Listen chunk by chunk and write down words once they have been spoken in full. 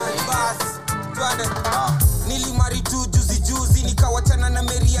Twende. Nilimari tu juzi nikawachana na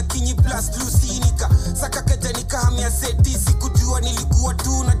Mary ya Kinyi plus Lucy nika saka keja nikahamia seti sikujua nilikuwa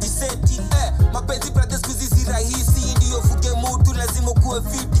tu na diseti mapenzi brothers kuzizi rahisi ndio fuge mtu lazima kuwe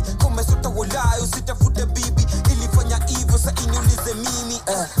fiti kama sota walayo usitafute bibi ilifanya hivyo sa iniulize mimi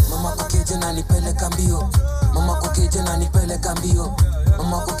mama kukeje na nipeleka mbio mama kukeje na nipeleka mbio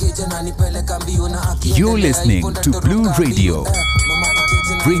mama kukeje na nipeleka mbio na akiendelea. You're listening to Blue Radio,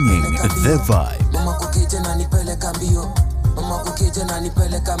 bringing the vibe. Mama kukeje na nipeleka mbio mama kukeje na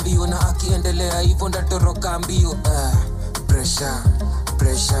nipeleka mbio na akiendelea hivyo ndatoroka mbio pressure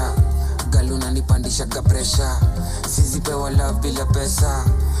galuna nipandisha ka pressure sizipewa love bila pesa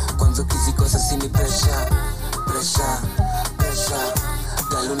kwanza kizikosa sini pressure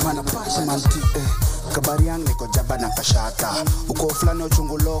galuna nipandisha malti kabariang niko jaba na kashata uko fulani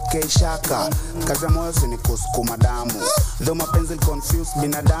uchunguloke shaka kazi ya moyo si kusukuma damu though mapenzi confuse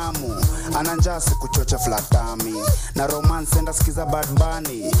binadamu ananjaa kuchocha flatami na romance enda sikiza bad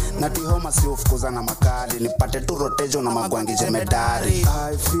bunny na tihoma si ufukuza na makali nipate tu rotejo na magwangi jemedari.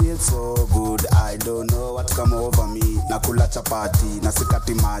 I feel so good I don't know what come over me na kula chapati na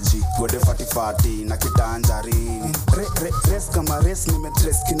sikati maji gode fati na kitanjari dress kama race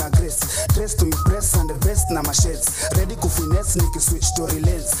nimedress kina grace dress to impress and the best na mashades ready ku finesse niki switch to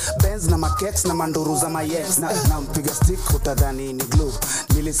relays Benz na makeks na manduru za mayex na mpiga stick utadhani ni glue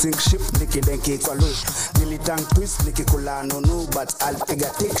nili sink ship nikidenki kwa loop nili tank twist nikikula nunu but I'll piga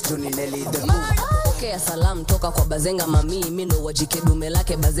tick to nineli the move. Okay, salam toka kwa Bazenga mami mino wajike dume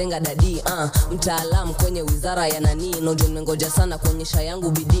lake Bazenga dadi mtaalamu kwenye wizara ya nani nojo nengoja sana kuonyesha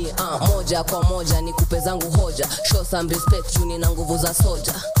yangu bidii moja kwa moja nikupe zangu hoja show some respect juni na nguvu za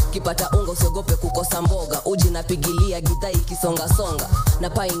soja kipata unga usiogope kukosa mboga uji napigilia gidha ikisonga na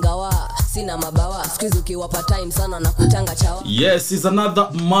paingawa sina mabawa squeeze ukiwapa time sana na kutanga chawa. Yes, it's another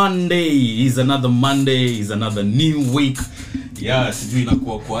Monday, it's another new week. Yeah, sijui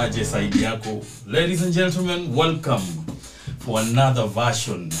inakuwa kwaje saidi yako. Ladies and gentlemen, welcome for another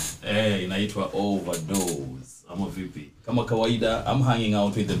version. Inaitwa Overdose. Ama vipi? Kama kawaida, I'm hanging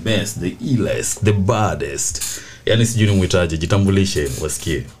out with the best, the illest, the baddest. Yani sijui nimwitaje, jitambulishe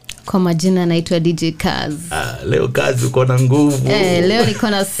wasikie. Kwa majina naitwa DJ Kaz. Leo Kaz uko na nguvu. Leo niko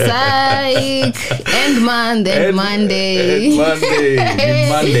na psych. End Monday.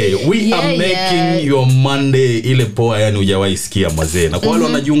 We are making your Monday ile poa yani hujawahi sikia mazee. Na kwa wale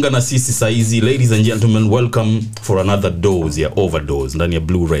wanajiunga na sisi saa hizi, ladies and gentlemen, welcome for another dose ya Overdose ndani ya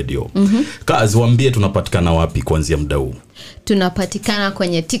Blue Radio. Kaz, waambie tunapatikana wapi kuanzia muda huu? Tunapatikana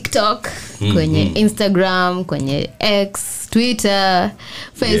kwenye TikTok, kwenye Instagram, kwenye X, Twitter,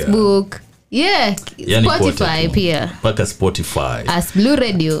 Facebook. Yeah, yani Spotify pia. Paka Spotify. As Blue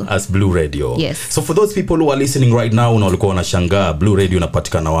Radio. Yes. So for those people who are listening right now na walikuwa wanashangaa Blue Radio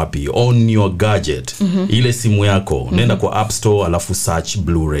inapatikana wapi? On your gadget. Ile simu yako, nenda kwa App Store alafu search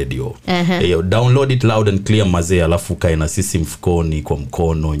Blue Radio. Download it loud and clear mazee alafu kae na sisi mfukoni kwa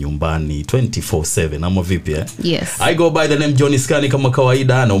mkono nyumbani 24/7 ama vipi Yes. I go by the name Johnny Scani kama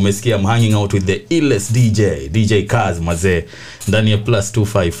kawaida na umesikia I'm hanging out with the illest DJ Kaz mazee ndani ya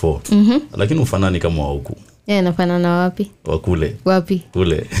 +254. Lakini ufanani kama wa huku. Nafanana wapi? Wakule. Wapi?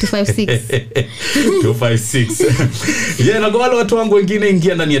 Kule. 256. 256. Na kwa wale watu wangu wengine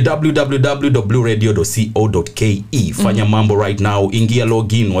ingia ndani ya www.blueradio.co.ke. Fanya mambo right now, ingia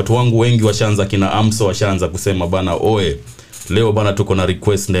login. Watu wangu wengi washaanza kina Amso washaanza kusema bana oe. Leo bana tuko na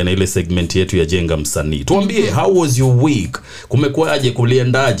request na ile segment yetu ya Jenga Msanii. Tuambie how was your week? Kumekuaje,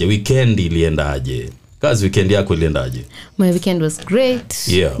 kuliendaje? Weekend iliendaje? Kazi weekend yako iliendaje? My weekend was great.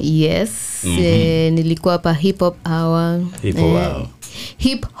 Yeah. Yes. Nilikuwa hapa hip hop hour.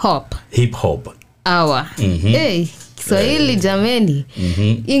 Hip hop hour. Hey, Kiswahili jameni.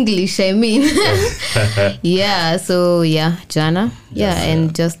 English I mean. Yeah, so jana. Yeah,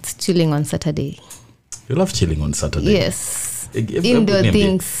 and just chilling on Saturday. You love chilling on Saturday? Yes. Indoor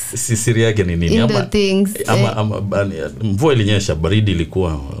things. Siri yake ni nini? Indoor things. Ama mvua ilinyesha, baridi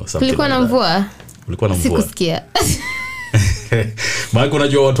ilikuwa something. Kulikuwa na mvua? Kulikuwa na mvua. Sikusikia. Maana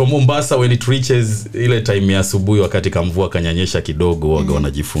unajua watu wa Mombasa when it reaches ile time ya asubuhi wakati kamvua kanyanyesha kidogo waga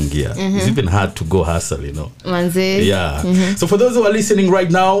wanajifungia. It's even hard to go hustle, you know. Manze. Yeah. So for those who are listening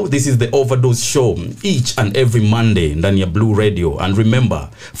right now, this is the Overdose show each and every Monday ndani ya Blue Radio, and remember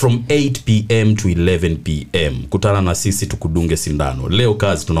from 8 p.m. to 11 p.m. kutana na sisi tukudunge sindano. Leo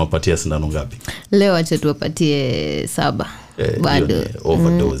Kazi tunawapatia sindano ngapi? Leo acha tuwapatie 7. Bado.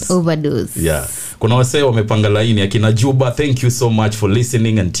 Overdose. Yeah. Kuna wasee wamepanga laini akina Juba. Thank you so much for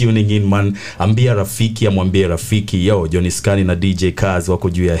listening and tuning in, man. Ambia rafiki, amwambie rafiki, yo Johnny Scani na DJ Kaz wako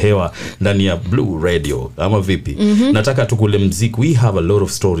juu ya hewa ndani ya Blue Radio. Ama vipi? Nataka tukule mziki. We have a lot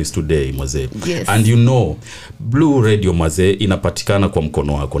of stories today, mazee. Yes. And you know, Blue Radio, mazee, inapatikana kwa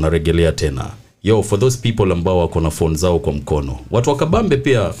mkono wako. Narejelea tena. Yo, for those people ambao wako na phone zao kwa mkono, watu wakabambe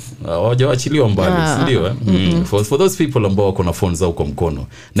pia hawajaachiliwa mbali, ndio for those people ambao wako na phone zao kwa mkono,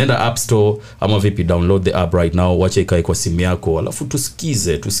 nenda App Store ama vipi, download the app right now, wacha ikae kwa simu yako, alafu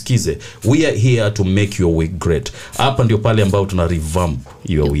tusikize. We are here to make your week great. Hapa ndio pale ambao tuna revamp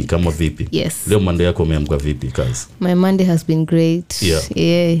your week kama vipi. Yes. Leo Monday yako umeamka vipi, Kaz? My Monday has been great.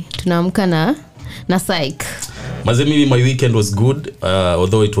 Yeah. Tunaamka na psych. Mazemi, my weekend was good,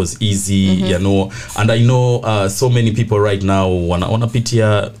 although it was easy, you know, and I know so many people right now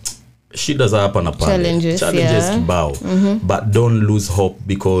wanapitia shida za hapa na pale, challenges kibao, but don't lose hope,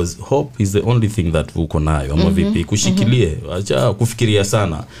 because hope is the only thing that uko nayo. Ama vipi, kushikilie, acha kufikiria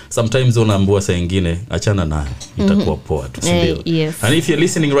sana. Sometimes unaambiwa saa nyingine achana nayo, itakuwa poa tu, ndio. Yes. And if you're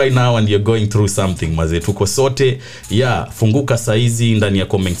listening right now and you're going through something, maze, tuko sote, funguka saizi ndani ya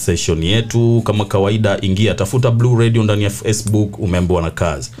comment section yetu kama kawaida, ingia tafuta Blue Radio ndani ya Facebook, umeambiwa na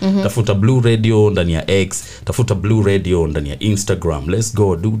Kaz. Tafuta Blue Radio ndani ya X, tafuta Blue Radio ndani ya Instagram. Let's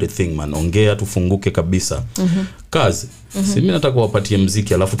go do the thing, man. Ongea tufunguke kabisa. Kaz, mimi nataka wapatie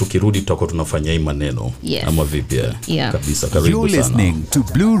mziki, alafu tukirudi tutakuwa tunafanya hii maneno. Yes. Ama vipi? Yeah. Kabisa, karibu You're sana. listening to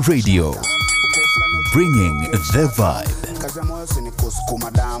Blue Radio, bringing the vibe. Kazi ya moyo si ni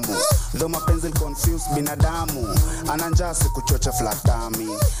kusukuma damu, ndo mapenzi confuse binadamu, ananja kuchocha flatami,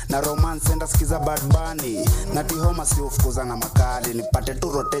 na romance enda sikiza Bad Bunny, na tihoma si ufukuza na makali, nipate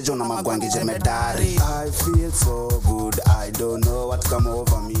tu rotejo na magwangi jemedari. I feel so good, I don't know what come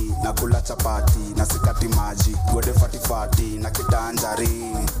over me, na kula chapati, na sikati maji, gode fati, na kitanjari.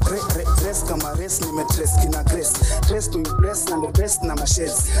 Dress kama race, nimetres kina grace, dress to impress na the best na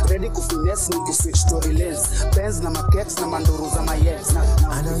masheds, ready kufinesse nikiswitch story lens, Benz na makeks na manduru za mayeks.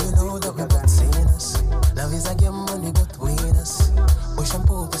 I know you know that we got seen us. Love is a game money but win us. Push and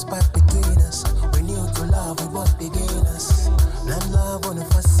pull this back between us. We knew to love we both beginners. Blind love on the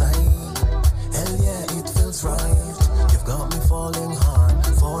first sight. Hell yeah, it feels right. You've got me falling hard,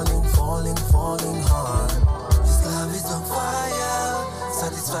 falling hard. This love is on fire,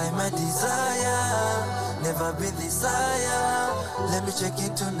 satisfy my desire. Never been this higher. Let me check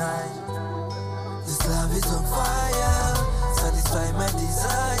it tonight. This love is on fire, satisfy my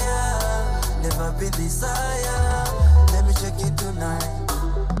desire. Never been this higher. Let me check it tonight.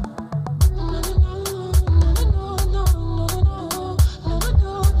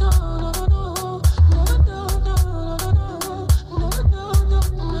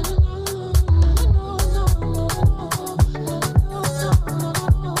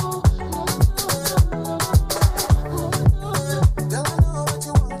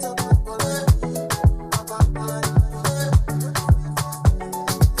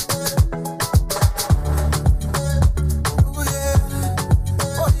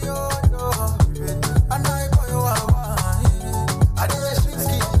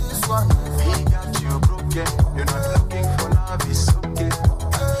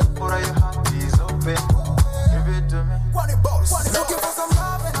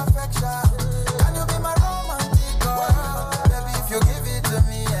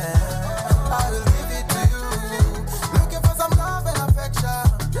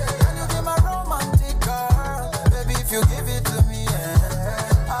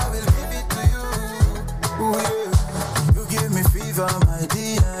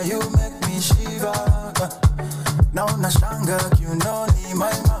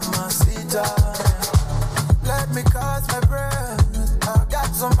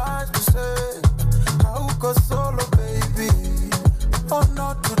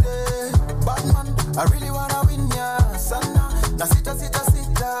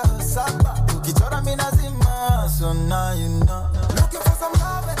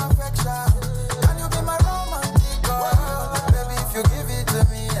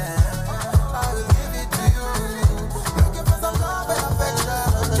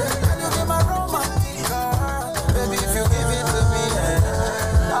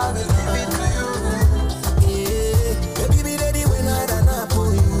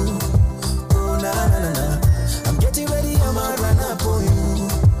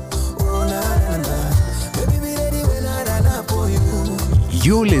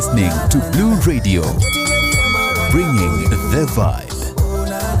 You're listening to Blue Radio, bringing the vibe.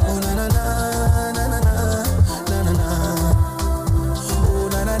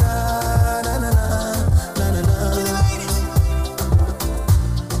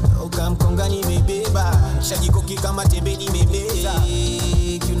 Shagikoki kama tembe nimemeza.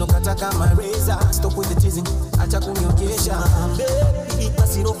 Kinokata kama razor. Stop with the teasing, acha kunionyesha. Baby,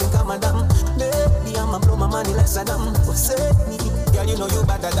 basi rope kama damu. Baby, I'ma blow my money like Saddam. Say me, girl, you know you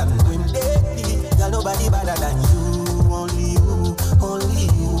better than them. Baby, girl, nobody better than you. Only you, only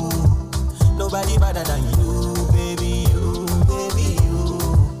you. Nobody better than you, baby, you, baby, you.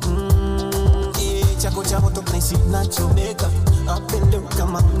 Yeah, chako cha moto place na chomeka. Up and down,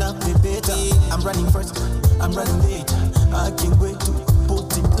 come on, not be better. I'm running first, I'm running late. I can't wait to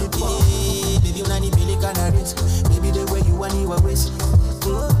put it deep. Baby, unani pele kana rich. Baby, the way you want you always.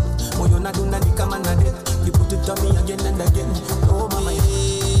 Moyo na dunani kama na dead. You put it on me again and again. Oh mama,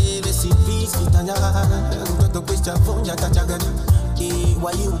 yeah, the CVs kitanya. Mtoto kisha fonja tachagani.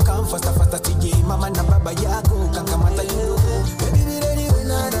 Why you come faster, faster TJ? Mama na baba yako kankamata you. Baby, be ready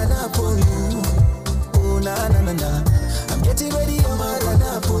when I run up on you. Oh na na na na. I'm getting ready, I'm run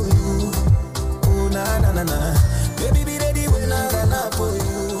up on you. Oh na na na na. Baby, be ready when I run up on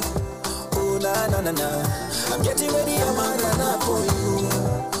you. Oh na na na na. I'm getting ready, I'm run up on you.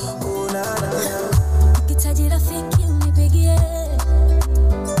 Oh na na na. Ukitaji rafiki unipigie.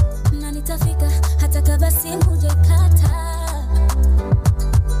 Na nitafika hata kabla simu hujaikata.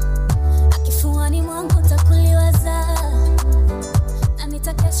 Akifuani mwangu takuliwaza. Na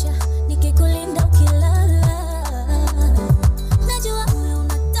nitakesha nikikulinda ukilala. Najua wewe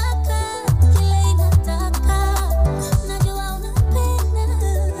unataka kile inataka. Najua unapenda.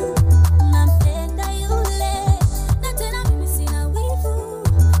 Nampenda yule. Na tena mimi sina wivu.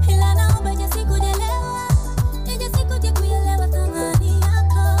 Ila naomba ije sikujelewa. Ije sikuje kuelewa thamani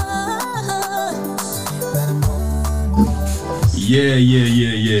yako. Yeah.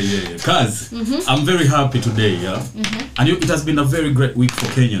 Kaz, I'm very happy today, yeah? And it has been a very great week for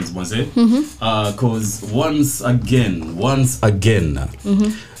Kenyans, Mwaze. Because once again,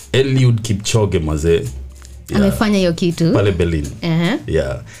 Eliud Kipchoge, Mwaze. Amefanya hiyo kitu. Pale Berlin.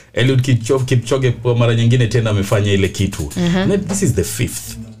 Yeah. Eliud Kipchoge kwa mara nyingine tena amefanya ile kitu. This is the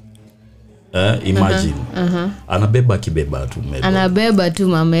 5th. Imagine. Anabeba kibeba tu medal. Anabeba tu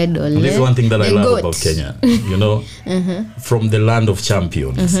ma medal. This is one thing that I love about Kenya. You know, from the land of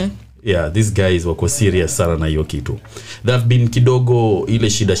champions. Yeah, these guys wako serious sana na hiyo kitu. There have been kidogo ile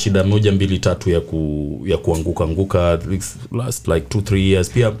shida moja mbili tatu ya kuanguka last like 2-3 years.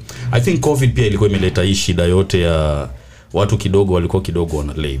 Pia I think COVID pia ilikuwa imeleta hii shida yote ya watu kidogo walikuwa kidogo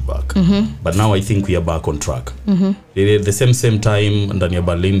wana lay back. But now I think we are back on track. The same time ndani ya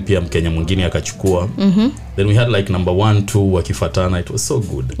Berlin pia Mkenya mwingine akachukua. Then we had like number 1, 2 wakifatana. It was so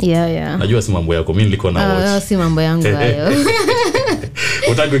good. Yeah. Najua si mambo yako, mimi nilikuwa na watch. Si mambo yangu hayo.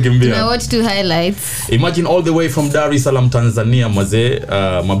 Utaki kukimbia. Na watch two highlights. Imagine all the way from Dar es Salaam, Tanzania, Maze.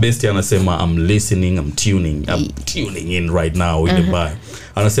 Mabesti anasema I'm listening, I'm tuning in right now in the bar.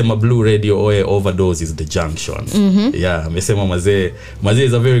 Anasema Blue Radio overdose is the junction. Yeah, amesema Maze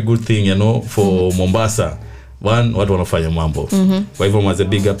is a very good thing, you know, for Mombasa. Watu wanafanya mambo. Kwa hivyo Maze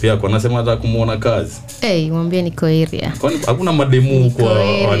big up yako. Anasema hata kumuona Kazi. Mwambie niko area. Kwani hakuna mademu kwa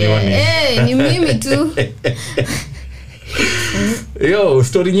wani? Ni mimi tu. Yo,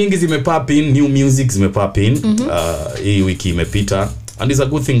 story nyingi zimepop in, new music zimepop in. Hii wiki imepita. And it's a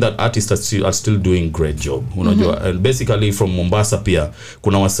good thing that artists are still doing great job. Unajua, and basically from Mombasa pia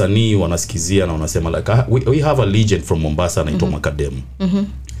kuna wasanii wanasikizia na wanasema like we have a legend from Mombasa anaitwa Makadem.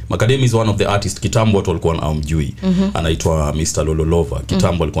 Makadem is one of the artists. Kitambo watu walikuwa wanamjui. Anaitwa Mr. Lololova.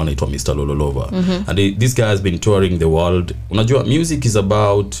 Kitambo alikuwa anaitwa Mr. Lololova. And this guy has been touring the world. Unajua, music is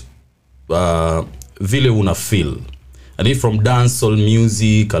about vile una feel. And from dancehall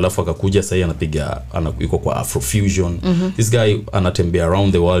music alafu akakuja sasa anapiga yuko kwa Afrofusion. This guy anatembea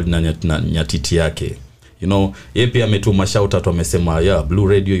around the world na nyatiti yake. You know, yeye pia ametuma shout out, amesema yeah, Blue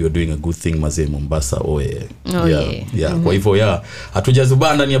Radio you're doing a good thing Maze Mombasa yeah. Kwa hivyo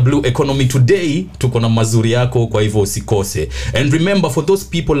hatujazubana ndani ya Blue Economy today, tuko na mazuri yako, kwa hivyo usikose. And remember, for those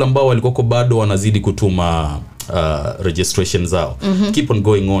people ambao walikoko bado wanazidi kutuma registration zao, keep on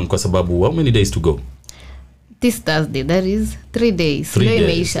going on, kwa sababu how many days to go? This Thursday, that is 3 days. Leo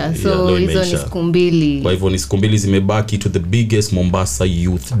imeisha, so hizo ni siku mbili. Kwa hivyo ni siku mbili zimebaki to the biggest Mombasa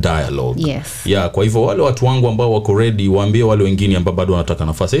Youth Dialogue. Yes. Yeah, kwa hivyo wale watu wangu ambao wako ready, waambie wale wengine ambao bado wanataka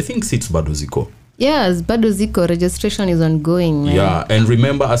nafasi. I think seats bado ziko. Yes, bado ziko. Registration is ongoing, man. Yeah, and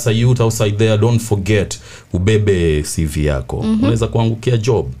remember as a youth outside there, don't forget ubebe CV yako. Unaweza kuangukia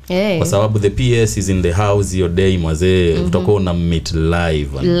job. Kwa sababu the PS is in the house your day Maze. Utakuwa na meet live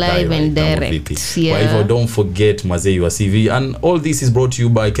and direct. Yeah. Kwa hivyo don't forget Maze your CV. And all this is brought to you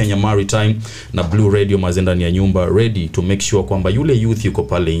by Kenya Maritime na Blue Radio Maze ndani ya nyumba, ready to make sure kwamba yule youth yuko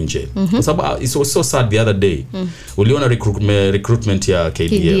pale nje. Kwa sababu it was so sad the other day. Uliona recruitment ya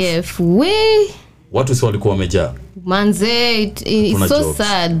KDF. We watu si walikuwa wamejaa. Manze, it's so jobs.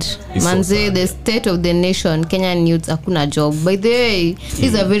 sad. It's Manze, so sad. the state of the nation, Kenyan youths hakuna job. By the way,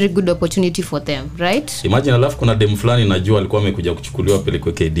 is a very good opportunity for them, right? Imagine alafu kuna dem fulani najua alikuwa amekuja kuchukuliwa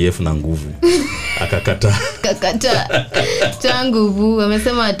pelekwe KDF na nguvu. Akakata. Kakata. Changuvu,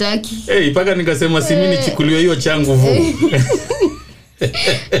 wamesema hataki. Paka nikasema si mimi nichukuliwe hiyo changuvu.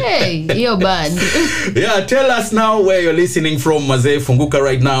 Hey, you're bad. Yeah, tell us now where you're listening from. Mazee, funguka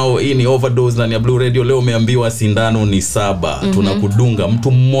right now. Hii ni Overdose ndani ya Blue Radio. Leo umeambiwa sindano ni 7. Tunakudunga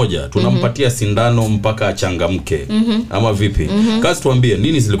mtu mmoja. Tunampatia sindano mpaka achangamke. Ama vipi? Kasi tuambie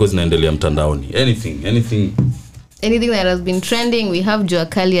nini zilikuwa zinaendelea mtandaoni? Anything that has been trending. We have Jua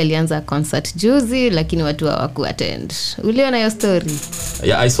Kali alianza concert juzi lakini watu hawaku attend. Uliona hiyo story?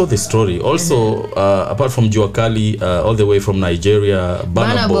 Yeah, I saw the story. Also, apart from Jua Kali, all the way from Nigeria,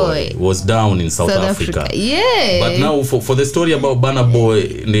 Burna Boy was down in South Africa. Yeah. But now for the story about Burna Boy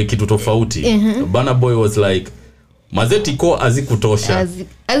ni kitu tofauti. Burna Boy was like, mazeti ko azikutosha.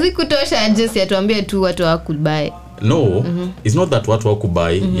 Azikutosha just atuambie tu watu hawakubai. No, it's not that watu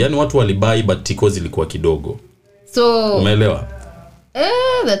hawakubai. Yani watu walibai but tiko zilikuwa kidogo. So umeelewa?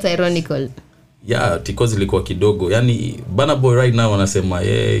 That's ironical. Yeah, tiko zilikuwa kidogo. Yani Burna Boy right now wanasema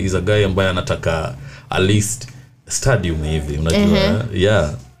is a guy ambaye anataka at least stadium hivi, unajua?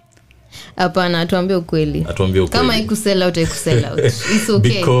 Yeah. Hapana, atuambie ukweli. Kama ikusell out. It's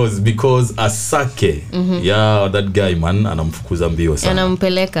okay. Because Asake, yeah, that guy man anamfukuza mbio sana.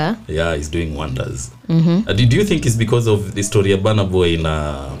 Anampeleka. Yeah, he's doing wonders. Did you think it's because of the story ya Burna Boy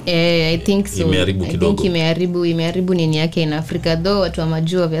na I think so. Imeharibu kidogo. I think imeharibu nini yake in Africa, though watu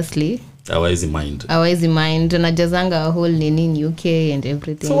wamajua obviously. Hawezi mind. Najazanga a whole nini in UK and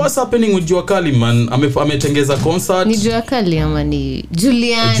everything. So what's happening with Jua Kali man? Ametengeza concert. Ni Jua Kali ama ni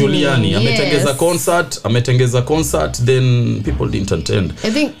Juliani. Ametengeza concert then people didn't attend.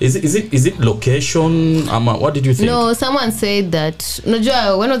 I think is it location ama what did you think? No, someone said that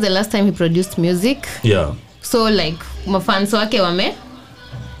unajua when was the last time he produced music? Yeah. So like mafans wake wame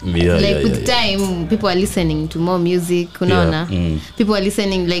with time people are listening to more music, unaona? People are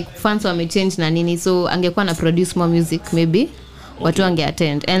listening, like fans wame change na nini, so angekuwa na produce more music maybe watu wange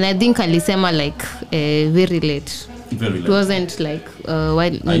attend. And I think alisema like very late. It wasn't like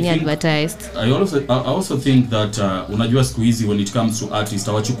when advertised. I also think that unajua siku hizi when it comes to artists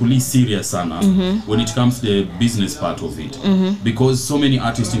hawachukuli serious sana when it comes to the business part of it, because so many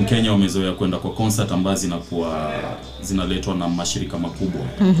artists in Kenya wamezoea kwenda kwa concert ambazo zinaletwa na mashirika makubwa.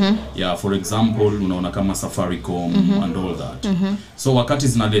 Yeah, for example unaona kama Safaricom and all that. So wakati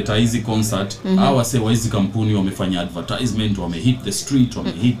zinaleta hizi concert hawa sewa hizi kampuni wamefanya advertisement, wamehit the street,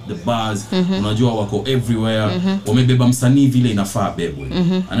 wamehit the bars, unajua wako everywhere, wamebeba msanii vile inafaa bebwe.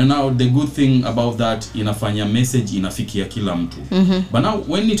 And now the good thing about that, inafanya message inafikia kila mtu. But now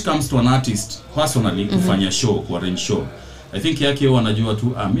when it comes to an artist personally kufanya show, ku arrange show, I think yake wanajua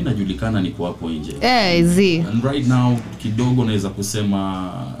tu mimi najulikana niko hapo nje. And right now kidogo naweza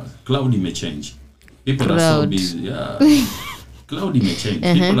kusema cloud imechange. People are so busy. Yeah. Cloud imechange.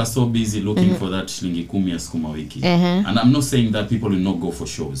 People are so busy looking for that shilingi 10 ya sukuma wiki. And I'm not saying that people will not go for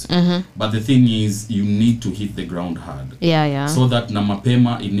shows. But the thing is, you need to hit the ground hard. Yeah. So that na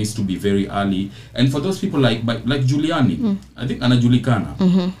mapema, it needs to be very early. And for those people like Juliani, I think anajulikana.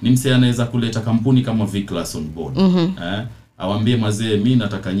 Ni msee anaweza kuleta kampuni kama V-Class on board. Awambie mazee mimi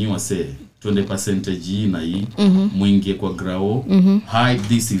nataka nyiwa se 20% hii na hii muingie kwa grao, hype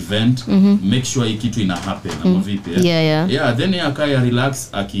this event, make sure hii kitu ina happen ama vipi. Yeah, then akaya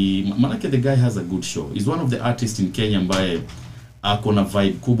relax manake the guy has a good show. He's one of the artists in Kenya ambaye ako na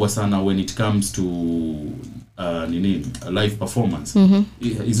vibe kubwa sana when it comes to live performance.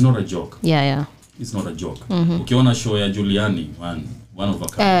 It's not a joke. Yeah. It's not a joke. Ukiona show ya Juliani, man, one of a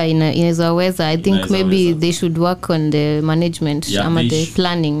kind. Inaweza. I think maybe they should work on the management ama the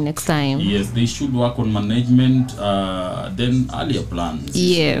planning next time. Yes, they should work on management, then earlier plans.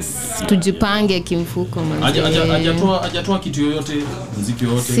 Yes, tujipange kimfuko mzee. Hajatoa kitu yoyote, muziki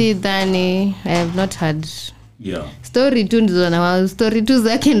yoyote. Si dhani, I have not heard. Yeah. Story tu ndizo na story tu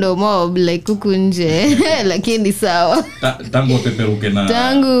zake ndo mob like huku nje lakini sawa. Tangu peperuke na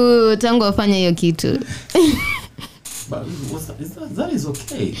tangu afanye hiyo kitu. That is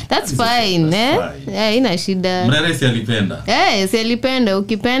okay. That's fine. Yeah, ina shida. Mreresi alipenda. Si alipenda,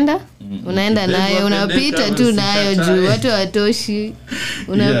 ukipenda unaenda nayo, unapita tu nayo juu watu watoshi.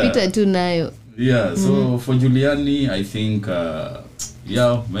 Unapita tu nayo. Yeah, so for Juliani, I think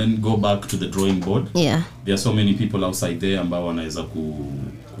when go back to the drawing board. Yeah. There are so many people outside there ambao wanaweza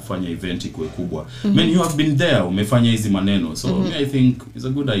kufanya event ikuwe kubwa. Man, you have been there, umefanya hizi maneno. So I think it's a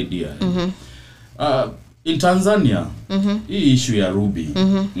good idea. In Tanzania, hii issue ya Ruby.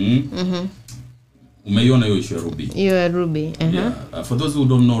 Umeiona hiyo issue ya Ruby? You're Ruby. Yeah. For those who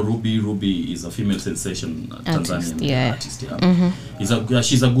don't know Ruby is a female sensation Tanzanian artist. Yeah.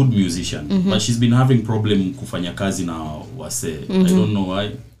 She's a good musician, but she's been having problem kufanya kazi na wase. I don't know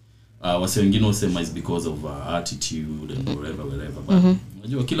why. Wase wengine wasema is because of attitude and whatever. But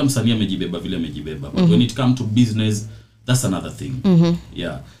unajua kila msanii amejibeba vile amejibeba. But when it comes to business, that's another thing.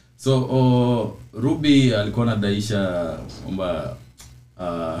 Yeah. So Ruby alikuwa anadaisha kwamba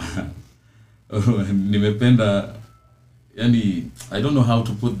nimependa, yani I don't know how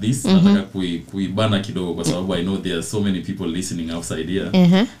to put this, nataka kuibana kidogo kwa sababu I know there are so many people listening outside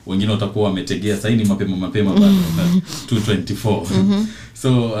here. Wengine watakuwa wametegea sasa ni mapema bado 224.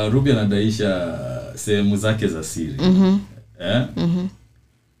 So Ruby anadaisha sehemu zake za siri.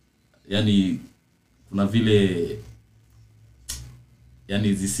 Yani kuna vile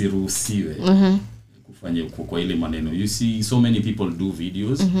yani zisiruhusiwe kufanya kwa ile maneno. You see so many people do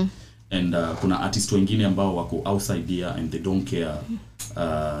videos and kuna artists wengine ambao wako outside here and they don't care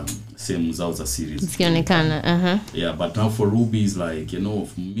same zao za series zikionekana. Yeah, but now for Ruby is like, you know,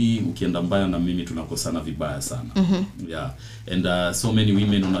 for me ukienda mbaya na mimi tunakosana vibaya sana. Yeah, and so many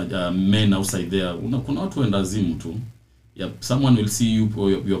women men outside there, kuna watu wendazimu tu. Yeah, someone will see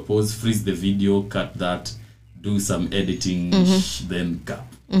your pose, freeze the video, cut that, do some editing, then cut.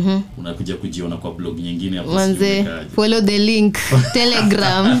 Unakuja kujiona kwa blog nyingine hapo. Manze, follow the link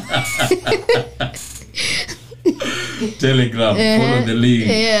Telegram. Follow the link.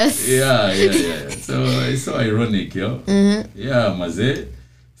 Yes. Yeah. So it's so ironic, yo. Yeah, maze.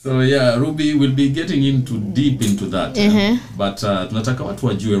 So yeah, Ruby will be getting deep into that. But tunataka watu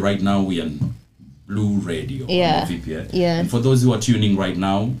wajue right now we are Blue Radio. Yeah. And for those who are tuning right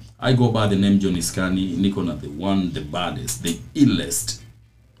now, I go by the name Johnny Scani. Niko na the one, the baddest, the illest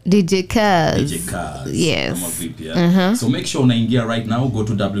DJ Kaz. Yes. So make sure unaingia right now, go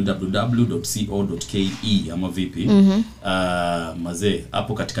to www.co.ke ama vipi. Maze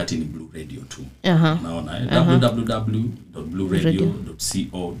hapo katikati ni Blue Radio tu. Naona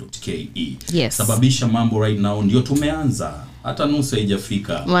www.blueradio.co.ke. Yes. Sababisha mambo right now ndio tumeanza. Hata nusu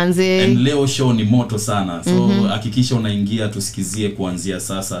haijafika. Manze. And leo show ni moto sana. So hakikisha unaingia tusikizie kuanzia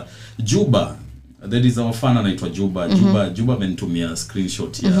sasa. Juba, that is our fan anaitwa Juba. Juba amenitumia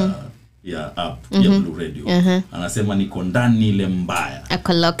screenshot ya app ya Blue Radio. Anasema niko ndani ile mbaya.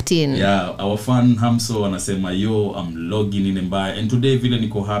 Ako locked in. Yeah, our fan Hamso anasema yo I'm logging in mbaya. And today vile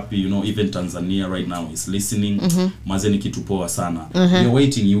niko happy, you know, even Tanzania right now is listening. Maze ni kitu poa sana. We are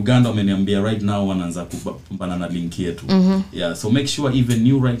waiting. Uganda wameniambia right now wanaanza kupambana na link yetu. Yeah, so make sure even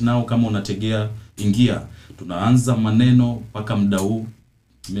you right now kama unategea ingia. Tunaanza maneno mpaka muda huu.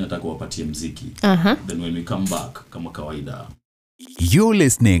 Mimi nataka wapatie muziki. Then when we come back kama kawaida. You're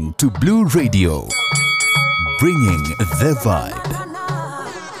listening to Blue Radio, bringing the vibe.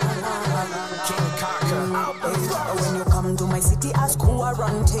 When you come to my city, ask who are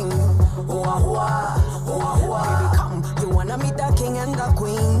ranting. Baby, come, you wanna meet the king and the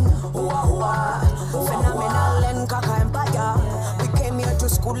queen. Phenomenal and kaka empire. We came here to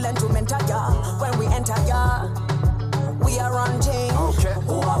school and to mentor ya. When we enter ya, we are ranting. Okay.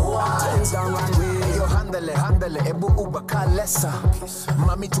 Things don't run way. Yo handele ebu ubakalesa.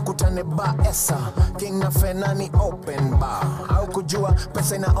 Mami tukutane ba esa. King na Fenani open bar. Au kujua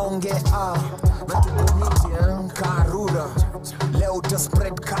pesa inaongea. Na tukumitia karura. Leo uta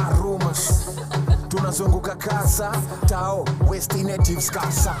spread karumas. Tunazunguka kasa. Tao West Natives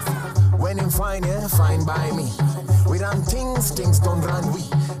kasa. When I'm fine, fine by me. We run things don't run we.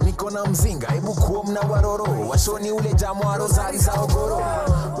 Niko na mzinga, ebu kuom na waroro. Washoni ule jamu wa rozari za ogoro.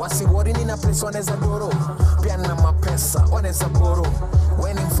 Wasiwori nina press waneza doro. Pia na mapesa waneza boro.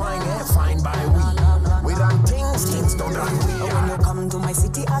 When I'm fine, fine by we. We run things don't run we. When you come to my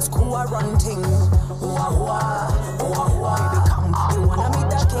city, ask who are ranting. Baby, come, you wanna meet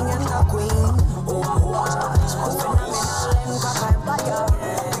the king and the queen. Phenomenal and kaka empire.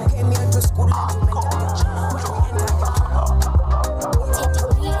 We came here to school and to mentor ya. When we enter ya.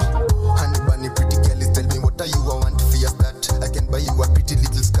 Honey bunny, pretty girl, tell me what are you? I want for your start. I can buy you a pretty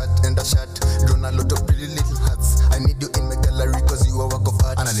little skirt and a shirt. Drawn a lot of pretty little hats. I need you in my gallery cause you a work of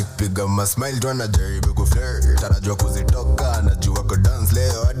art. Ananipiga ma smile tu anajaribu kuflirt. Anajua kuzitoka, anajua kudance.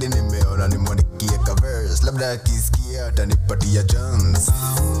 Leo hadi nimeona nimwandikie ka verse. Labda akisikia atanipatia chance.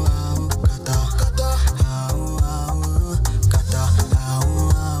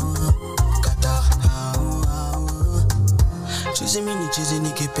 Chizi mini chizi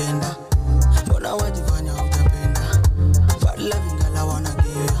nikipenda. Mbona wajifanya utapenda. Bad loving girl I wanna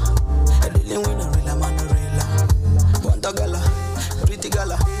give. Dealing with a real man a real. Want a gala, pretty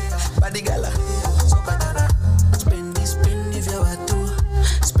gala, body gala. So katana. Spend if you want to.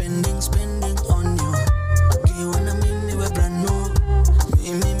 Spending on you.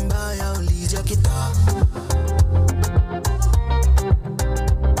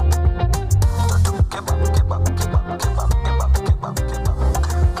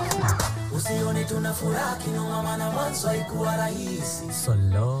 furaha kinoma maana mwanzo haikuwa rahisi.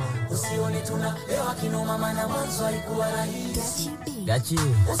 Solo. Usione tunaelewa kinoma maana mwanzo haikuwa rahisi. Gachi.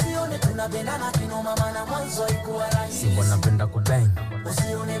 Usione tunapendana kinoma maana mwanzo haikuwa rahisi. Simbo napenda kubang.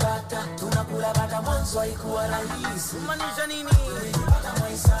 Usione bata tunakula bata mwanzo haikuwa rahisi. Maanisha nini? Tumejipata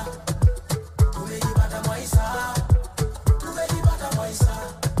maisha. Tumejipata maisha. Tumejipata maisha.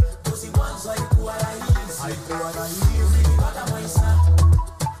 Tusi mwanzo haikuwa rahisi. Haikuwa rahisi. Tumejipata maisha.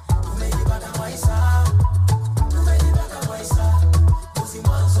 Tumejipata maisha. Tumejipata maisha. Tusi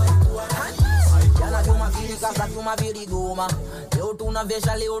mwanzo haikuwa rahisi. Jana tumavili kasa tumavili goma. Leo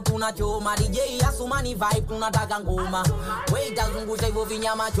tunavesha leo tunachoma. DJ Asumani vibe tunataka ngoma. Waita zungusha hivyo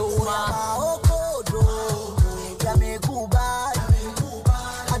vinyama choma. Maokodo yamekubali.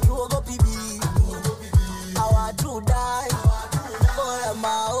 Hatuogopi bibi. Hawatudai. Oya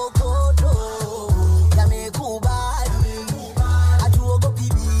maokodo yamekubali. Hatuogopi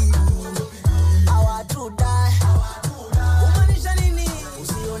bibi. Hawatudai. Umaanisha nini?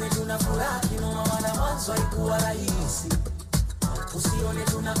 Usione tunafuraha kinoma maana mwanzo haikuwa rahisi. Usione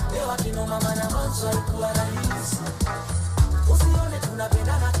tunapewa kinoma maana mwanzo haikuwa rahisi. Usione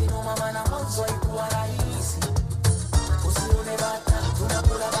tunapendana kinoma maana mwanzo haikuwa rahisi. Usione bata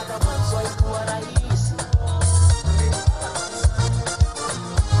tunakula bata mwanzo haikuwa rahisi.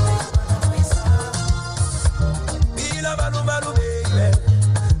 Bila balu balu baby,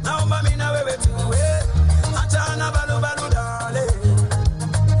 naomba mimi na wewe tuwe, achana balu balu dale.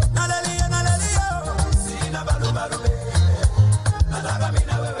 Nalalia, sina balu balu baby, nataka mimi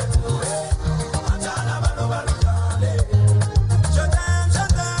na wewe tuwe, achana balu balu dale.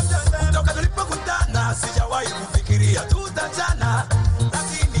 Jotem, toka tulipokutana sijawahi kufikiria tutachana,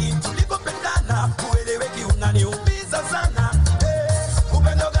 lakini tulipopendana kueleweki unaniumiza sana.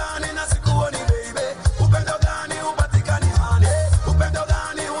 Upendo gani na sikuoni baby, upendo gani upatikani hane, upendo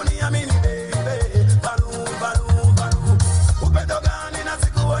gani uniamini baby, balu balu balu. Upendo gani na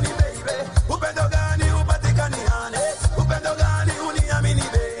sikuoni baby, upendo gani upatikani hane, upendo gani uniamini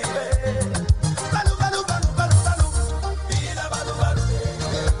baby, balu balu balu balu balu. Bila balu balu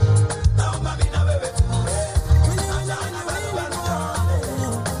baby, naomba mimi na wewe tuwe, achana balu balu dale.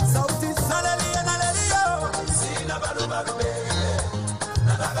 Sauti nalalia, sina balu balu baby,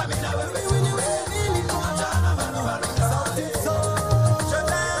 nataka mimi na wewe tuwe, achana balu balu dale.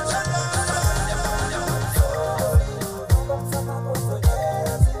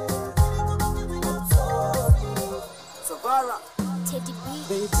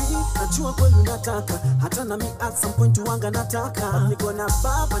 Baby, najua kweli unataka, hata nami at some point wanga nataka. Niko na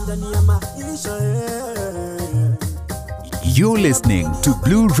baba ndani ya maisha. You're listening to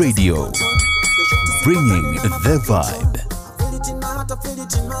Blue Radio, bringing the vibe. Feel it in my heart, I feel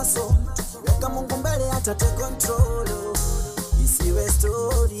it in my soul. Weka Mungu mbele hata take control. Isiwe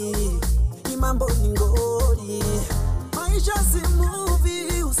story, imambo ni ngori. Maisha si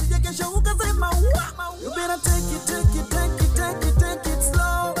movie, usije kesho ukasema wa. You better take it, take it, take it, take it, take it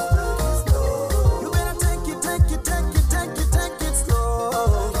slow. You better take it, take it, take it, take it, take it slow.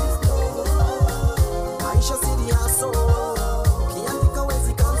 Maisha serious so, kiandika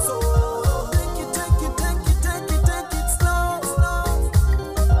wezi cancel. Take it, take it, take it, take it, take it slow, slow.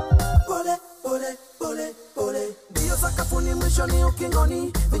 Pole, pole, pole, pole. Dio sakafuni mwisho ni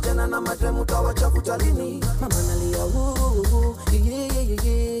ukingoni. Vijana na madremu tawachafuta lini. Mama nalia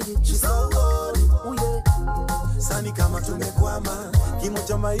yeah. She's so good, yeah. Sani kama tumekwama, kimo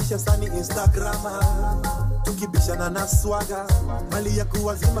cha maisha sani Instagrama. Tukibishana na swaga, mali ya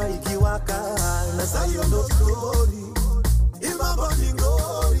kuwazima ikiwaka. Na sayo ndo story, imambo ni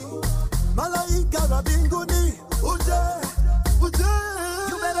ngori. Malaika wa mbinguni, uje.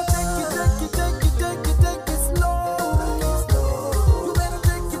 You better take it, take it, take it, take it, take it slow. You better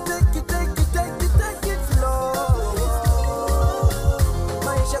take it, take it, take it, take it, take it slow.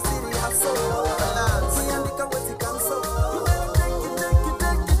 Maisha serious so, kiandika wezi cancel. You better take it, take it,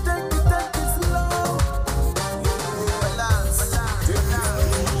 take it, take it, take it slow.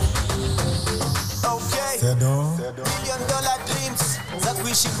 Okay. $1 million dreams za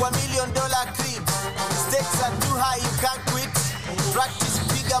kuishi kwa $1 million cream. Stakes are too high, you can't quit. Practice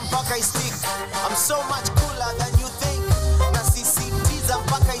piga mpaka stick. I'm so much cooler than you think. Na sisitiza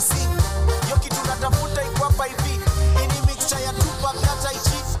mpaka ising. Yo kitu natafuta iko hapa hivi. Ini mixture ya tupa kata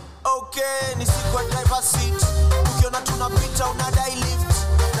ichi. Okay, ni siku ya driver seat. Ukiona tunapita unadai lift.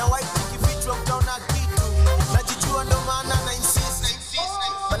 Na white ikifichwa utaona kitu. Najijua ndo maana na insist.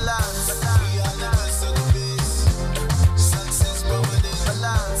 Balance.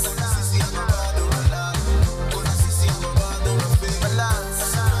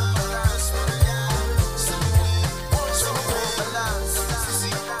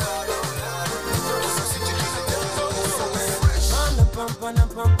 pampana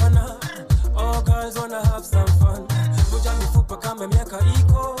pampana. All girls wanna have some fun. Kuja mifupa kama miaka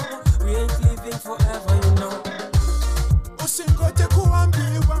iko. We ain't living forever, you know. Usingoje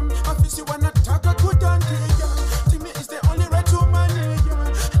kuambiwa, afisi wanataka kudandia. Timmy is the only right to mania.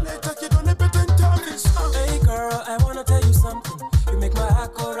 Later kid on a better targets. Hey girl, I wanna tell you something. You make my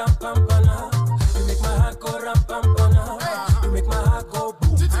heart go ram pam pana. You make my heart go ram pam pana. You make my heart go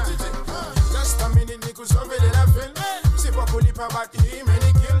boom. Just a minute, nikusome the laughing. Sipo kulipa but hii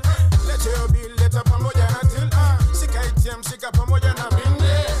many kill. Let your bill, leta pamoja na till. Sika ATM, sika pamoja na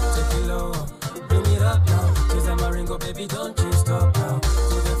binde. Take it low, bring it up now. Cause I'm a ringo, baby, don't you stop now.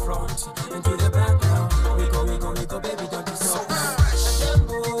 To the front and to the back now. We go, baby, don't you stop now.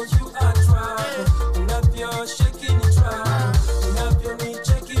 Jumbo, you are trouble. Enough you're shaking it trouble. Enough you're me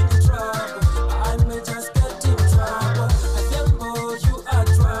checking it trouble. I may just get in trouble. Jumbo, you are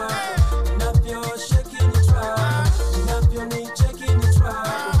trouble. Enough you're shaking it trouble. Enough you're me checking it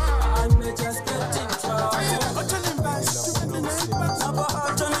trouble. I may just get in trouble.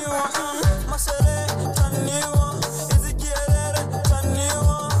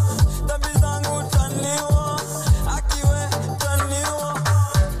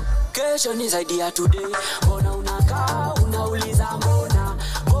 Kesho ni zaidi ya today. Mbona unakaa unauliza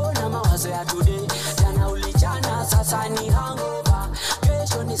mbona mawazo ya today. Jana ulichana sasa ni hangover.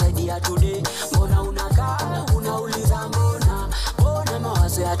 Kesho ni zaidi ya today. Mbona unakaa unauliza mbona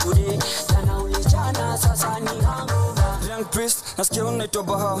mawazo ya today. Jana ulichana sasa ni hangover. Young priest nasikia unaitwa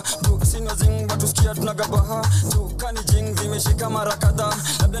baha. Tu sina zingwa tusikia tunagabaha. Tu kani jing zimeshika mara kadhaa.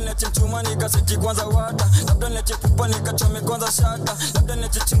 Labda niache chuma nikaseti kwanza wada. Labda niache pupa nikachome kwanza shata. Labda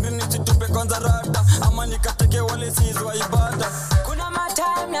niache chingrini chitupe kwanza rada. Ama nikateke wale sizwa ibada. Kuna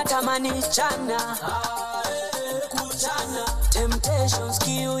matime natamani chana. Kuchana. Temptations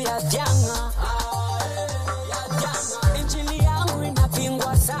kiu ya janga. Injili yangu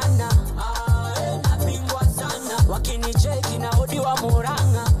inapingwa sana. Wakinicheki na hodi wa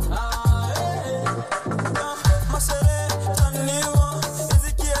Muranga. Masere taniwa,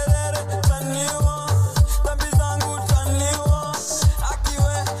 izikierere taniwa. Dhambi zangu taniwa,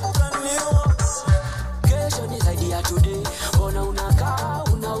 akiwe taniwa. Kesho ni zaidi ya today. Mbona unakaa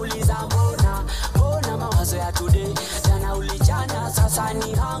unauliza mbona mawazo ya today. Jana ulichana sasa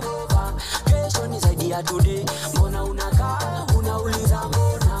ni hangover. Kesho ni zaidi ya today. Mbona unakaa unauliza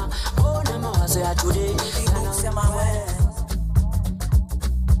mbona mawazo ya today. Sema we,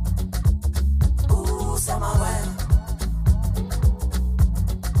 sema we,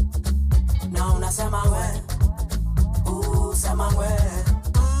 na unasema we, sema we.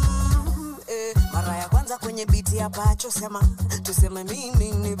 Mara ya kwanza kwenye beat ya pacho sema, tuseme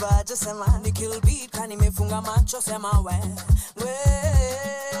mimi ni bacho sema, ni kill beat kani mefunga macho sema we,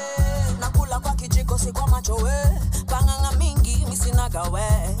 nakula kwa kijiko si kwa macho we, panganga mingi misinaga we,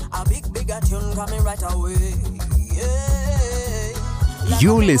 a big tune coming right away.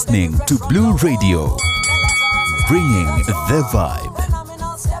 You're listening to Blue Radio, bringing the vibe.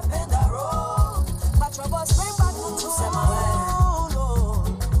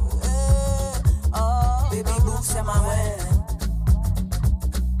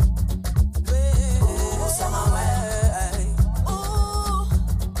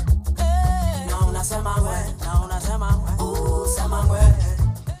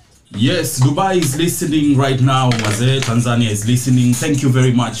 Yes, Dubai is listening right now. Maze, Tanzania is listening. Thank you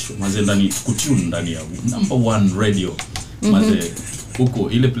very much. Maze, ndani kutune ndani ya number 1 radio. Maze, huko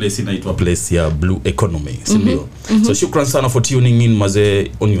ile place inaitwa place ya Blue Economy, si ndio? So shukran sana for tuning in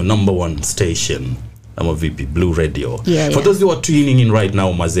Maze on your number 1 station. Ama vipi Blue Radio. For those who are tuning in right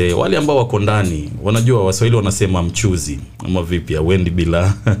now Maze, wale ambao wako ndani, wanajua Waswahili wanasema mchuzi ama vipi wendi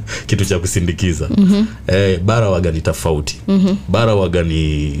bila kitu cha kusindikiza. Bara waga ni tofauti. Bara waga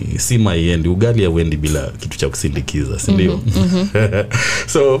ni sima iendi, ugali wendi bila kitu cha kusindikiza, si ndio?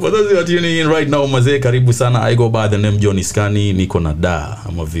 So for those who are tuning in right now Maze, karibu sana. I go by the name Johnny Skani, niko na da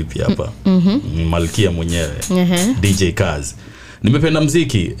ama vipi hapa. Malkia mwenyewe. DJ Kaz. Nimependa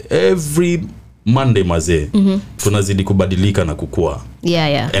muziki every Monday Maze, tunazidi kubadilika na kukua.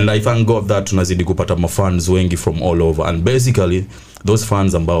 And I thank God that tunazidi kupata mafans wengi from all over, and basically those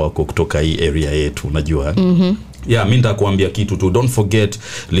fans ambao wako kutoka hii area yetu, unajua. Mimi nitakuambia kitu tu, don't forget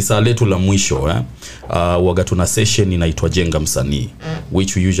lisa letu la mwisho waga tuna session inaitwa Jenga Msanii,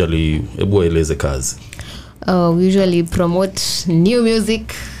 which we usually eleze kazi. We usually promote new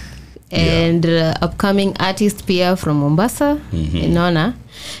music and upcoming artists pia from Mombasa, Nona.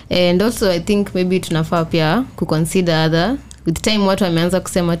 And also I think maybe tunafaa pia kuconsider other with time watu wameanza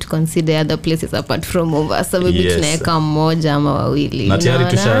kusema to consider other places apart from Mombasa, maybe tunaweka mmoja ama wawili. Na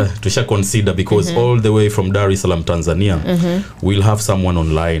tayari tusha consider because all the way from Dar es Salaam, Tanzania, we'll have someone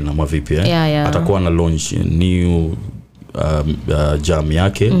online ama vipi atakuwa na launch new jam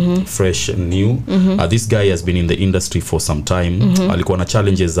yake fresh and new. This guy has been in the industry for some time. Alikuwa na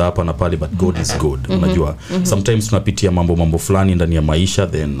challenges hapa na pale, but God is good. Unajua sometimes tunapitia mambo fulani ndani ya maisha,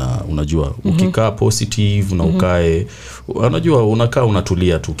 then unajua ukikaa positive na ukae, unajua unakaa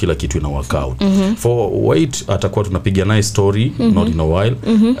unatulia tu, kila kitu ina work out. For wait atakuwa tunapiga naye story not in a while,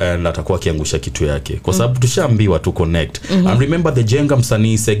 and atakuwa kiangusha kitu yake kwa sababu tushaambiwa to connect. And remember the Jenga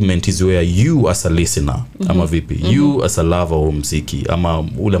Msanii segment is where you as a listener ama vipi, you as a lover of muziki ama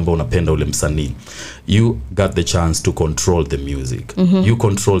ule ambao unapenda ule msanii, you got the chance to control the music. You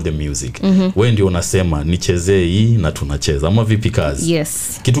control the music. Wewe ndio unasema nichezee hii na tunacheza ama vipi kazi.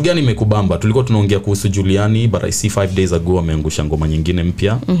 Yes. Kitu gani imekubamba? Tulikuwa tunaongea kuhusu Juliani, but I see 5 days ago ameangusha ngoma nyingine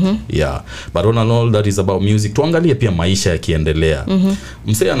mpya. Yeah, but on and all that is about music. Tuangalie pia maisha yakiendelea.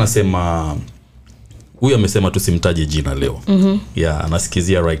 Msee anasema, huyu amesema tusimtaje jina leo. Yeah,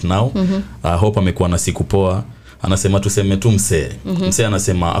 anasikizia right now. I hope amekuwa na siku poa. Anasema tuseme tu msee. Msee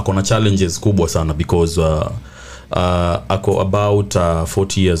anasema ako na challenges kubwa sana because ako about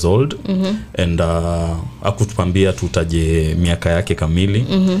 40 years old and akutupambia tutaje miaka yake kamili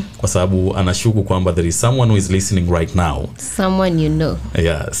kwa sababu anashuku kwamba there is someone who is listening right now, someone you know.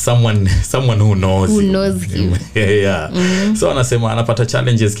 Yeah, someone who knows you. Yeah. So anasema anapata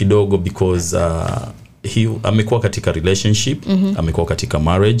challenges kidogo because amekuwa katika relationship, amekuwa katika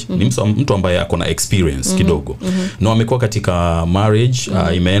marriage, ni mtu ambaye ako na experience kidogo. No, amekuwa katika marriage,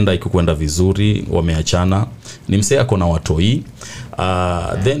 imeenda ikukwenda vizuri, wameachana. Ni msee ako na watoi.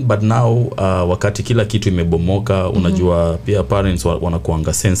 Then but now wakati kila kitu imebomoka, unajua pia parents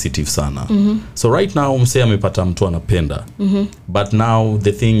wanakuanga sensitive sana. So right now msee amepata mtu anapenda. But now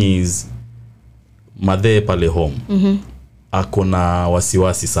the thing is madhe pale home. Ako na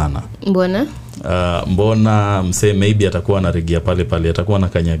wasiwasi sana. Mbona msee maybe atakuwa anaregea pale atakuwa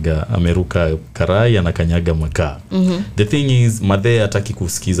anakanyaga, ameruka karai anakanyaga makaa. The thing is madhe hataki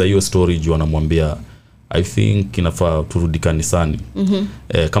kusikiza hiyo story juu anamwambia I think inafaa turudi kanisani.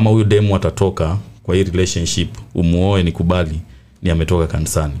 Kama huyu demu atatoka kwa hii relationship, umuoe nikubali, ni ametoka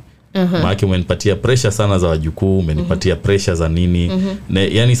kanisani. Maana umenipatia pressure sana za wajukuu, umenipatia pressure za nini.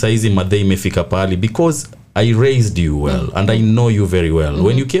 Yani saizi madhe imefika pale because I raised you well and I know you very well.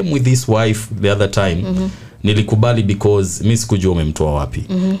 When you came with this wife the other time, nilikubali because mimi sikujua umemtoa wapi.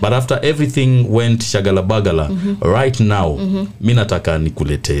 But after everything went shagala bagala, right now mimi nataka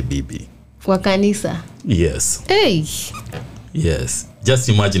nikuletee bibi kwa kanisa. Yes. Hey. Yes. Just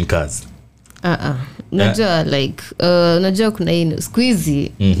imagine cuz. Unajua like unajua kuna hii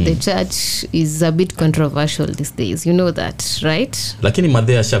squeezy, the church is a bit controversial these days, you know that, right? Lakini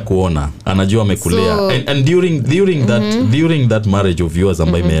madhe ashakuona, anajua amekulea. So, and during that marriage of yours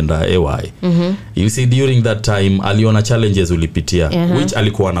ambayo imeenda AY, you see during that time aliona challenges ulipitia, which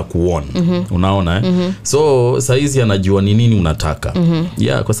alikuwa anakuona. Unaona so saizi anajua ni nini unataka.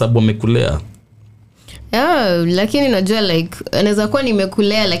 Yeah, kwa sababu amekulea. Lakini unajua like anaweza kuwa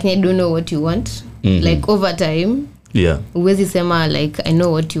nimekulea lakini I don't know what you want. Like over time. Yeah. Uwezi sema like I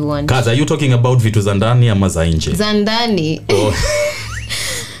know what you want. Cause are you talking about vitu za ndani ama za nje? Za ndani.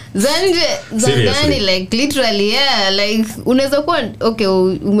 Za ndani like literally, yeah, like unaweza kuwa okay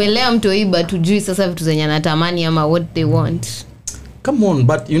umelea mtu iba tujui sasa vitu zenye anatamani ama what they want. Come on,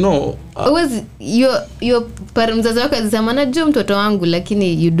 but you know always your mzazi wako anasema najua mtoto wangu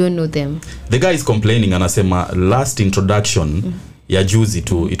lakini you don't know them. The guy is complaining, anasema last introduction ya juzi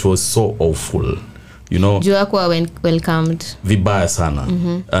tu it was so awful, you know. Jua kwa welcomed vibaya sana.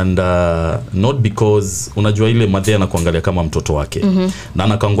 And not because unajua ile madhe anakuangalia kama mtoto wake. Na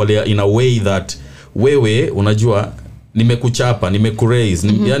anakuangalia in a way that wewe unajua nimekuchapa, nimekuraise,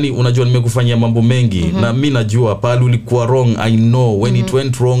 yani unajua nimekufanyia mambo mengi na mimi najua pale ulikuwa wrong. I know when it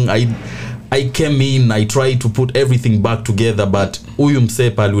went wrong, I came in, I tried to put everything back together, but huyu msee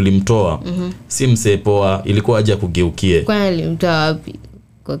pale ulimtoa si msee poa, ilikuwa haja kugeukie. Kwani mtoa wapi?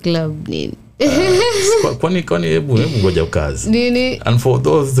 Kwa club nini? Kwani hebu ngoja ukazi nini. And for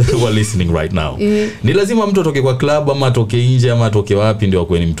those who are listening right now, ni lazima mtu atoke kwa club ama atoke nje ama atoke wapi ndio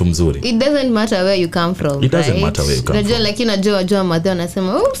akwe ni mtu mzuri? It doesn't matter where you come from. It doesn't matter where you come from. Lakini najua madhe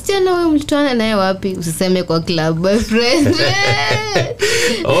anasema msichana wewe mlitoana naye wapi? Usiseme kwa club, boyfriend.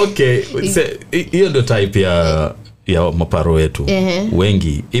 Okay, hiyo ndio type ya maparo wetu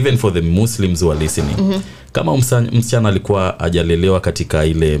wengi, even for the Muslims who are listening. kama msichana alikuwa ajalelewa katika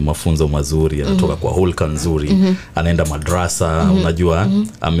ile mafunzo mazuri, anatoka kwa hulka nzuri, anaenda madrasa, unajua,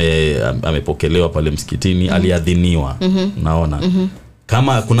 amepokelewa pale msikitini, aliadhiniwa, naona.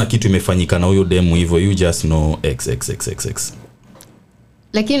 Kama kuna kitu imefanyika na huyo demu hivyo, you just know xxxxx.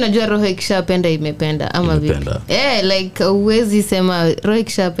 Lakini unajua roho ikishapenda imependa ama vipi? Like uwezi sema roho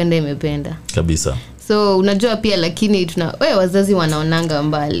ikishapenda imependa. Kabisa. So unajua pia, lakini wazazi wanaonanga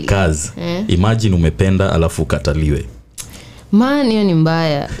mbali. Kazi. Imagine umependa alafu ukataliwe. Man, hiyo ni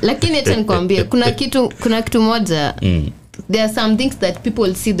mbaya. Lakini acha nikwambie, kuna kitu moja. There are some things that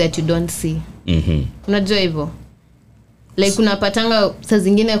people see that you don't see. Unajua hivyo? Like unapatanga saa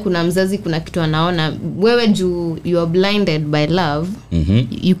zingine kuna mzazi kuna kitu anaona, wewe juu you are blinded by love,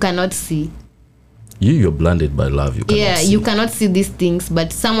 you cannot see. You're blinded by love, you cannot see. You cannot see these things,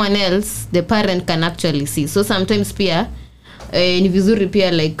 but someone else, the parent, can actually see. So sometimes pia ni vizuri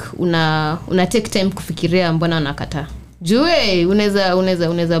pia like una take time kufikiria mbona unakataa. Jue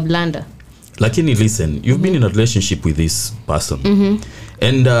unaweza blunder. Lakini listen, you've been in a relationship with this person.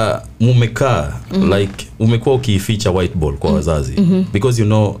 And mumekaa like umekuwa ukificha white ball kwa wazazi because you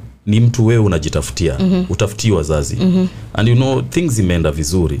know ni mtu wewe unajitafutia, utafutie wazazi. And you know things imeenda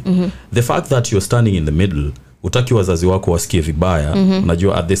vizuri. The fact that you're standing in the middle, utaki wazazi wako wasikie vibaya,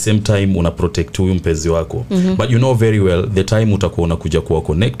 unajua at the same time una protect huyu mpenzi wako. But you know very well the time utakuwa unakuja kuwa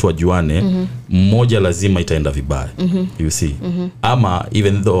connect wajuane, mmoja lazima itaenda vibaya. You see. Ama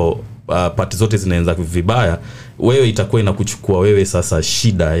even though pati zote zinaanza vibaya, wewe itakuwa inakuchukua wewe sasa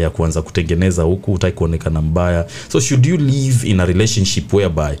shida ya kuanza kutengeneza huku, utaki kuonekana mbaya. So should you live in a relationship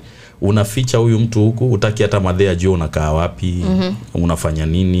whereby unaficha huyu mtu huku, utaki hata madhea juu unakaa wapi, unafanya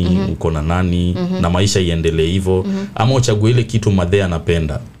nini, uko na nani, na maisha iendelee hivyo, ama uchague ile kitu madhea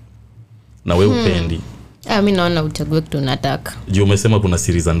anapenda na wewe upendi? Mimi naona uchague kitu unataka. Juu umesema kuna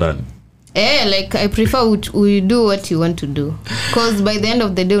siri za ndani. Like I prefer we do what you want to do, because by the end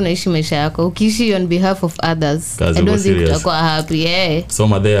of the day unaishi maisha yako. Ukiishi on behalf of others, I don't think utakuwa happy. So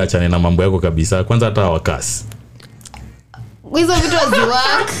madhe achane na mambo yako kabisa. Kwanza hata wakasi hizo vitu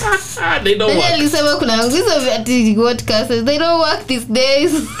haziwork. They don't work. Alisema kuna hizo vitu what cases, they don't work these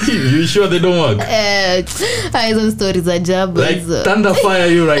days. You sure they don't work? Hizo stories za jaba, like thunder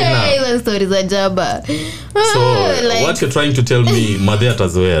fire you right now. Hizo stories za jaba. So like, what you're trying to tell me, madhe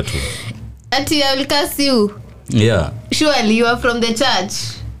atazoea tu. Ati I will curse you. Yeah. Surely you are from the church.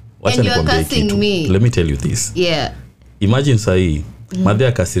 And you are cursing me. Let me tell you this. Yeah. Imagine sahi madhe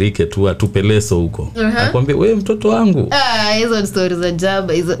akasirike tu atupe leso huko. Akwambie wewe mtoto wangu. Hizo stories za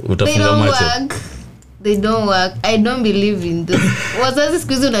jaba hizo. Utafunga macho. They don't work. I don't believe in this. Wazazi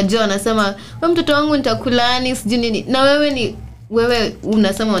siku hizi unajua wanasema wewe mtoto wangu nitakulaani sijui nini. Na wewe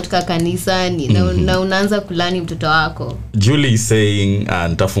unasema unataka kanisani na unaanza kulani mtoto wako. Julie is saying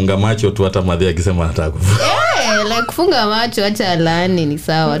nitafunga macho tu hata madhe akisema nataka kufunga. Like kufunga macho acha alani ni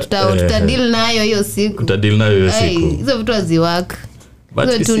sawa. Tutadeal nayo hiyo siku. Tutadeal nayo hiyo siku. Hizo vitu haziwak.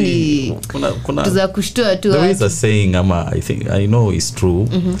 But tu ni kuna za kushtua tu. There is a saying I know is true.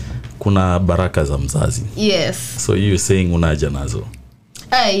 Kuna baraka za mzazi. Yes. So you saying unaja nazo.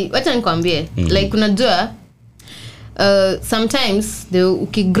 Wacha nikwambie. Like unajua sometimes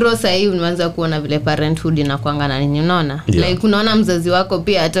ukigrow sahi unaanza kuona vile parenthood inakuanga na nini, unaona? Like unaona mzazi wako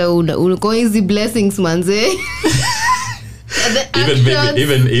pia hata uko easy blessings manze.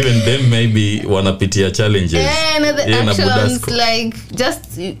 even them maybe wanapitia challenges. And the actions, like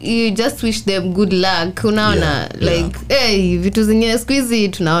you just wish them good luck, unaona? Like vitu zingine squeezy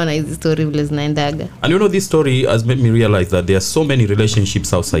tunaona hizi story vile zinaendaga. And you know, this story has made me realize that there are so many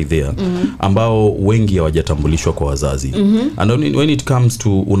relationships outside there ambao wengi hawajatambulishwa kwa wazazi. And when it comes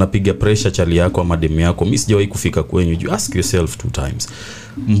to unapiga pressure chali yako ama demu yako, mimi sijawahi kufika kwenyu, you ask yourself 2 times.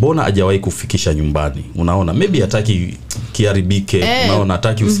 Mbona hajawahi kufikisha nyumbani? Unaona, maybe hataki kiharibike, unaona,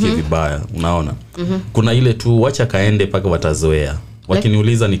 hataki usikie vibaya, unaona. Kuna ile tu wacha kaende paka watazoea.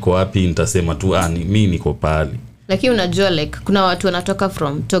 Wakiniuliza niko wapi nitasema tu mimi niko pale. Lakini unajua like kuna watu wanatoka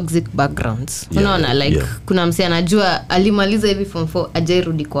from toxic backgrounds. Unaona like kuna msi anajua alimaliza hivi form 4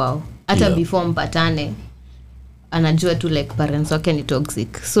 ajairudi kwao. Hata before mpatane anajua tu like parents wake ni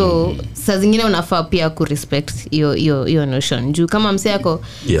toxic. So saa zingine unafaa pia ku respect hiyo notion. Juu kama msi yako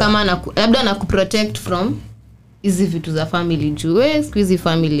kama labda anakuprotect from hizi vitu za family, juu siku hizi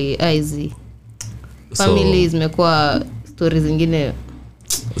family hizi family zimekuwa stories zingine.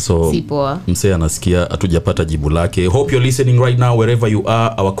 So msee anasikia hatujapata jibu lake. Hope you're listening right now wherever you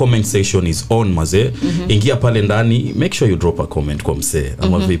are. Our comment section is on mazee. Ingia pale ndani, make sure you drop a comment kwa msee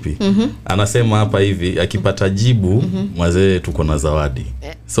ama vipi. Anasema hapa hivi akipata jibu mazee tuko na zawadi.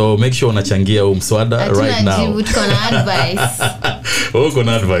 So make sure unachangia mswada right now. Jibu tuko na advice. Uko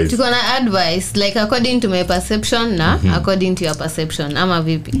na advice? Tuko na advice like according to my perception na according to your perception ama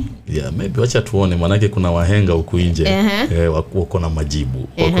vipi? Yeah, maybe wacha tuone manake kuna wahenga huku nje. Wako na majibu.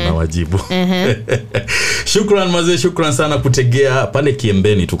 Wako na majibu. Shukran mazee, shukran sana kutegea pale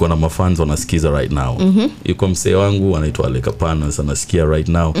Kiembeni. Tuko na mafans wanasikiza right now. Yuko msee wangu anaitwa Lekapana anasikia right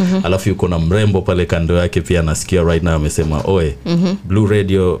now. Alafu yuko na mrembo pale kando yake pia anasikia right now, amesema oe Blue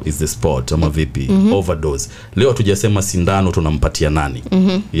Radio is the spot ama vipi? Overdose. Leo tujasema sindano tunampatia nani?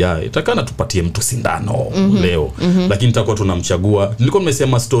 Yeah, itakana tupatie mtu sindano leo. Lakini tutakuwa tunamchagua. Nilikuwa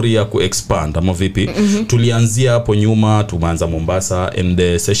nimesema story ya ku-expand ama vipi? Tulianzia hapo nyuma, tumeanza Mombasa and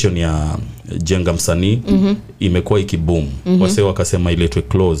the session ya Jenga Msanii imekuwa ikiboom. Wase wakasema iletwe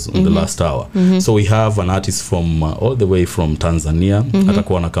close on the last hour. So we have an artist from all the way from Tanzania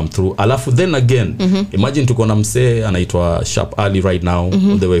atakuwa na come through. Alafu then again, imagine tuko na msee anaitwa Sharp Ali right now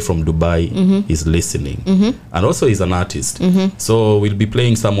all the way from Dubai. He's listening. And also he's an artist. So we'll be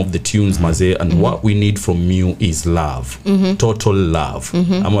playing some of the tunes mazee, and what we need from you is love. Total love.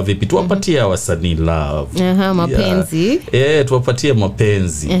 Ama vipi tuwapatie wasanii love. Mapenzi. Yeah, tuwapatie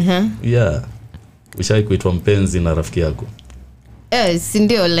mapenzi. Yeah. Ushai kuitwa mpenzi na rafiki yako? Si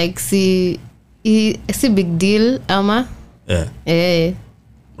ndio like si big deal ama?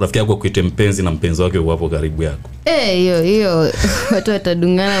 Rafiki yako kuite mpenzi na mpenzi wake wapo karibu yako? Hiyo watu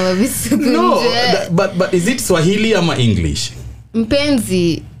watadungana mabisu. No, but is it Swahili ama English?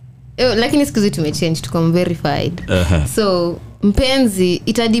 Mpenzi lakini siku hizi tumechange to verified. So mpenzi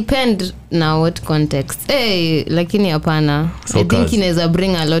ita depend na what context. Lakini hapana. So I think inaweza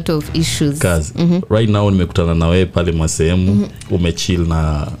bring a lot of issues. Kazi. Right now nimekutana na wewe pale masehemu, umechill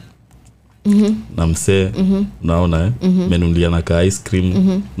na msee, naona menulia na ka ice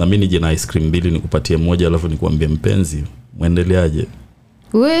cream, na mimi nije na ice cream mbili nikupatie moja alafu nikuambie mpenzi, muendeleaje?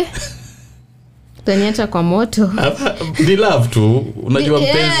 We taniacha kwa moto. Ni love tu, unajua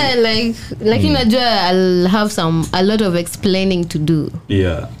mpenzi. Yeah, like najua I'll have a lot of explaining to do.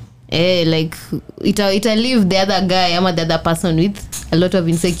 Yeah. Like ita leave the other guy ama the other person with a lot of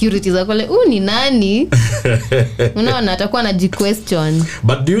insecurities. Akole ni nani? Unaona atakuwa na question.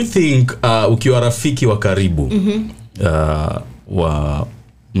 But do you think ukiwa rafiki wa karibu wa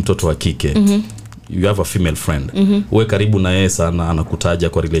mtoto wa kike, you have a female friend, uwe karibu na yeye sana, anakutaja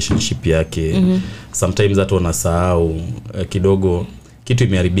kwa relationship yake, sometimes hata unasahau kidogo kitu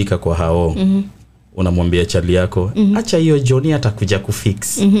imeharibika kwa hao, unamwambia chali yako acha hiyo Johnny atakuja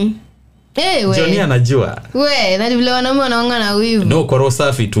kufix. Johnny anajua. Na vile wanaume wanaonga na wivu. No, kwa roho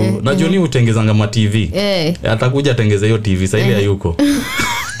safi tu. Na Johnny utengezanga ma TV. Atakuja tengeza hiyo TV sasa ile hayuko.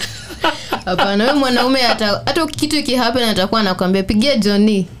 Hapana, wewe mwanaume hata kitu ikihappen atakuwa anakuambia pigia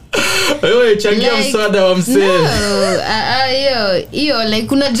Johnny. Wewe changia msaada wa msee. Hiyo like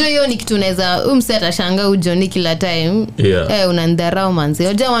kuna hiyo ni kitu unaweza msee atashangaa Johnny kila time. Unandharau manzi.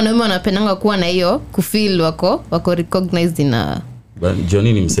 Unajua wanaume wanapendanga kuwa na hiyo kufeel wako recognized na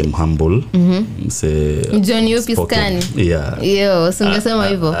Johnny ni msee humble. Msee Johnny yupi skani? Singesema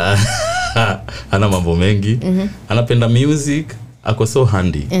hivyo. Ana mambo mengi. Anapenda music, ako so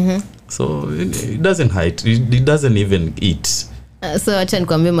handy. So it doesn't hide, it doesn't even eat. So acha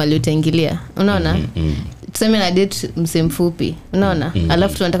nikwambie mali utaingilia. Unaona? Tuseme na date msee mfupi. Unaona?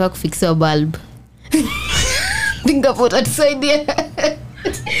 Alafu tunataka kufixiwa bulb. Think about it, tusaidia.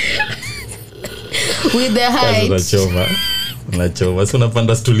 With the height. Unachoma. So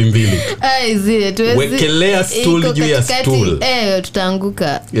unapanda stuli mbili. Wekelea stool juu ya stool.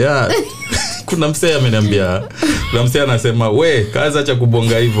 Tutaanguka. Yeah. Kuna msee ameniambia, kuna msee anasema we kaza acha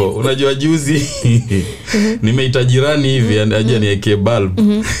kubonga hivyo. Unajua juzi nimeita jirani hivi aje niweke bulb.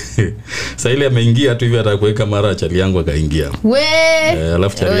 Sasa ile ameingia tu hivi atakuweka mara chali yangu akaingia.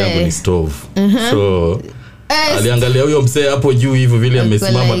 Alafu chali yangu ni stove. So aliangalia huyo msee hapo juu hivyo vile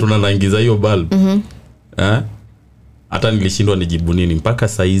amesimama tunaingiza hiyo bulb. Hata nilishindwa nijibu nini mpaka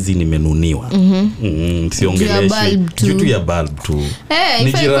saizi nimenuniwa. Siongeleshe kitu ya bulb tu.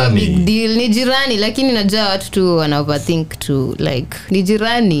 Ni jirani. Big deal. Ni jirani lakini najua watu tu wana overthink tu like ni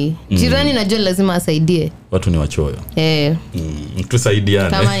jirani. Jirani najua lazima asaidie. Watu ni wachoyo. Tusaidiane.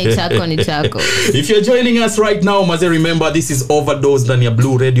 Kama ni chako ni chako. If you're joining us right now, must remember this is Overdose ndani ya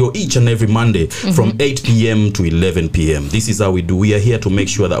Blue Radio each and every Monday from 8 p.m. to 11 p.m. This is how we do. We are here to make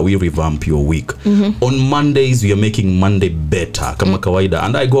sure that we revamp your week. On Mondays we are making Monday better kama kawaida,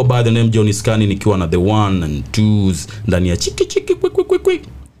 and I go by the name Johnny Scani nikiwa na the 1 and 2s ndani ya chiki quick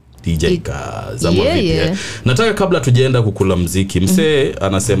DJ Kaza mwavipi. Nataka kabla tujaenda kukula mziki, msee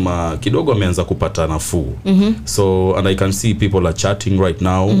anasema kidogo ameanza kupata nafuu. So and I can see people are chatting right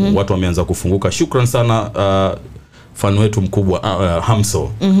now. Watu wameanza kufunguka. Shukran sana fan wetu mkubwa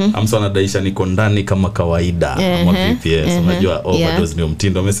Hamso. Hamso anadaisha niko ndani kama kawaida ama VPS. Unajua overdose ndio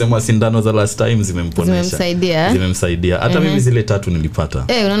mtindo. Amesema sindano za last time zimemponesha. Zimemsaidia. Hata mimi zile 3 nilipata.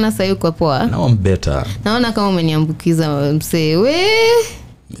 Unaona sasa yuko poa. Now I'm better. Naona kama umeniambukiza msee.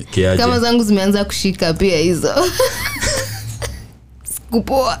 Kiaje? Kama zangu zimeanza kushika pia hizo.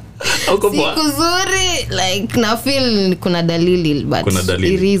 Kupoa. Siku zuri like na feel kuna dalili but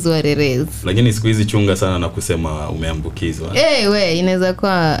it is what it is. Lakini siku hizi chunga sana na kusema umeambukizwa. We inaweza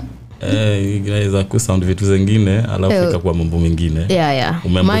kuwa inaweza ku sound vitu zingine alafu ikakuwa mambo mengine.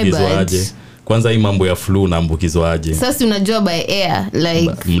 Umeambukizwa aje? Kwanza hii mambo ya flu naambukizwa aje? Sasa unajua by air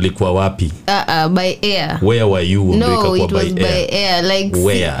like mlikuwa wapi? By air. Where were you? No, it was by air like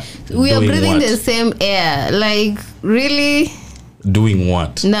where? We are breathing the same air like really doing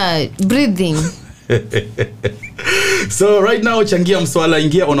what? Breathing. So right now changia mswala,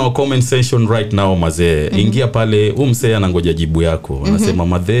 ingia on our comment section right now mazee. Ingia pale umsea anangoja jibu yako. Anasema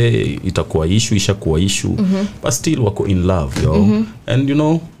madhe itakuwa issue ishakuwa issue but still wako in love yo. And you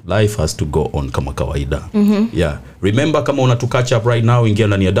know life has to go on kama kawaida. Yeah. Remember kama una to catch up right now ingia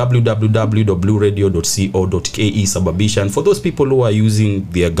ndani ya www.blueradio.co.ke sababisha. And for those people who are using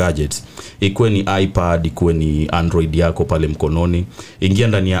their gadgets, ikuwe ni iPad, ikuwe ni Android yako pale mkononi, ingia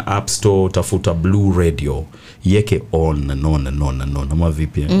ndani ya App Store tafuta Blue Radio. Yeke on ama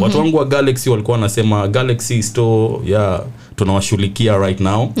vipi? Watu wangu wa Galaxy walikuwa wanasema Galaxy Store tunawashughulikia right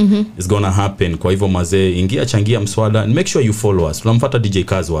now. It's gonna happen. Kwa hivyo mazee ingia changia mswada and make sure you follow us. Tunamfuata DJ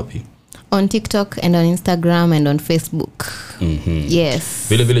Kaz wapi? On TikTok and on Instagram and on Facebook. Yes.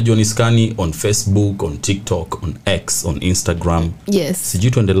 Vile Johnny Scani on Facebook, on TikTok, on X, on Instagram. Yes.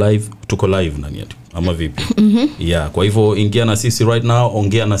 Sijui tuende live, tuko live nani yetu ama vipi? Yeah, kwa hivyo ingia na sisi right now,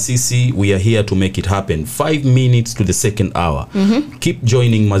 ongea na sisi, we are here to make it happen. 5 minutes to the second hour. Keep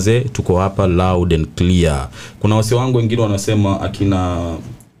joining mazee, tuko hapa loud and clear. Kuna wase wangu wengine wanasema akina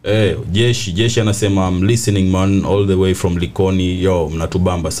Jeshi anasema I'm listening man all the way from Likoni. Yo,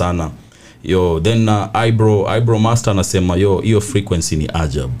 mnatubamba sana. Yo, then Eyebrow Master anasema hiyo frequency ni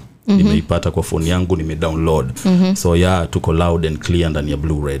ajabu. Nimeipata kwa phone yangu, nimedownload. So tuko loud and clear ndani ya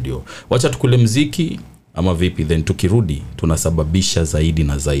Blue Radio. Wacha tukule mziki ama vipi, then tukirudi tunasababisha zaidi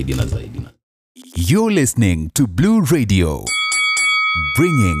na zaidi na zaidi. You're listening to Blue Radio,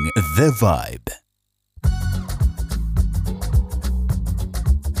 bringing the vibe.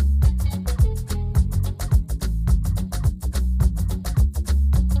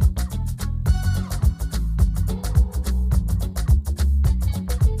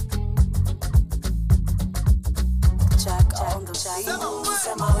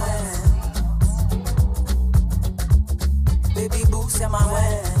 Baby boo, say my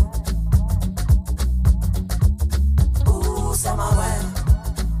way. Ooh, say my way.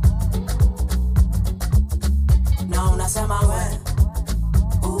 No, not say my way.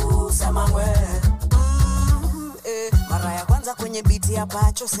 Ooh, say my way. Mara ya kwanza kwenye biti ya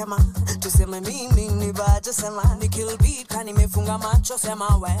pacho sema, tuseme mimi ni bajo sema, ni kill beat kani mefunga macho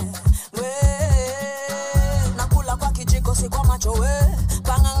sema we. Nakula kwa kijiko si kwa macho we.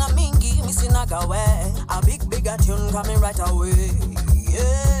 Panganga mingi misinaga we. A big tune coming right away.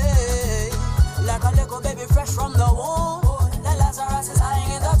 Yeah. Like a little baby fresh from the womb. The Lazarus is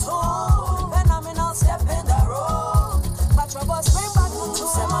hiding in the tomb. Phenomenal step in the road. But your boss bring back to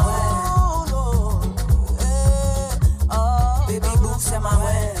say my way. Baby boo say my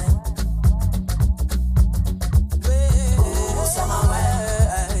way. Ooh, say my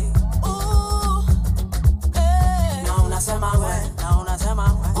way. Ooh, now na say my way. Now na say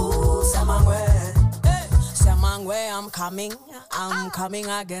my way. Ooh, say my way. Where I'm coming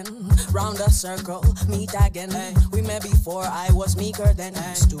again. Round the circle, meet again. Hey. We met before, I was meeker then.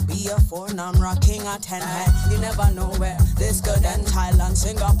 Used to be a 4, now I'm rocking a 10. Hey. You never know where this good in Thailand,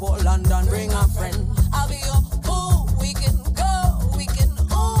 Singapore, London. Bring a friend. I'll be your ooh, we can go, we can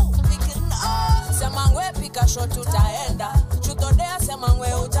ooh, we can Semangwe pika shot tutaenda. Chuto dea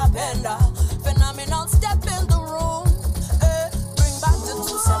semangwe utapenda. Phenomenal step in the room. Bring back the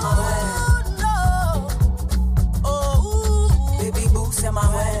two semangwe. Say my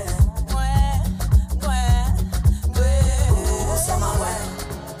way.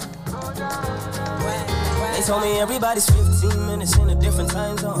 They told me everybody's 15 minutes in a different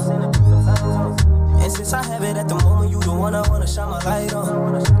time zone. And since I have it at the moment, you the one I wanna shine my light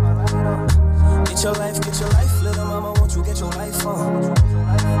on. Get your life, little mama, won't you get your life on?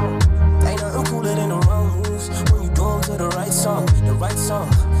 Ain't nothing cooler than the wrong moves when you do them to the right song.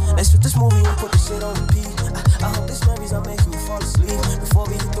 Let's shoot this movie and put the shit on repeat. I hope these memories are making you fall asleep. Before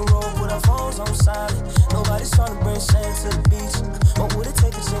we hit the road, put our phones on silent. Nobody's trying to bring sand to the beach. What would it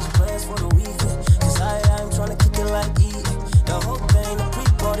take to change plans for the weekend? Cause I'm trying to kick it like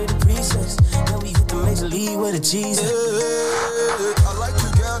be where the cheese is. I like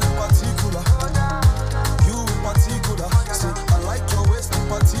you, girl, in particular. You in particular. Say, I like your waist in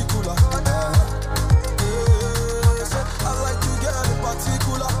particular. Say, I like you, girl, in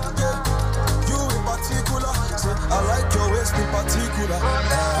particular. Yeah, you in particular. Say, I like your waist in particular.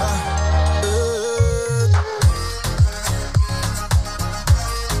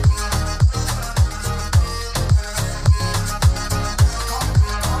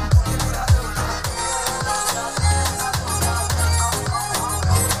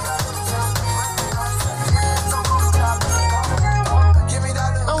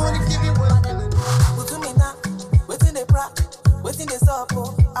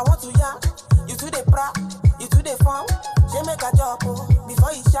 I want to ya, you to the pra, you to the farm. She make a job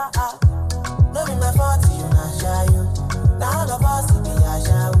before you shot. No be my fault, you not shy you. Now all of us be a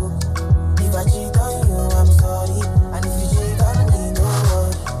shy. If I cheat on you, I'm sorry. And if you cheat on me, no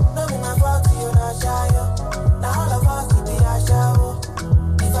worry. No be my fault, you not shy you. Now all of us be a shy.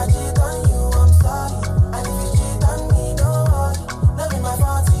 If I cheat on you, I'm sorry. And if you cheat on me, no worry. No be my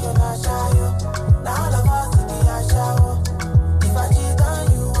fault, you not shy you. Now all of us be a shy. If I cheat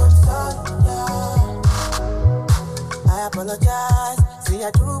on you, I'm sorry, yeah. I apologize. Say I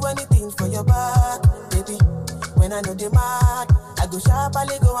do anything for your back, baby. When I know the mad, I go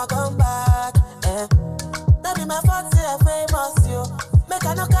sharply go and come back. That be my fault, say I famous, yo. Make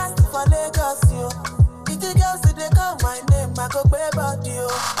I no cast for Lagos, yo. If the girls say they call my name, I go pay about you.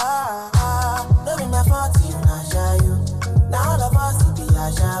 That be my fault, you not shy, you. Now all of us be a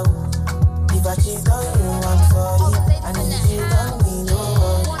shy. If I cheat on you, I'm sorry. And if you cheat on me, no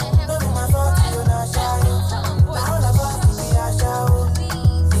worry. No be my fault, you not shy. Now all of us be a shy.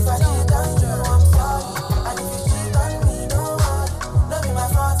 If I cheat on you, I'm sorry. And if you cheat on me, no worry. No be my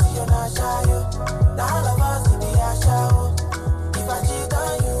fault, you not shy. Now all of us be a shy. If I cheat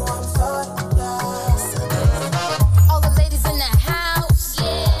on you, I'm sorry. All the ladies in the house,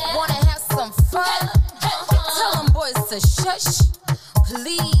 wanna have some fun. Tell them boys to shush.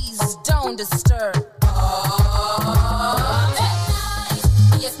 Please don't disturb.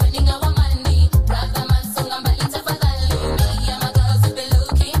 You're spending our money. Brother man, song and balance of me and my girls will be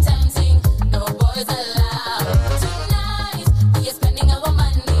looking tempting. No boys allowed. Tonight, you're spending our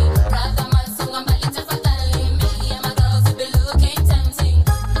money. Brother man, song and balance of me and my girls will be looking tempting.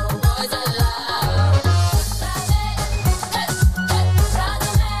 No boys allowed.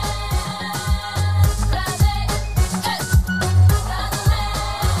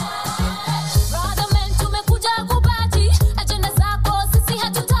 Brother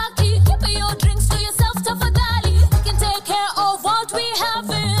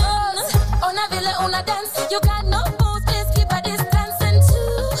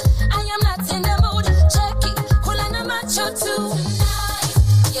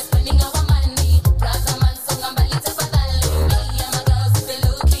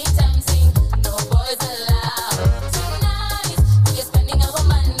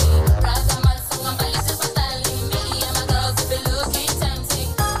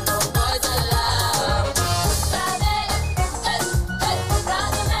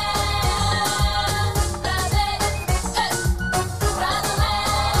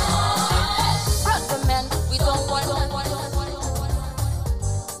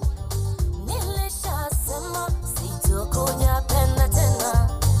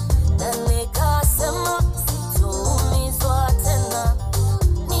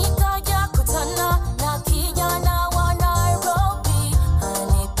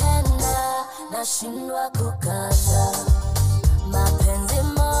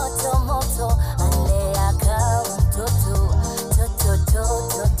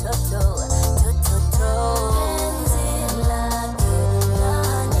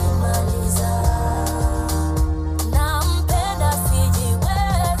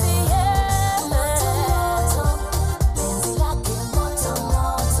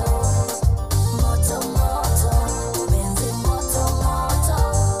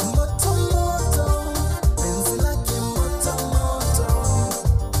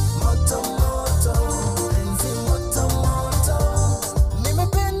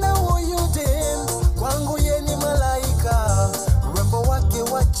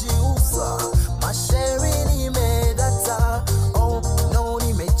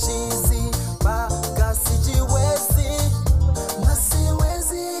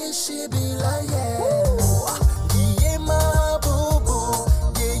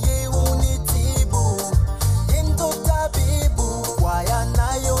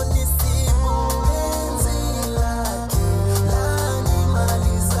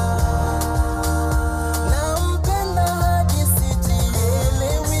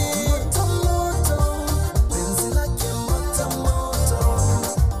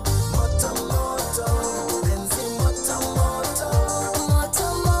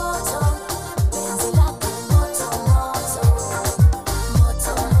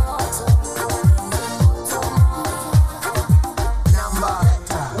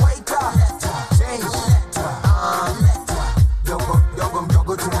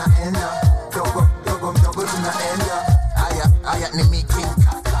tunaenda dogo dogo mdogo tunaenda aya ni making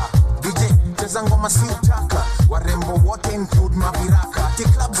kaka DJ cheza ngoma si utaka warembo wote include maviraka ti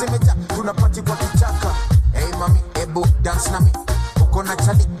club zimeja tunapati kwa kichaka hey mami ebu dance na mi uko na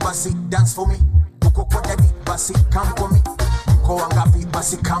chali basi dance for me uko kwa daddy basi come for me mko wangapi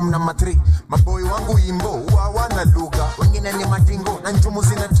basi come na matri maboy wangu imbo wana lugha wengine ni madingo na njumu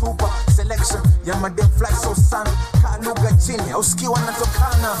zinatupa selection ya madem fly so sun ka lugha chini usikie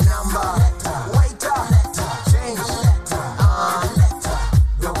wanatokana namba waiter change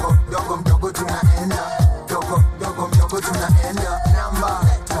dogo dogo mdogo tunaenda dogo dogo mdogo tunaenda namba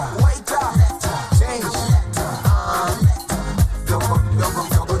waiter change dogo dogo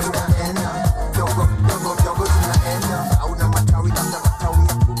mdogo tunaenda dogo dogo mdogo tunaenda au na matawi labda matawi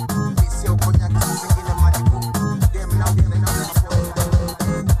bisi au konya zingine madibu dem now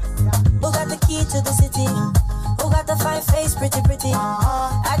Who got the key to the city? Who got the fine face, pretty pretty?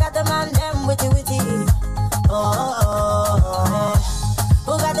 I got the man them witty witty.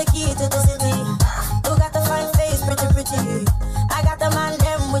 Who got the key to the city? Who got the fine face, pretty pretty? I got the man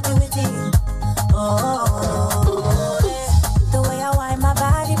them witty witty. The way I wind my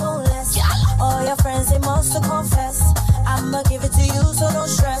body boneless. All your friends they must confess. I'ma give it to you, so no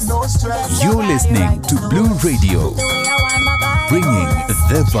stress. No stress. You're listening to Blue Radio, bringing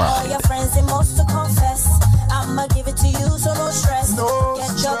the All your vibe. friends they must confess. I'ma give it to you, so no stress.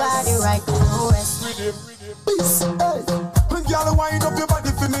 Get your body right, no rest. Peace, hey. When girl wind up your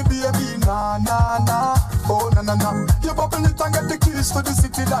body for me, baby, na na na. Oh na na na. You bubble it and get the keys to the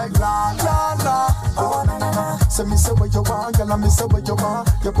city like la la la. Oh na na na. Say me say what you want, girl, and me say what you want.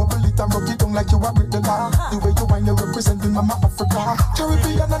 You bubble it and rock it down like you are with the law. The way you wind, you representing Mama Africa,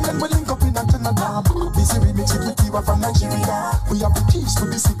 Caribbean, and then we link up in Canada. Busy remix with Tiwa from Nigeria. We have the keys to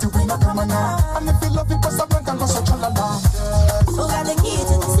the city, we not come now. And if you love it, pass a blank and go so chalala. Who got the key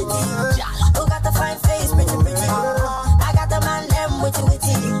to the city? Who got the fine face, pretty pretty? I got the man them witty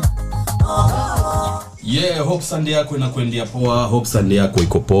witty. Yeah, hope Sunday yako inakuendea poa, hope Sunday yako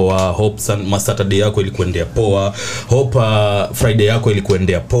iko poa, hope Saturday yako ilikuendea poa, hope Friday yako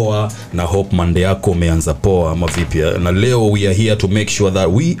ilikuendea poa, na hope Monday yako umeanza poa ama vipi. Na leo we are here to make sure that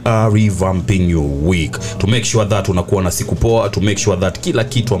we are revamping your week, to make sure that unakuwa na siku poa, to make sure that kila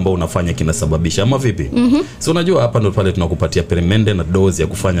kitu ambao unafanya kinasababisha ama vipi. So unajua hapa ndo pale tunakupatia peremende na dozi ya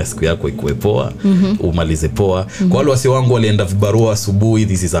kufanya siku yako ikuwe poa, umalize poa. Kwa wale wasi wangu walienda vibarua asubuhi,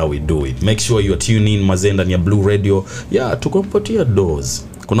 this is how we do it. Make sure you are tuning in mazenda ni ya Blue Radio. Yeah, tukumpatia dozi.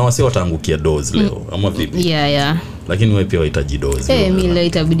 Kuna wasi wataangukia dozi leo ama vipi? Yeah. Lakini wewe pia unahitaji dozi. Mimi leo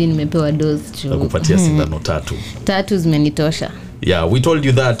itabidi nimepewa dozi tu. Nakupatia sindano 3 zimenitosha. Yeah, we told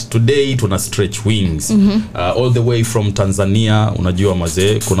you that today tuna stretch wings all the way from Tanzania. Unajua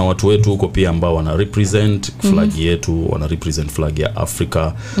mazee, kuna watu wetu huko pia ambao wana represent flag yetu, wana represent flag ya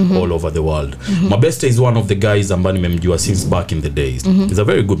Africa all over the world. Mabeste is one of the guys ambao nimemjua since back in the days. He's a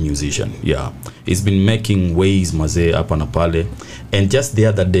very good musician. Yeah, he's been making waves mazee hapa na pale. And just the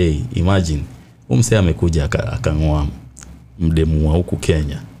other day, imagine umsee amekuja akang'oa mdemu wa huku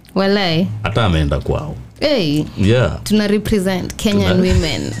Kenya. Walai. Hata ameenda kwao. Hey, yeah. Tuna represent Kenyan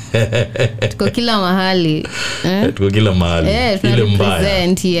women. Tuko kila mahali. Tuko kila mahali. Tuna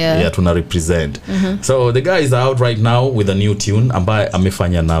represent, yeah, tuna represent. So the guys are out right now with a new tune ambaye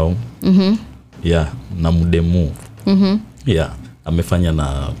amefanya now. Yeah, na mdemu. Yeah, amefanya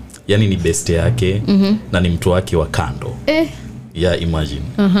na yani ni beste yake na ni mtu wake wa kando. Yeah, imagine.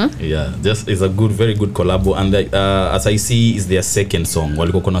 Yeah, just is a good, very good collab. And as I see, is their second song.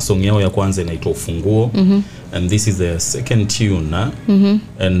 Walikuwa kuna song yao ya kwanza inaitwa Ufunguo, and this is their second tune.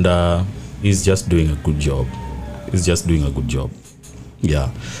 And he's just doing a good job. He's just doing a good job. Yeah.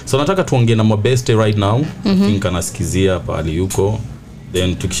 So nataka tuongee na Mabeste right now. I think anasikizia pale yuko.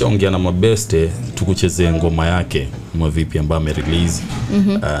 Then tukishaongea na Mabeste tukuchezee ngoma yake ama vipi ambayo amerelease.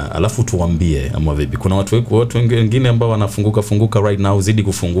 Alafu tuambie ama vipi. Kuna watu wengine ambao wanafunguka right now, zidi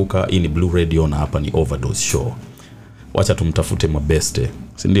kufunguka. Hii ni Blue Radio na hapa ni Overdose Show. Wacha tumtafute Mabeste,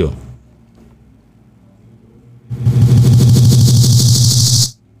 si ndio?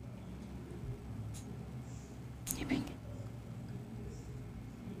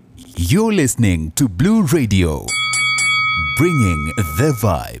 You're listening to Blue Radio, bringing the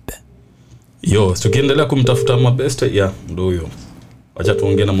vibe. Yo, tukiendelea kumtafuta Mabeste, yeah, ndio huyo. Wacha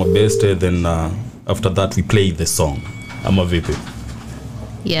tuongee na Mabeste, then after that we play the song. Ama vipi?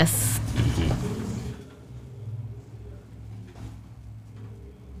 Yes.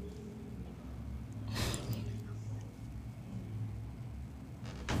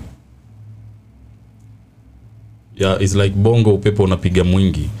 Yeah, it's like bongo upepo unapiga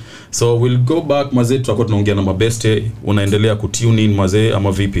mwingi. So we'll go back mazee, tutakuwa tunaongea na mabeste. Unaendelea kutune in mazee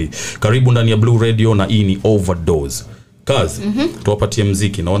ama vipi? Karibu ndani ya Blue Radio na hii ni Overdose. Kazi, tuwapatie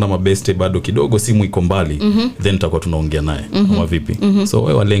mziki. Naona mabeste bado kidogo, simu iko mbali. Then tutakuwa tunaongea naye ama vipi? So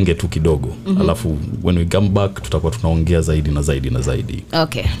wewe walenge tu kidogo. Alafu when we come back tutakuwa tunaongea zaidi na zaidi na zaidi.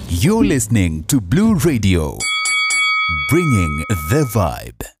 Okay. You're listening to Blue Radio, bringing the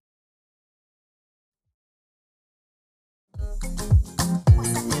vibe.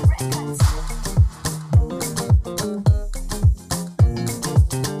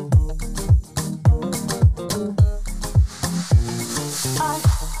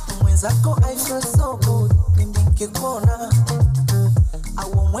 Mwenzako I feel so good nikikuona,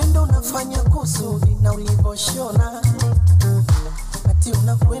 au mwendo unafanya kusudi na ulivoshona, ati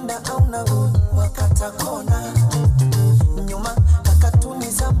unakwenda au unarudi wakata kona, nyuma kakatuni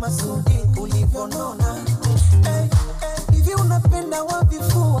za masudi ulivonona. Hivi unapenda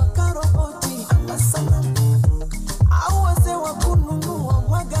wavifua karoboti ama sanamu, au wazee wa kununua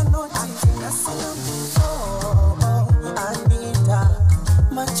waga noti na sanamu? Anita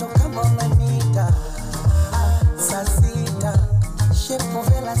macho kama unanita, sasita shepu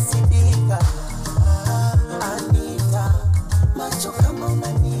vela sidika. Anita macho kama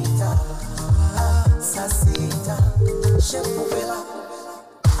unanita, sasita shepu vela.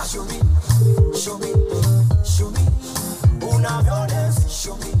 Show me, show me, show me unavyones.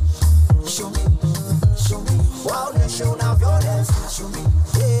 Show me, show me, show me waoneshe unavyones. Show me,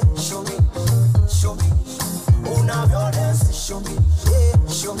 yeah, show me, show me unavyones. Show me, yeah,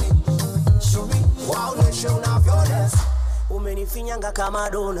 show me, show me waoneshe unavyones. Umenifinyanga kama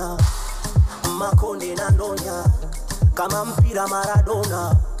dona, makonde na ndonya, kama mpira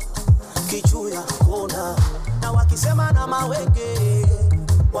Maradona, kichuya kona. Na wakisema na mawenge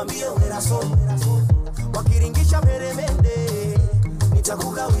wambie wera so, wakiringisha meremende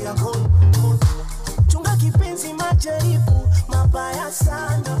nitakugawia kono. Chunga kipenzi majaribu mabaya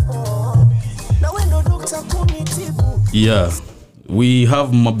sana, na wendo dokta kunitibu. Yeah, we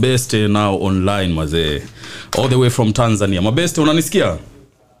have mabeste now online mazee, all the way from Tanzania. Mabeste, unanisikia?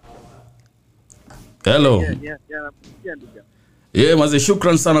 Hello. Yeah, mazee,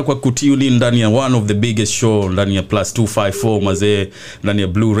 shukran sana kwa kutune in ndani ya one of the biggest show ndani ya +254 mazee, ndani ya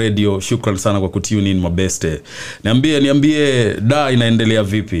Blue Radio. Shukran sana kwa kutune in mabeste. Niambie da inaendelea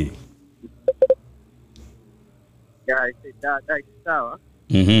vipi? Yeah, I said that sawa.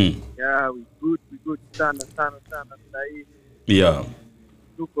 Yeah, we good sana sahi. Yeah.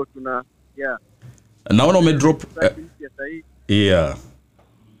 Tuko tuna yeah. Naona umedrop yeah.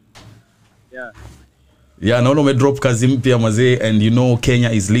 Yeah, naona umedrop kazi mpya mazee, and you know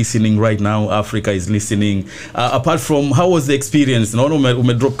Kenya is listening right now, Africa is listening. Apart from, how was the experience? Naona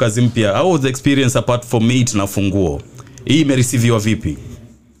umedrop kazi mpya. How was the experience apart from it na funguo? Hii imereceiviwa vipi?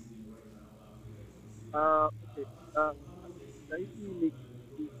 Okay. Sahihi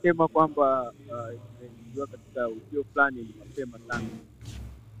nikisema kwamba imeingia katika ujio fulani ni mapema sana.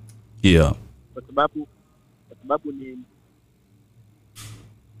 Yeah. Kwa sababu ni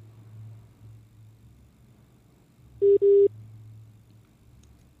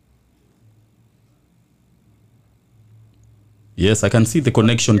Yes, I can see the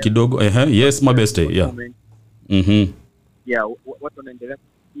connection kidogo. Yes, mabeste. Yeah. Yeah, watu wanaendelea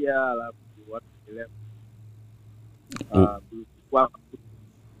kusikia, alafu watu wanaendelea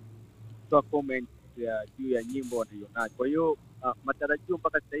kutoa comment ya juu ya nyimbo wanaionaje. Kwa hiyo matarajio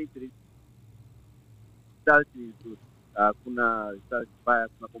mpaka sasa hivi result is good. Kuna result mbaya,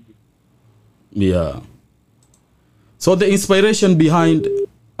 kuna comment. Yeah. So the inspiration behind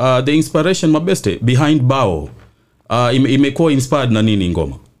mabeste behind Bao imekuwa inspired na nini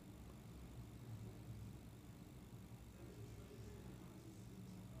ngoma?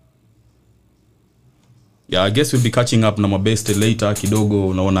 Yeah, I guess we'll be catching up na mabeste later kidogo.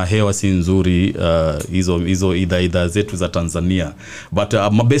 Unaona hewa si nzuri, hizo idha zetu za Tanzania. But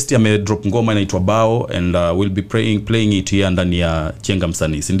mabeste amedrop ngoma inaitwa Bao, and we'll be playing it here ndani ya Jenga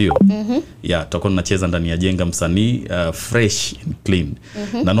Msanii, si ndio? Yeah, tutakuwa tunacheza ndani ya Jenga Msanii, fresh and clean.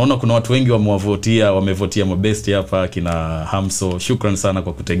 Na naona kuna watu wengi wamevotia mabeste hapa, kina Hamso. Shukran sana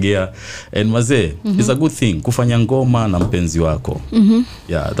kwa kutegea. And mazee, it's a good thing kufanya ngoma na mpenzi wako.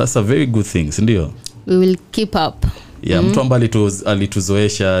 Yeah, that's a very good thing, si ndio? We will keep up. Yeah, mtu ambaye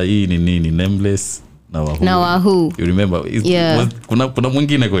alituzoesha hii ni nini, Nameless na Wahoo. You remember? Kuna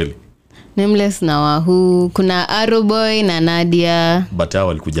mwingine kweli? Nameless na Wahoo, kuna Aroboy na Nadia. But hao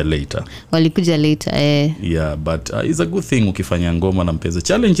walikuja later. Yeah, but it's a good thing ukifanya ngoma na mpenzi.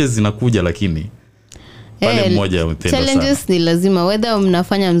 Challenges zinakuja lakini pale mmoja mpenda sana. Challenges ni lazima whether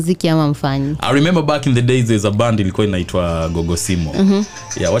mnafanya muziki ama mfanyi. I remember back in the days there's a band ilikuwa inaitwa Gogosimo.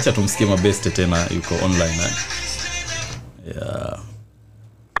 Yeah, wacha tumsikie Mabeste tena yuko online Yeah.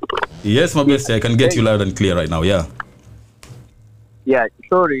 Yes, Mabeste, I can get you loud and clear right now. Yeah. Yeah,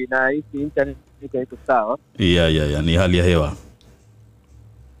 sorry na hii internet iko sawa. Yeah, ni hali ya hewa.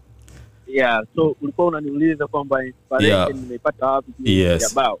 Yeah, so ulikuwa unaniuliza kwamba inspiration nimeipata wapi?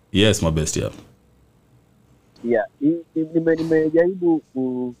 Yes, Mabeste, yeah. Yeah, nimejaribu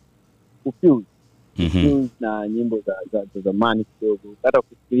kufuse na nyimbo za zamani kidogo. Hata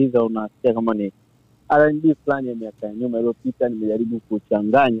kusikiliza unasikia kama ni R&B fulani ya miaka ya nyuma iliyopita. Nimejaribu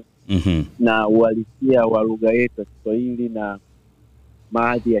kuchanganya na uhalisia wa lugha yetu ya Kiswahili na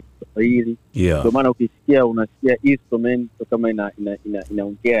maadhi ya Kiswahili. Kwa maana ukisikia unasikia instrument kama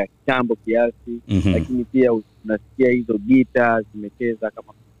inaongea kitambo kiasi, lakini pia unasikia hizo gitaa zimecheza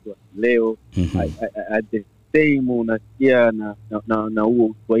kama kwa leo. At the same unasikia na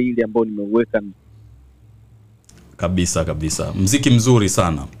huo Kiswahili ambao nimeuweka kabisa. Muziki mzuri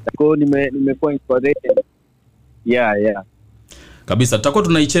sana. Kwa nimekuwa inspired. Yeah. Kabisa. Tutakuwa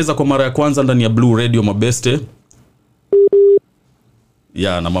tunaicheza kwa mara ya kwanza ndani ya Blue Radio Mabeste.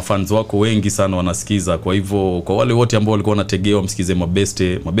 Na mafans wako wengi sana wanasikiza. Kwa hivyo kwa wale wote ambao walikuwa wanategewa msikize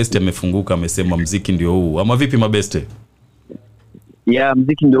Mabeste amefunguka, amesema muziki ndio huu. Ama vipi Mabeste? Yeah,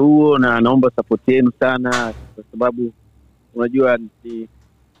 muziki ndio huo na naomba support yenu sana kwa sababu unajua ni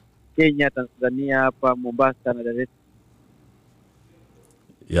Kenya, Tanzania hapa Mombasa na Dar es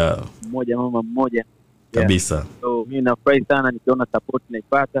Salaam. Mmoja mama mmoja. Kabisa. So mimi nafurahi sana nikiona support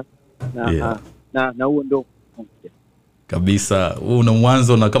naipata na huo ndio kabisa. Huu una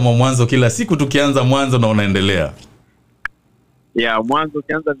mwanzo na kama mwanzo kila siku tukianza mwanzo na unaendelea. Mwanzo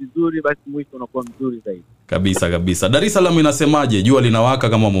ukianza vizuri basi mwisho unakuwa mzuri zaidi. Kabisa. Dar es Salaam inasemaje? Jua linawaka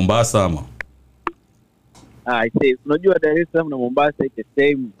kama Mombasa ama? I say unajua Dar es Salaam na Mombasa ite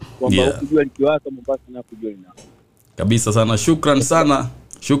same kwamba ukijua likiwaka Mombasa na kujua linawaka. Kabisa sana. Shukran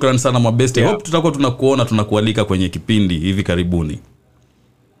sana Mabeste. Hope tutakuwa tunakuona, tunakualika kwenye kipindi hivi karibuni.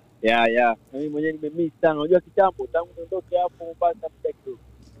 Mimi mwenyewe nimemiss sana. Unajua kitambo tangu niondoke hapo Mombasa mtakatifu.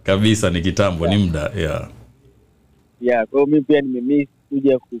 Kabisa ni kitambo, ni muda. Kwa hiyo mimi pia nimemiss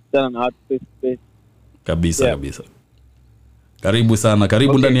kuja kukutana na watu face to face. Kabisa. Karibu sana.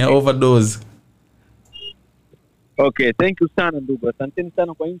 Karibu ndani ya Overdose. Okay, thank you sana ndugu. Asante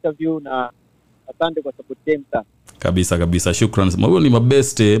sana kwa interview na asante kwa support yenu sana. Kabisa. Shukran. Huyo ni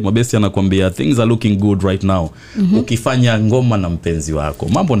Mabeste anakuambia things are looking good right now. Ukifanya ngoma na mpenzi wako,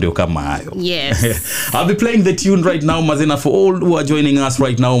 mambo ndio kama hayo. Yes. I'll be playing the tune right now mazena for all who are joining us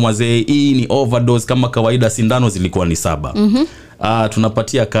right now mazee. Hii ni Overdose kama kawaida, sindano zilikuwa ni 7.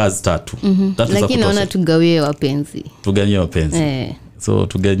 Tunapatia kazi 3. Lakini naona tugawie wapenzi. So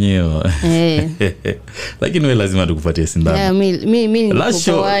tuganyewa. Lakini wewe lazima tukupatie sindano. Mimi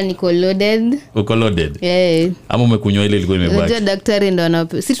niko loaded. Uko loaded? Ama umekunywa ile ilikuwa imebaki? Unajua daktari ndo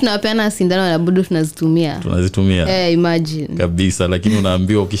sisi tunawapeana sindano na bado tunazitumia. Imagine. Kabisa, lakini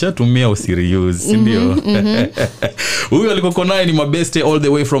unaambiwa ukishatumia usireuse, ndio. Huyu alikuwa naye ni Mabeste all the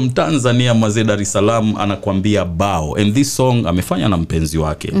way from Tanzania, Mazee Dar es Salaam, anakuambia bao. And this song amefanya na mpenzi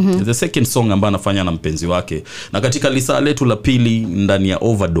wake. The second song ambayo anafanya na mpenzi wake. Na katika lisaa letu la pili ndani ya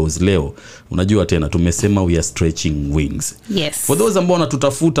Overdose leo, unajua tena tumesema we are stretching wings. For those ambao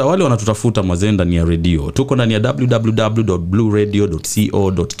wanatutafuta, wale wanatutafuta Mazee ndani ya radio, tuko ndani ya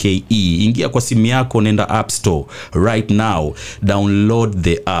www.blueradio.co.ke. Ingia kwa simu yako, nenda App Store right now, download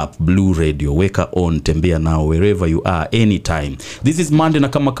the app Blue Radio, weka on, tembea nao wherever you are anytime. This is Monday na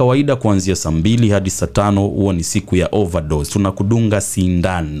kama kawaida kuanzia saa 2 hadi saa 5 huo ni siku ya Overdose. Tunakudunga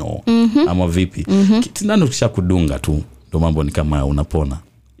sindano. Ama vipi? Sindano kisha kudunga tu ndo mambo ni kama unapona.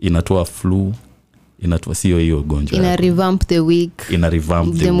 Inatoa flu, inatoa sio hiyo ugonjwa. Ina revamp the week.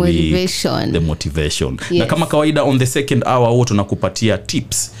 The motivation. Na kama kawaida on the second hour huo tunakupatia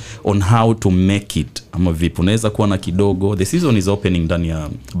tips on how to make it. Ama vipi unaweza kuwa na kidogo. The season is opening ndani ya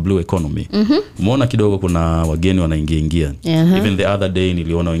Blue Economy. Umeona kidogo kuna wageni wanaingia. Even the other day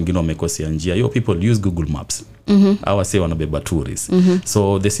niliona wengine wamekosea njia. Yo, people use Google Maps. Hawa say wanabeba tourists.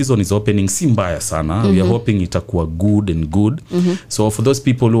 So the season is opening, si mbaya sana. We are hoping itakuwa good and good. So for those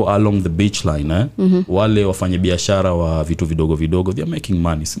people who are along the beach line, wale wafanye biashara wa vitu vidogo vidogo, they are making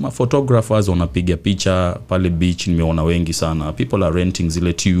money. Sima photographers wanapiga picha pale beach, nimeona wengi sana. People are renting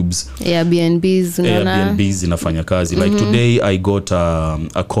zile tubes. Airbnbs inafanya kazi. Like today I got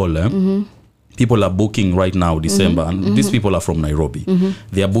a call. people are booking right now December and these people are from Nairobi.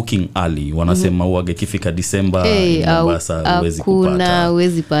 They are booking early. Wanasema uage kifika December Mombasa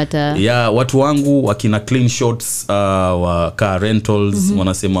huwezi pata. Yeah, watu wangu wakina Clean Shots wa car rentals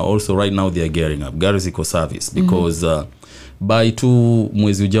wanasema also right now they are gearing up. Gari ziko service because by 2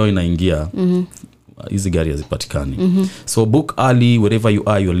 mwezi ujao inaingia. Hizi gari hazipatikani. So book early wherever you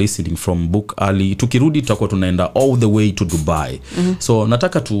are, you're listening from, book early. Tukirudi tutakuwa tunaenda all the way to Dubai. So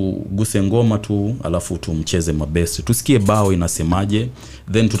nataka tuguse ngoma tu alafu tumcheze mabest. Tusikie bao inasemaje,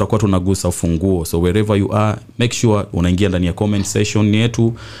 then tutakuwa tunagusa ufunguo. So wherever you are, make sure unaingia ndani ya comment section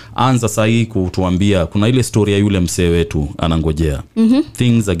yetu. Anza sahi kutuambia kuna ile story ya yule msee wetu anangojea.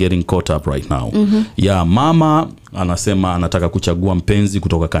 Things are getting caught up right now. Yeah, mama anasema anataka kuchagua mpenzi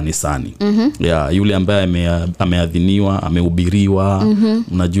kutoka kanisani. Yeah, yule ambaye ameadhiniwa, amehubiriwa,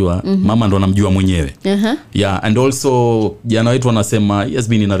 unajua mama ndo anamjua mwenyewe. Yeah, and also jana wetu anasema he has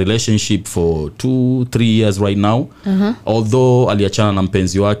been in a relationship for 2-3 years right now. Although aliachana na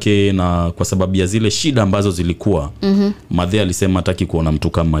mpenzi wake na kwa sababu ya zile shida ambazo zilikuwa. Madhe alisema hataki kuona mtu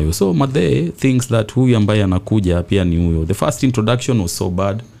kama huyo. So Madhe thinks that huyu ambaye anakuja pia ni huyo. The first introduction was so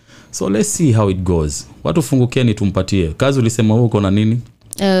bad. So let's see how it goes. Watu fungukeni tumpatie. Kazi ulisema wewe uko na nini?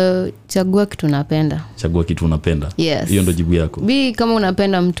 Chagua kitu unapenda. Chagua kitu unapenda. Yes. Hiyo ndo jibu yako. Kama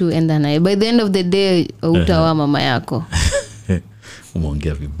unapenda mtu enda naye. By the end of the day utaoa mama yako.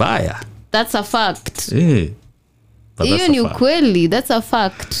 Umeongea vibaya. That's a fact. Hiyo ni ukweli. That's a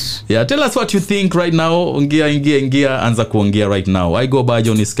fact. Yeah, tell us what you think right now. Ingia anza kuongea right now. I go by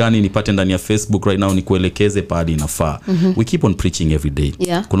John Iskani, nipate ndani ya Facebook right now nikuelekeze pahali inafaa. We keep on preaching every day.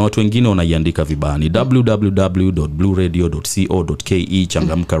 Kuna watu wengine wanaiandika vibaya. Ni www.blueradio.co.ke.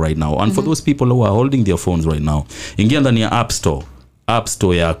 changamka right now. And for those people who are holding their phones right now, ingia ndani ya App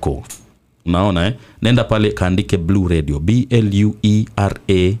Store yako. Unaona nenda pale kaandike Blue Radio,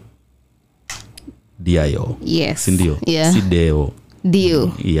 BLUERA DIO. Yes. Sindio? Yeah. Sideo.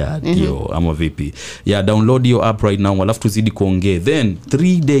 Dio. Yeah, Dio. Ama vipi. Yeah, download your app right now. Alafu tuzidi kuongea. Then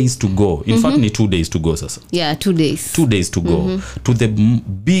 3 days to go. In fact ni 2 days to go sasa. Yeah, 2 days. 2 days to go to the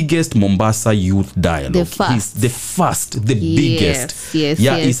biggest Mombasa Youth Dialogue. The biggest. Yes.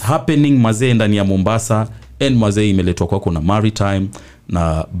 It's happening mazee ndani ya Mombasa. And mazee imeletwa kwako na Maritime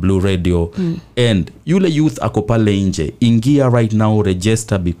na Blue Radio. And yule youth ako pale nje, ingia right now,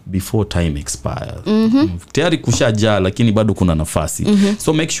 register before time expires. Tayari kushajaa lakini bado kuna nafasi.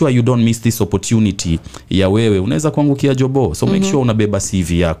 So make sure you don't miss this opportunity ya wewe unaweza kuangukia jobo. So make sure unabeba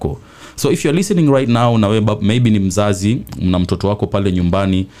CV yako. So if you're listening right now na wewe maybe ni mzazi na mtoto wako pale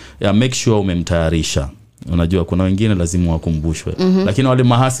nyumbani, make sure umemtayarisha. Unajua kuna wengine lazima wakumbushwe. Lakini wale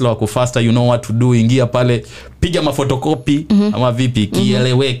mahasla wako faster, you know what to do. Ingia pale, piga mafotokopi ama vipi,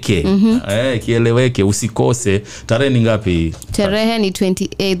 kieleweke. Kieleweke, usikose. Tarehe ni ngapi? Tarehe ni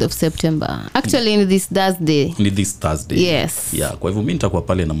 28th of September. Actually ni this Thursday. Yes. Yeah, kwa hivyo mimi nitakuwa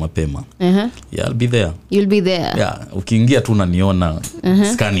pale na mapema. Yeah, I'll be there. You'll be there. Yeah, ukiingia tu unaniona,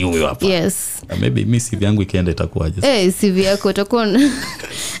 skani huyo hapa. Yes. Maybe mimi CV yangu ikienda itakuwaje? CV yako itakuwa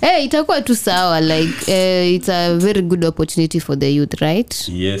itakuwa tu sawa, like it's a very good opportunity for the youth, right?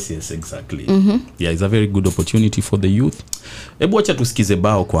 Yes, exactly. Yeah, it's a very good opportunity for the youth. Hebu acha tusikize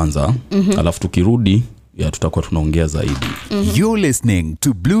bao kwanza, alafu tukirudi tutakuwa tunaongea zaidi. You're listening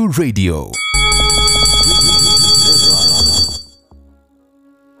to Blue Radio.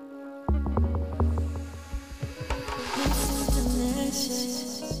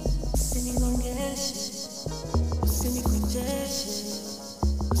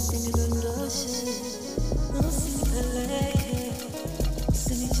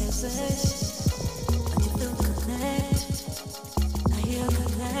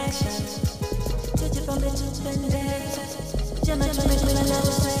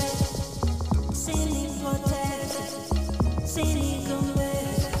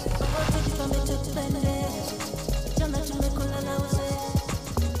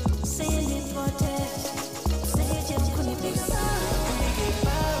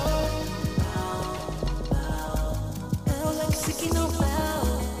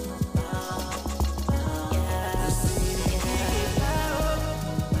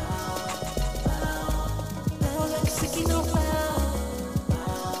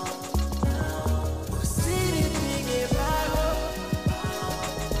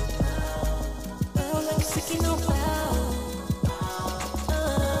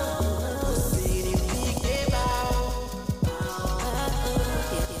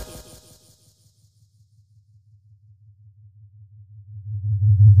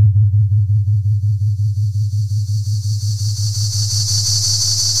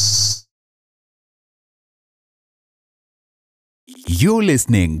 You're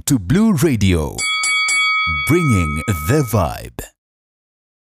listening to Blue Radio, bringing the vibe.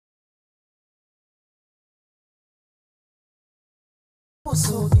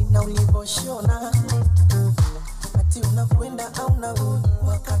 Usudi na ulivoshona ati unakwenda au narudi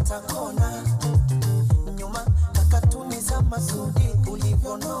wakata kona nyuma na katuni za Masudi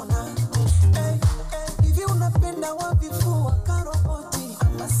ulivyonona hivi unapenda wavifua karoboti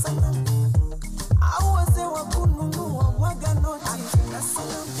ama sana au wazee wa kununua waga noti na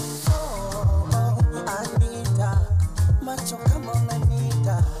sana Anita macho kama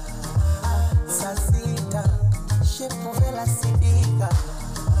unanita sasita shepu vela sidika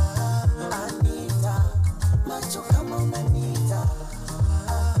Anita macho kama unanita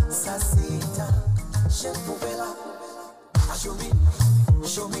sasita shepu vela show me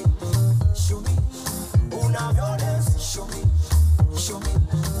show me show me una violence show me show me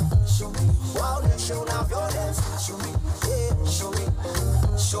show me wow show una violence show me yeah show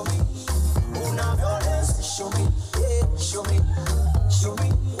me una violence show me yeah show me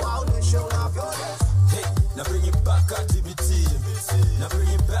wow show una violence. Now bring it back at TBT. Now bring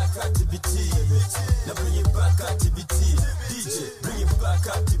it back at TBT. Now bring it back at TBT. DJ, bring it back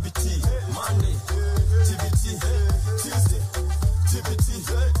at TBT. Monday, TBT. Tuesday, TBT.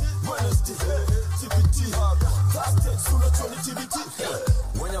 Wednesday, TBT. Thursday, sooner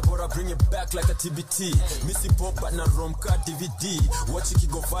TBT. When you bora bring it back like a TBT. Missy pop but na romka DVD. Watch it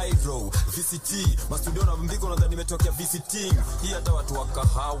go viral. VCT. Mastudio na mbiko na dhani metokea visiting. Hii hata watu wa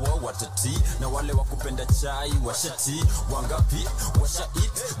kahawa watati na wale wakupenda chai washati wangapi washa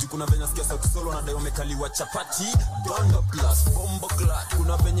eat juu kuna venye sikia sauti solo na dai wamekaliwa chapati dondo plus bombo clat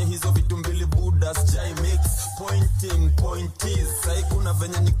kuna venye hizo vitu mbili budas jai mix pointies sai kuna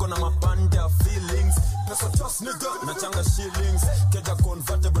venye niko na mapanda feelings pesa toss nigga na changa shillings keja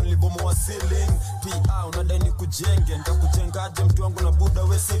convertible nilibomoa ceiling PA unadai ni kujenge nitakujengaje mtu wangu na buda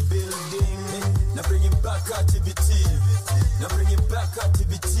wesi building na bring it back at TBT na bring it back at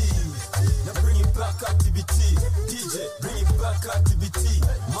TBT na bring it back at TBT DJ bring it back at TBT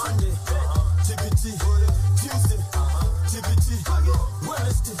Monday TBT Tuesday TBT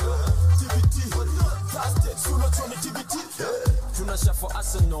Wednesday TBT Thursday sooner TBT tunasha for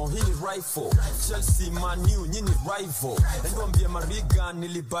Arsenal hii ni rifle Chelsea Man U nyinyi rival ndio mbia Mariga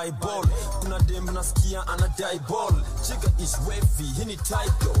nilibuy ball kuna dem nasikia ana die ball chiga is wavy hii ni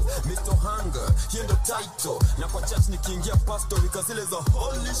title Mr. Hunger hii ndo title na kwa church nikiingia pastor nikazile za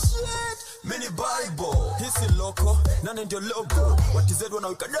holy shit mini bible hisi loco nane ndio logo watizedwa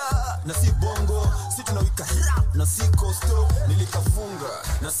wanawika da na si bongo si tunawika rap na si costo nilikafunga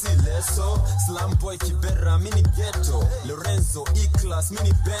na si leso slam boy kibera mini ghetto Lorenzo E-class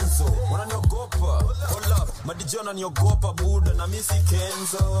mini benzo wananiogopa hold up madijona niogopa buda na misi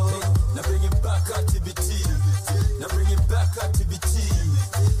Kenzo na bring it back at TBT na bring it back at TBT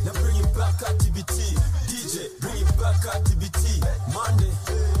na bring it back at TBT DJ bring it back at TBT Monday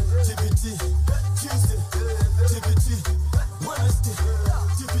TBT Tuesday TBT Wednesday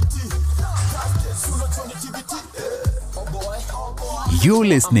TBT Thursday sooner TBT oh boy You're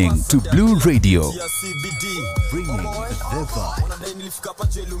listening to Blue Radio, bringing the vibe. Wanadai nilifika hapa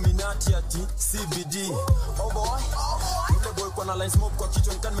juu Illuminati ati CBD oh boy yule boy kwa na lines mob kwa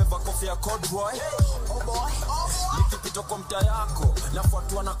kichwa nikani nimevaa kofia ya corduroy oh boy nikipita kwa mtaa yako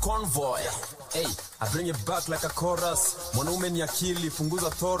nafuatwa na convoy hey I bring it back like a chorus mwanaume ni akili punguza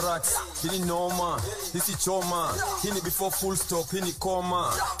thorax hii ni noma hii si choma hii ni before full stop hii ni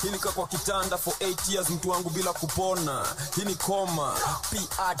koma hii ni kwa kitanda for 8 years mtu wangu bila kupona hii ni koma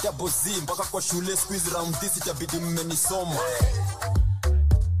P-A-double-Z mpaka kwa shule squeeze round this itabidi mmenisoma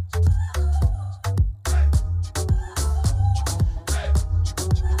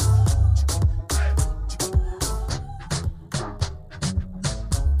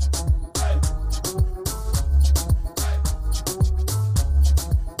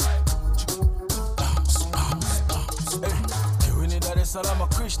Salama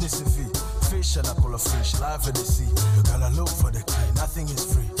Krishna CV. Fish and I call a fish, live in the sea. You gotta look for the key, nothing is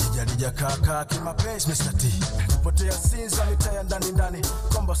free. Kijarija kaka kima pace Mr. T. Kupotea sinza mitaya ndani ndani.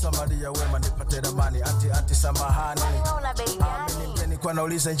 Kombo samadi ya wema nipate ramani. Anti samahani. Amini mgeni kwa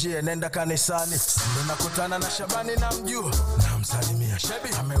nauliza njie nenda kanisani. Ndo nakutana na Shabani na mjua. Na msalimia Shebi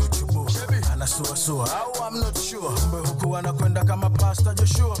ameuchubu. Shebi anasua au I'm not sure. Kumbe huku anakwenda kama Pastor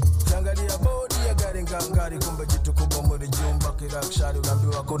Joshua. Kiangalia bodi ya gari ngangari. Kumbe jitu kubwa mwili jumba kirakshari.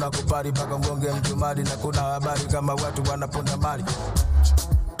 Unaambiwa kuna kupari paka mgonge mjumari. Na kuna habari kama watu wanaponda mali.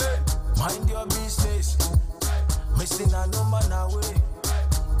 Mind your business. Missing a no man away.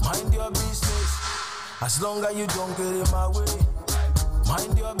 Mind your business. As long as you don't get in my way.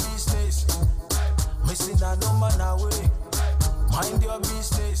 Mind your business. Missing a no man away. mind your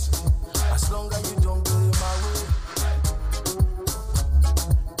business. As long as you don't get in my way.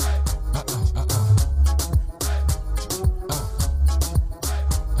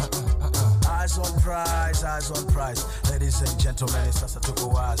 Eyes on price. Ladies and gentlemen, sasa tuko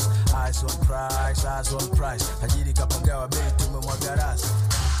wazi. Eyes on price. Tajiri kapagawa bei tumemwaga rasi.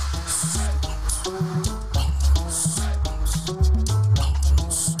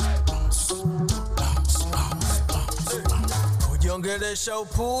 Kujiongelesha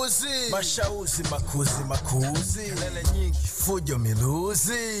upuzi, mashauzi makuzi, lele nyingi, fujo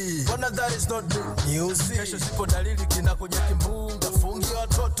miluzi. Bona that is not music. Kesho sipo dalili kinakuja kimbunga. Fungi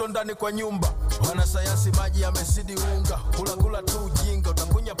watoto ndani kwa nyumba. Wana sayansi maji yamesidi unga. Kula tu ujinga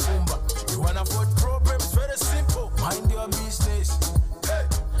utakunya pumba. You wanna avoid problems, very simple. Mind your business. Hey,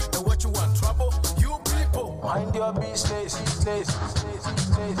 and what you want, trouble? You people, mind your business.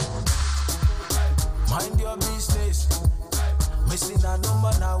 Mind your business. Missing a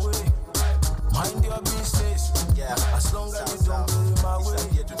number now way. Mind your business. Yeah, as long as you don't get in my way.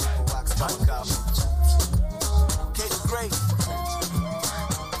 Mind up. Catch great.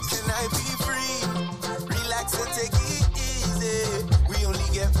 Can I be free? Relax and take it easy. We only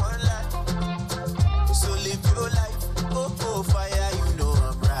get one life, so live your life. Oh, fire, you know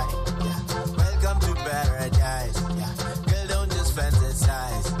I'm right. Yeah, welcome to paradise. Yeah, girl, don't just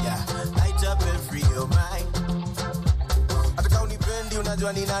fantasize. Yeah, light up and free your mind.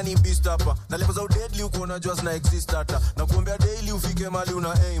 Unajua ni nani beast hapa. Na level za deadly uko unajua zina exist hata. Na kuombea daily ufike mali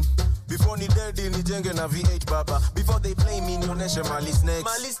una aim. Before ni deadly nijenge na V8 baba. Before they play me nionyeshe mali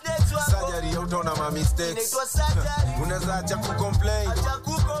snakes. Surgery utaona ma mistakes. Unaweza acha kucomplain.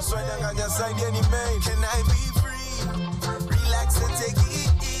 Swede nganya side any main. Can I be free? Relax and take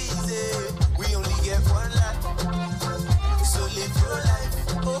it easy. We only get one life, so live your life.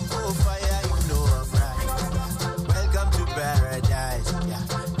 Oh, fire, you know I'm right. Welcome to paradise. Yeah,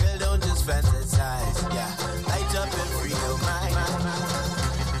 girl, don't just fantasize. Yeah, light up and free your mind.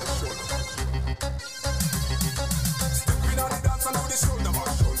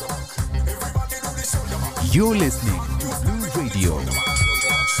 You're listening to Blue Radio,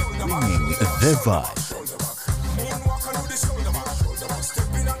 bringing the vibe.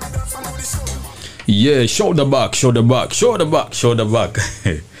 Yeah, shoulder back.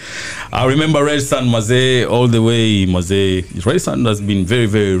 I remember Red Sun Maze all the way. Maze Red Sun has been very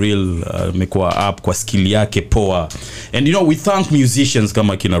very real. Mekwa up kwa skill yake poa. And you know, we thank musicians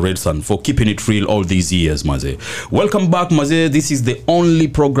kama kina Red Sun for keeping it real all these years. Maze, welcome back Maze. This is the only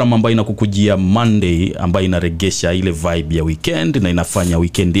program ambayo inakukujia Monday, ambayo inaregesha ile vibe ya weekend na inafanya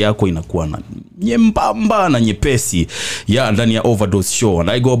weekend yako inakuwa na nyembamba na nyepesi ya ndani ya Overdose Show. And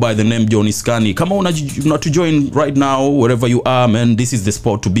I go by the name Johnny Scani. Kama una to join right now wherever you are, man, this is the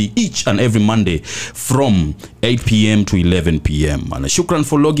spot to be each and every Monday from 8 p.m. to 11 p.m. And shukran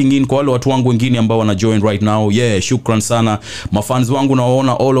for logging in kwa wale watu wangu wengine ambao wana join right now. Yeah, shukran sana. Mafans wangu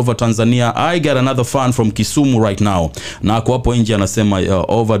nawaona all over Tanzania. I got another fan from Kisumu right now. Na ako hapo nje anasema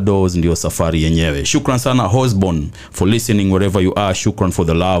Overdose ndio safari yenyewe. Shukran sana Hosborn for listening wherever you are. Shukran for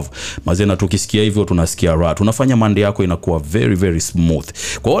the love. Mazena tukisikia hivyo tunasikia raha. Tunafanya Monday yako inakuwa very very smooth.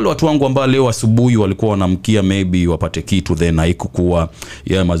 Kwa wale watu wangu ambao leo asubuhi walikuwa wanamkia maybe wapate kitu then haikuwa.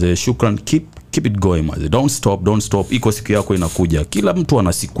 Yeah, mazee, shukran. Keep it going, mazee. Don't stop. Iko siku yako inakuja. Kila mtu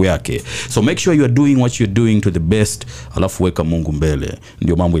ana siku yake. So make sure you are doing what you're doing to the best. Alafu weka Mungu mbele.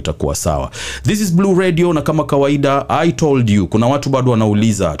 Ndio mambo itakuwa sawa. This is Blue Radio na kama kawaida I told you, kuna watu bado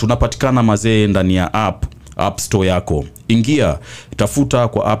wanauliza. Tunapatikana mazee ndani ya App Store yako. Ingia, tafuta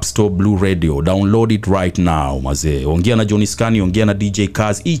kwa App Store Blue Radio. Download it right now, mazee. Ongea na Johnny Scani, ongea na DJ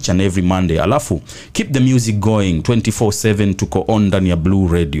Kaz each and every Monday. Alafu, keep the music going 24/7 tuko on ndani ya Blue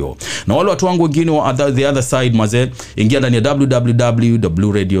Radio. Na wale watu wangu wengine wa the other side, mazee, ingia ndani ya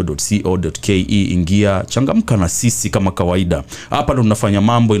www.blueradio.co.ke. Ingia, changamka na sisi kama kawaida. Hapa ndo tunafanya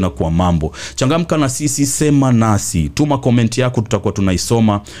mambo inakuwa mambo. Changamka na sisi, sema nasi. Tuma comment yako tutakuwa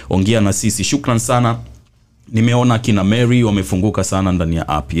tunaisoma. Ongea na sisi. Shukran sana. Nimeona kina Mary wamefunguka sana ndani ya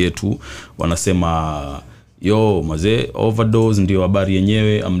app yetu. Wanasema yo mazee, Overdose ndio habari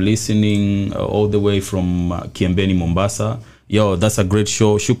yenyewe. I'm listening all the way from Kiembeni, Mombasa. Yo, that's a great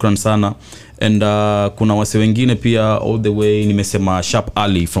show. Shukran sana. And kuna wase wengine pia all the way, nimesema Sharp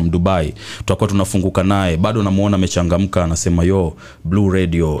Ali from Dubai. Tutakuwa tunafunguka naye. Bado namuona amechangamka, anasema yo, Blue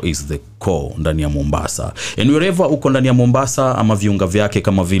Radio is the core ndani ya Mombasa. And wherever uko ndani ya Mombasa ama viunga vyake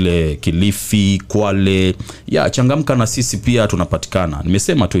kama vile Kilifi, Kwale, changamka na sisi pia tunapatikana.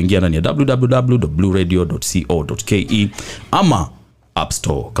 Nimesema tuingia ndani ya www.blueradio.co.ke ama App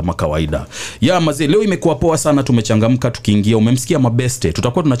Store kama kawaida. Mazee, leo imekuwa poa sana, tumechangamka tukiingia. Umemsikia Mabeste,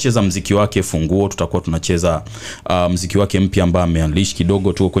 tutakuwa tunacheza mziki wake Funguo, tutakuwa tunacheza mziki wake mpya ambao ameunleash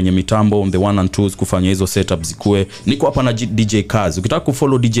kidogo tu kwenye mitambo on the one and twos kufanya hizo setup zikue. Niko hapa na DJ Kaz. Ukitaka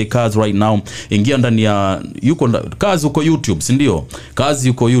kufollow DJ Kaz right now, ingia ndani ya Kaz uko YouTube, si ndio? Kaz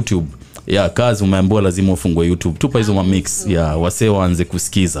yuko YouTube. Kazi umeambiwa lazima ufungue YouTube. Tupa hizo mamix wasee waanze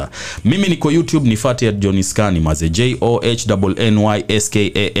kusikiza. Mimi niko YouTube, nifuate at Johnny Skani maze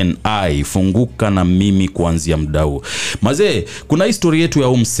JOHNNYSKANI. Funguka na mimi kuanzia mdau. Maze, kuna historia yetu ya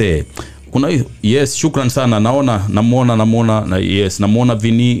umse. Shukran sana. Namuona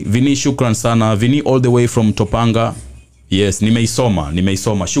Vini, shukran sana. Vini all the way from Topanga.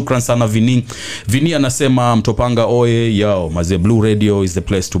 Nimeisoma. Shukran sana Vini. Vini anasema Mtopanga oye, maze Blue Radio is the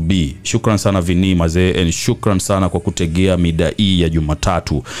place to be. Shukran sana Vini maze, and shukran sana kwa kutegea mida hii ya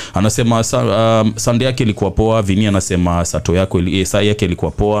Jumatatu. Anasema Sunday yake ilikuwa poa. Vini anasema saa yake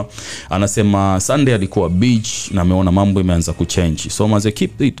ilikuwa poa. Anasema Sunday alikuwa beach na ameona mambo imeanza kuchange. So maze,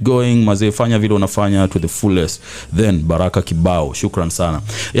 keep it going maze, fanya vile unafanya to the fullest, then baraka kibao. Shukran sana.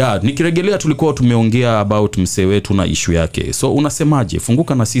 Nikirejelea tulikuwa tumeongea about msee wetu na issue yake. So unasemaje?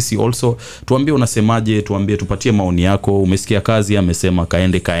 Funguka na sisi also. Tuambie unasemaje, tupatie maoni yako. Umesikia Kazi amesema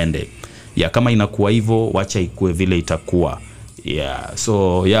kaende. Kama inakuwa hivyo, wacha ikue vile itakuwa.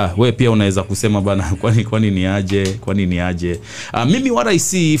 So wewe pia unaweza kusema bana, kwani ni aje? Mimi what I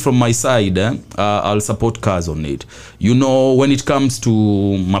see from my side, I'll support Kaz on it. When it comes to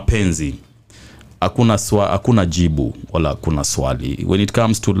mapenzi, hakuna jibu wala hakuna swali. When it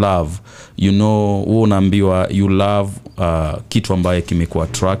comes to love, unaambiwa you love kitu ambaye kimekuwa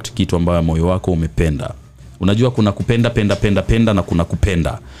attract, kitu ambaye moyo wako umependa. Unajua kuna kupenda na kuna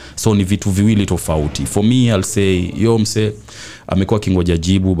kupenda. So ni vitu viwili tofauti. For me, I'll say mse amekuwa kingoja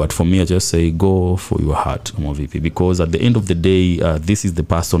jibu, but for me I just say go for your heart kama vipi, because at the end of the day this is the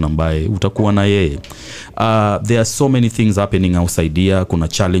person ambaye utakuwa na yeye. There are so many things happening outside here. Kuna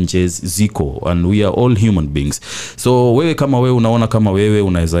challenges ziko, and we are all human beings. So wewe kama wewe unaona kama wewe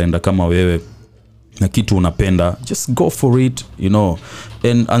unaweza enda kama wewe na kitu unapenda, just go for it,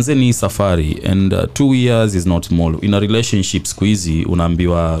 and anzeni safari. And 2 years is not small in a relationship. Siku hizi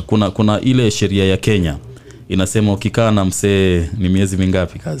unaambiwa kuna ile sheria ya Kenya inasema ukikaa na msee ni miezi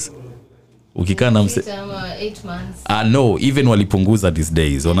mingapi Kazi? Ukikaa na msee 8 months. No, even walipunguza these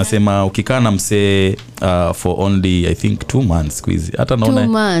days. Wanasema ukikaa na msee for only I think 2 months siku hizi. Hata naona 2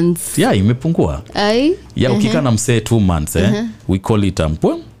 months. Imepungua. Ukikaa na msee 2 months we call it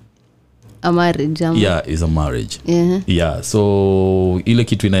a marriage. Is a marriage. So ile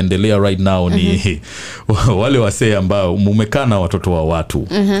kitu inaendelea right now ni wale wasee ambao mumekaa na watoto wa watu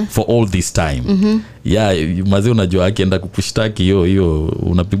for all this time. Maze, unajua akienda kukushtaki hiyo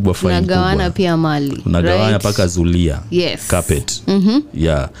unapigwa fine kubwa. Unagawana pia mali. Unagawana paka zulia. Carpet.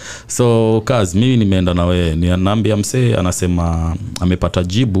 So Kaz, mimi nimeenda na wewe. Niambia msee anasema amepata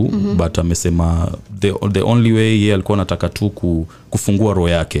jibu, but amesema the only way yeye alikuwa anataka tu kufungua roho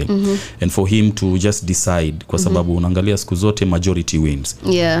yake, and for him to just decide, kwa sababu unaangalia siku zote majority wins.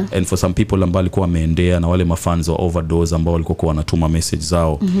 And for some people ambao walikuwa wameendea na wale mafans wa overdose ambao walikuwa wanatuma message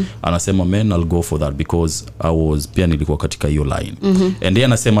zao, anasema man, I'll go for that because pia nilikuwa katika hiyo line. And yeye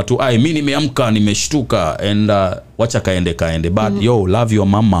anasema tu mimi nimeamka nimeshtuka, and wacha kaende, but love your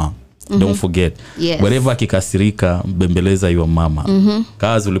mama. Don't forget. Wherever akikasirika, bembeleza your mama.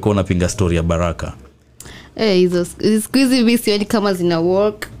 Kazi ulikuwa unapinga story ya Baraka. Hizo squeezy misioni kama zina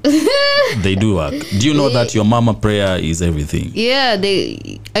work. They do work. Do you know that your mama prayer is everything?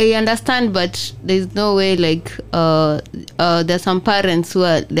 I understand, but there's no way like there's some parents who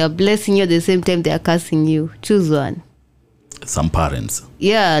they're blessing you at the same time they are cursing you. Choose one. Some parents.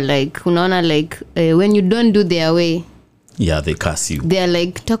 Like unaona like when you don't do their way, they curse you. They're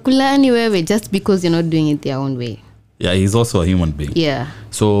like takulani wewe just because you're not doing it their own way. He's also a human being.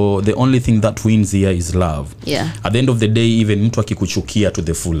 So the only thing that wins here is love. At the end of the day, even mtu akikuchukia to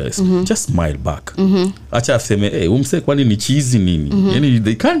the fullest, just smile back. Acha afseme umse kwani ni cheesy nini? Yani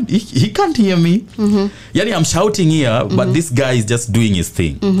he can't hear me. Yani I'm shouting here, but this guy is just doing his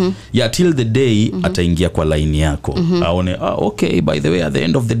thing. Till the day ataingia kwa line yako. Aone okay, by the way, at the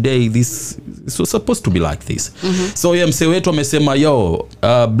end of the day this is supposed to be like this. So mse wetu amesema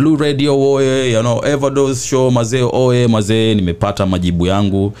Blue Radio oye, Overdose show mazee oye, mazee nimepata majibu yangu,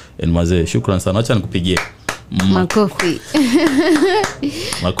 and mazee shukran sana. Acha nikupigie.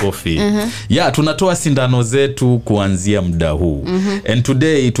 Makofi. Yeah, tunatoa sindano zetu kuanzia muda huu. And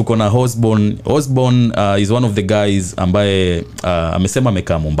today tuko na Osborn. Osborn is one of the guys ambaye amesema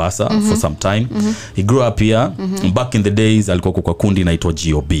amekaa Mombasa for some time. He grew up here. Back in the days alikuwa kwa kundi inaitwa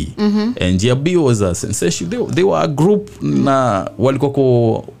GOB. And GOB was a sensation. They were a group na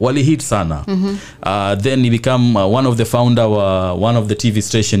walikuwa wali hit sana. Then he became one of the founder one of the TV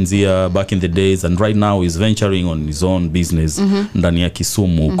stations here back in the days, and right now he's venturing on his own business ndani ya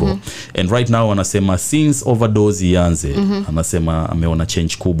Kisumu huko. And right now anasema since Overdose ianze, anasema ameona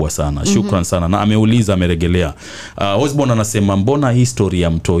change kubwa sana. Shukran sana, na ameuliza ameregelea. Osborn anasema mbona history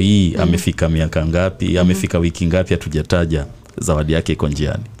ya Mtoi amefika miaka ngapi, amefika wiki ngapi hatujataja, zawadi yake iko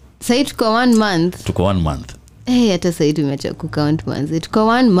njiani. Sasa tuko 1 month. Tuko 1 month. Hata sasa tumeacha ku count months. Tuko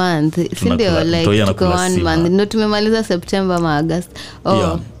 1 month. Sindio, like tuko 1 month. No, tumemaliza September ama August.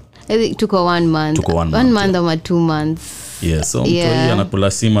 Yeah. I think tuko 1 month. 1 month or 2 months. Yeah, so Mtoi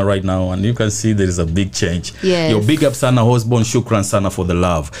anakula sima right now, and you can see there is a big change. Yes. Yo, big up sana Osborn, shukran sana for the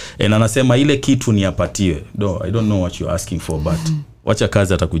love. And anasema ile kitu ni apatiwe. I don't know what you're asking for, but wacha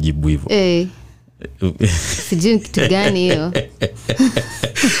kazi atakujibu hivyo. Sijui kitu gani hiyo.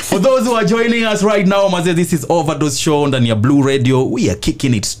 For those who are joining us right now, maze, this is Overdose Show ndani ya Blue Radio. We are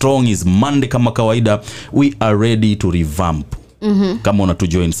kicking it strong. Is Monday kama kawaida. We are ready to revamp. Kama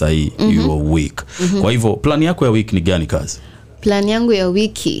unatujoin sahi, your week. Kwa hivyo plan yako ya week ni gani kazi? Plan yangu ya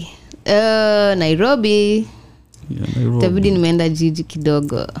wiki Nairobi. Itabidi nimeenda jiji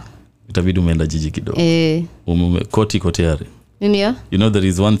kidogo. Koti tayari. Nini ya? You know there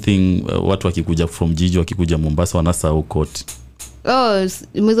is one thing, watu wakikuja from jiji wakikuja Mombasa wanasahau koti.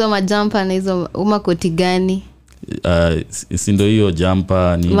 Mwizo majampa na hizo koti gani? Sindo hiyo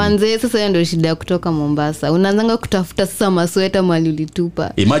jumper ni manze. Sasa ndio shida kutoka Mombasa, unaanza kutafuta sasa masweta mali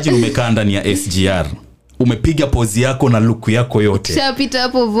ulitupa. Imagine umekaa ndani ya SGR, umepiga pose yako na look yako yote, shapita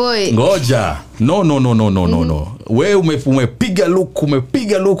hapo boy. Ngoja, no. Wewe umepiga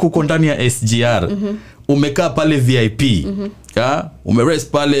look uko ndani ya SGR. Umekaa pale VIP.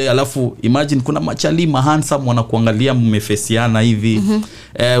 Umerest pale, alafu imagine kuna machali handsome wanakuangalia, mmefesiana hivi.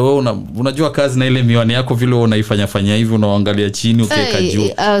 Wewe unajua kazi na ile miwani yako vile unaifanya hivi, unaangalia chini ukiweka juu.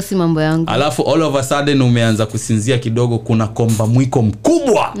 Si mambo yangu. Alafu all of a sudden umeanza kusinzia kidogo, kuna komba mwiko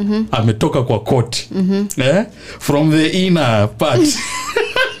mkubwa ametoka kwa koti. From the inner part.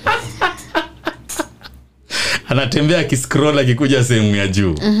 Anatembea akiscroll akikuja sehemu ya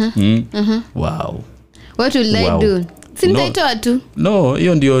juu. Wow. What will I do? Sindaitoa tu. No,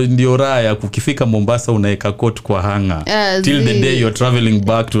 hiyo ndio raha ya kukifika Mombasa unaeka coat kwa hanga. Till the day you're traveling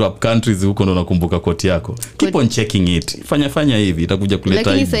back to up countries huko ndo unakumbuka coat yako. Keep on checking it. Fanya hivi itakuja kuleta.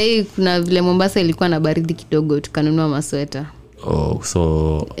 Lakini sasa hii kuna vile Mombasa ilikuwa na baridi kidogo, tukanunua masweta.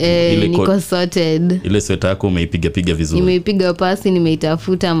 So niko sorted. Ile sweta yako umeipiga vizuri. Nimeipiga pasi,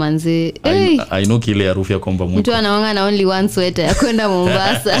 nimeitafuta manze. I know kile harufu ya komba mwiko. Mtu anaonga na only one sweater ya kwenda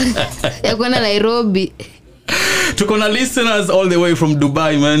Mombasa. Ya kwenda Nairobi. Tuko na listeners all the way from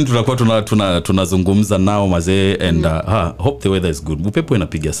Dubai, man. Tunakuwa tunazungumza nao mazee, and hope the weather is good. Upepo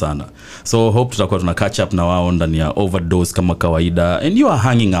inapiga sana. So hope tutakuwa tuna catch up na wao ndani ya Overdose kama kawaida. And you are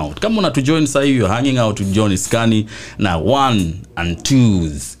hanging out. Kama unatujoin sasa hivi, you are hanging out with Johnny Scani na 1 and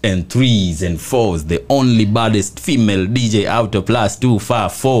 2s and 3s and 4s, the only baddest female DJ out of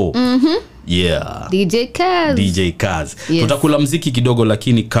 +254. Yeah. DJ Kaz. Yes. Tutakula mziki kidogo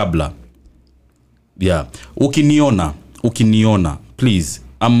lakini kabla. Yeah, ukiniona please,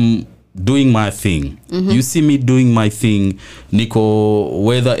 I'm doing my thing. You see me doing my thing. Niko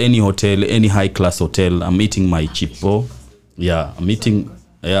whether any hotel, any high class hotel, I'm eating my chipo. I'm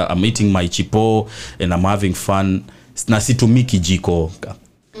eating my chipo and I'm having fun. Nasitumiki jiko.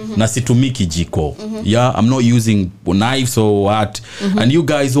 Yeah, I'm not using knives or what. And you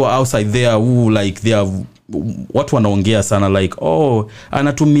guys who are outside there who like they are watu wanaongea sana like,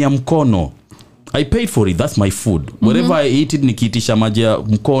 anatumia mkono. I paid for it. That's my food. Wherever I eat it, nikiitisha maji ya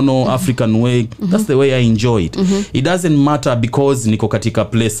mkono, African way. That's the way I enjoy it. It doesn't matter because niko katika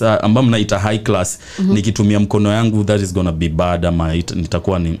place ambayo mnaita high class. Nikitumia mkono yangu, that is gonna be bad. Ama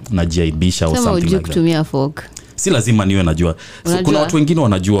nitakuwa najiaibisha or something like that. Kutumia fork. Si lazima niwe najua. So, kuna watu wengine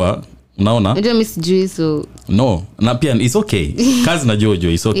wanajua. Unaona? Ndio msijui so. No, na pia it's okay. Kazi najua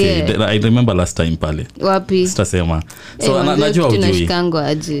it's okay. Yeah. I remember last time pale. Wapi? Sitasema. So najua ujui.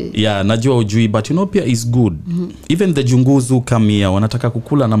 Yeah, najua ujui, but you know pia is good. Even the junguzu kamia wanataka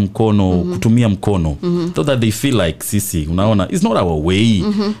kukula na mkono, kutumia mkono. So that they feel like sisi, unaona, it's not our way.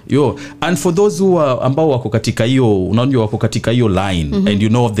 And for those who are ambao wako katika hiyo, unajua wako katika hiyo line and you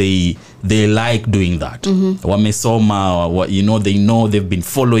know they like doing that. Wamesoma, you know, they know they've been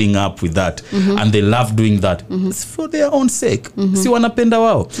following up with that, and they love doing that. It's for their own sake. Si wanapenda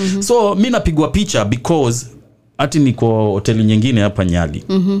wao. So mi napigwa picha because ati niko hoteli nyingine hapa Nyali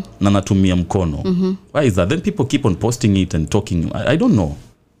na natumia mkono. Why is that? Then people keep on posting it and talking. I don't know.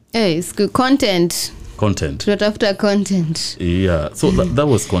 Hey, it's good content. Tunatafuta content. Yeah, so that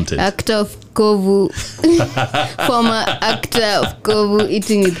was content. Actor of Kovu. Former actor of Kovu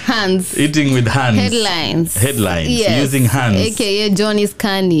eating with hands. Headlines. Yes. Using hands. AKA Johnny's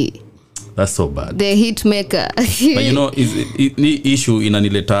Canny. That's so bad. The hit maker. But you know, issue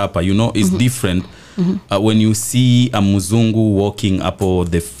inanileta hapa, you know, is different. When you see a mzungu walking up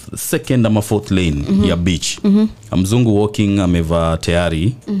the second or fourth lane ya beach, a mzungu walking ameva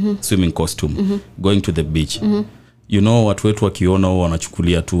tayari swimming costume going to the beach, you know, watu wetu wakiona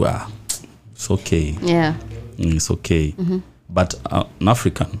wanachukulia tu it's okay. Yeah, it's okay. But an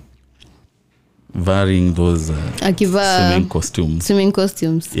African wearing those swimming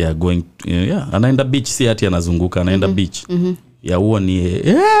costumes, yeah, going anaenda beach, si ati anazunguka, anaenda beach. Ya huwa ni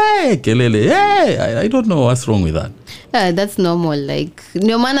kelele. I don't know what's wrong with that. That's normal. Like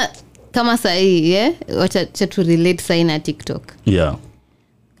ndio maana kama sahi wacha to relate sahi na TikTok. Yeah.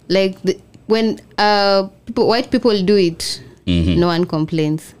 Like when white people do it, no one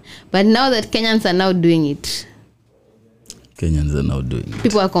complains. But now that Kenyans are now doing it,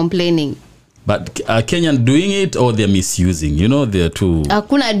 people are complaining. But are Kenyan doing it or they're misusing? You know, they're two.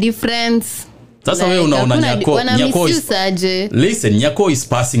 Hakuna difference. Sasa wewe unaona Nyako listen, Nyako is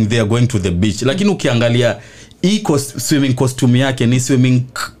passing there going to the beach. Lakini ukiangalia swimming costume yake ni swimming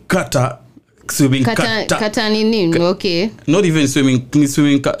kata nini? Okay. Not even swimming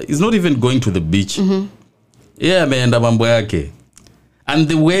is not even going to the beach. Yeah, ameenda mambo yake. And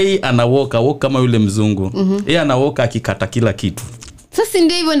the way walk kama yule mzungu. Yeah, anawoka akikata kila kitu. Sasa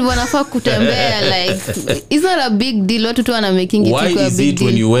ndio hivyo ndivyo wanafaa kutembea. Like it's not a big deal. Watu tu wana making it a big deal. Why is it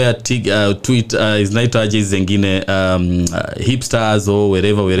when you wear tweet is night ages zingine hipsters or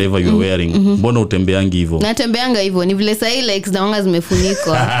wherever you're wearing, mbona utembeangi hivyo? Natembeanga hivyo ni vile sahi like zinaonga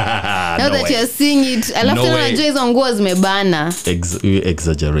zimefunikwa. Now that you're seeing it, alafu unajua hizo nguo zimebana. You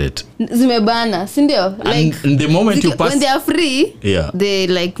exaggerate. Zimebana, si ndio? Like and the moment you pass, when they are free, they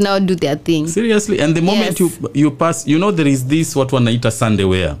like now do their thing. Seriously, and the moment you pass, you know, there is this what wanaita Sunday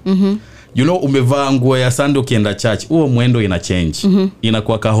wear. You know, umevaa nguo ya Sunday ukienda church, huo mwendo ina change.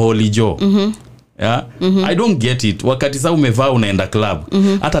 Inakuwa ka holy joe. Yeah? I don't get it. Wakati sasa umevaa unaenda club,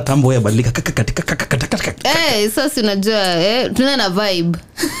 hata tambo ya badilika sasa unajua tuna na vibe.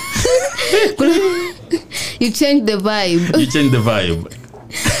 You change the vibe.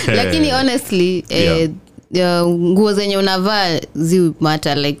 Lakini honestly nguo zenye unavaa zi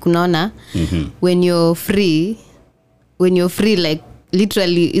matter, like unaona when you're free like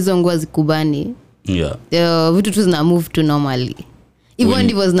literally hizo nguo zikubani. Vitu tu zina move to normally. Even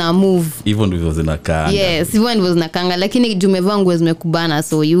ndivyo zina move. Even ndivyo zinakaa. Yes, even ndivyo zinakanga, lakini jumevaa nguo zimekubana,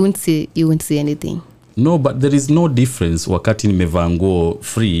 so you won't see anything. No, but there is no difference wakati nimevaa nguo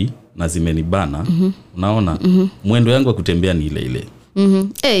free na zimenibana. Unaona? Mwendo yangu wa kutembea ni ile ile.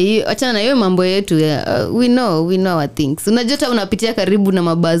 Achana na hiyo mambo yetu. We know our things. Unajua hata unapitia karibu na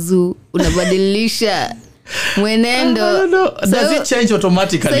mabazu, unabadilisha mwenendo. Does it change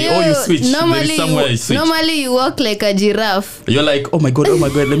automatically or you switch? There is somewhere you switch. Normally you walk like a giraffe. You're like, oh my god,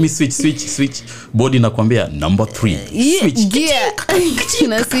 let me switch. Body nakwambia number 3. Switch gear.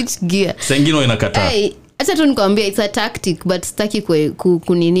 Na switch gear. Sengine inakataa. Acha tu nikwambia it's a tactic, but sitaki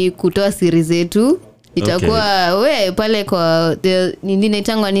kunini kutoa siri zetu. Itakuwa we pale kwa nini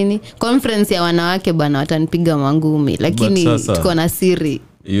naitangwa nini conference ya wanawake bana, watanipiga mangumi, lakini tuko na siri.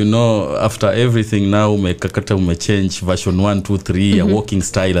 You know, after everything now umechange version 1 2 3 ya walking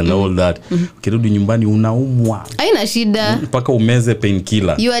style and all that. Ukirudi nyumbani unaumwa. Haina shida. Mpaka umeze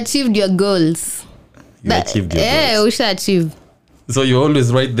painkiller. You achieved your goals. Usha achieve. So you're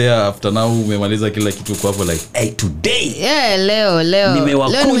always right there after now umemaliza kila kitu kwa hapo like, hey, today. Leo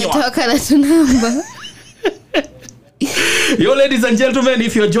nimetoka na tunamba. Yo, ladies and gentlemen,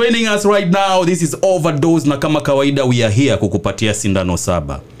 if you're joining us right now, this is Overdose, na kama kawaida we are here kukupatia sindano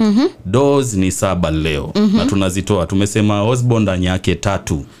 7. Dose ni 7 leo. Na tunazitoa. Tumesema Osborne nyake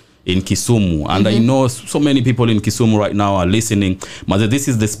 3 in Kisumu, and I know so many people in Kisumu right now are listening. Mother, this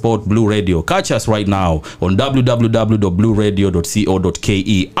is the Sport Blue Radio. Catch us right now on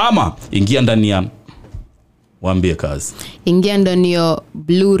www.blueradio.co.ke ama ingia ndani ya Waambie kazi. Ingia ndani ya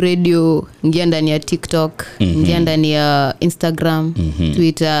Blue Radio, ingia ndani ya TikTok, ingia ndani ya Instagram,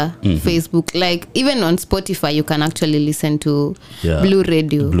 Twitter, Facebook, like even on Spotify you can actually listen to Blue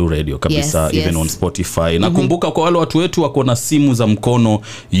Radio. Blue Radio kabisa, even on Spotify. Nakumbuka kwa wale watu wetu wako na simu za mkono,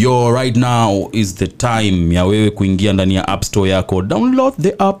 right now is the time ya wewe kuingia ndani ya App Store yako. Download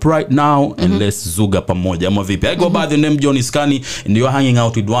the app right now and let's zuga pamoja. Ama vipi? I go by the name Johnny Scani and you are hanging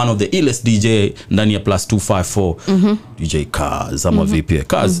out with one of the illest DJ ndani ya +254 DJ Kaz. Ama vipi?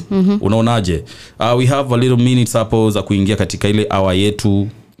 Kaz, unaonaje? We have a little minutes hapo za kuingia katika ile hour yetu.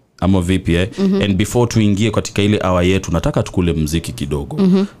 Ama vipi and before tuingie katika ile hour yetu nataka tukule muziki kidogo.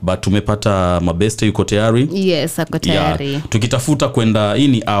 But tumepata Mabeste yuko tayari? Yes, ako tayari. Tukitafuta kwenda hii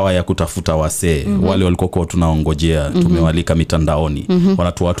ni hour ya kutafuta wasee wale walikuwa tunaongojea, tumewalika mitandaoni.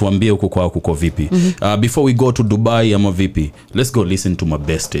 Wanatuambie huko kwao kuko vipi. Before we go to Dubai ama vipi, let's go listen to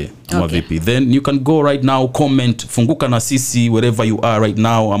Mabeste. Ama vipi, then you can go right now, comment, funguka na sisi wherever you are right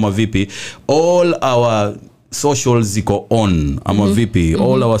now. Ama vipi, all our socials ziko on. Ama vipi,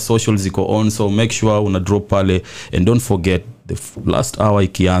 all our socials ziko on, so make sure una drop pale and don't forget the last hour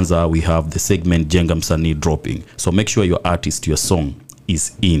ikianza we have the segment Jenga Msanii dropping, so make sure your artist, your song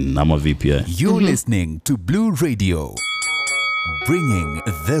is in. Ama vipi. You're listening to Blue Radio, bringing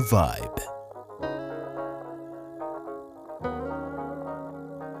the vibe.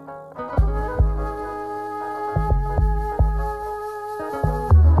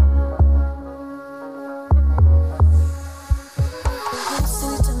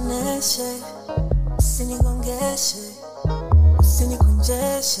 Usinigongeshe,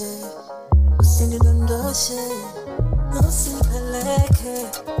 usinikunjeshe, usinidondoshe, usinipeleke,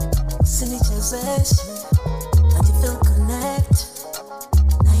 usinichezeshe. And you feel connect,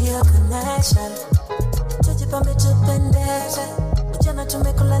 na hiyo connection. Tujipambe tupendeze, ujana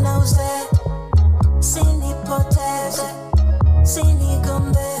tumekula na uzee. Usinipoteze,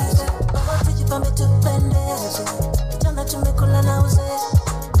 usinigombeze. Tujipambe tupendeze, ujana tumekula na uzee.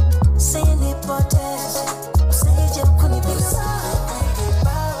 Usinipoteze, usije kunibisa.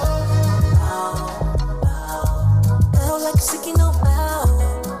 Bow like a sticky no bow.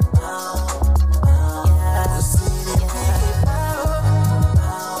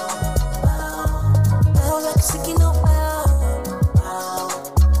 Bow like a sticky no bow.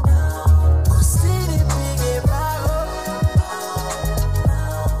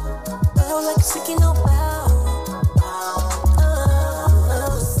 Bow like a sticky no bow.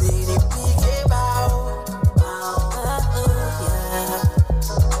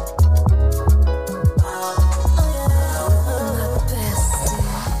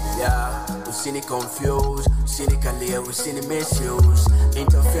 Confused, usinikalie, usinimesuse,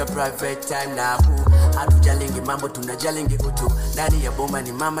 interfere private time na hatujalingi mambo, tunajalingi utu. Ndani ya bomba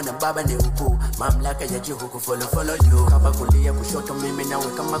ni mama na baba ni uku, mamlaka ya juu follow you. Kama kulia kushoto mimi nawe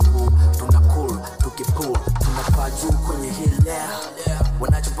kama kuu, tuna cool, tukipull, tunapaa juu kwenye hii lea.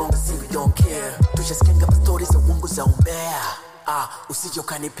 Wanachobonga si we don't care, tushasikenga stories za uongo za umbea. Usije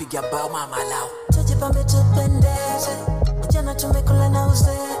ukanipiga bao mama lao. Tujipambe tupendeze, ujana tumekula na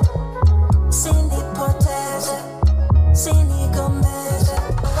uzee. Usinipoteze, usinigombeze.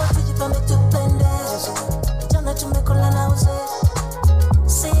 Tujipambe tupendeze, ujana tumekula na uzee.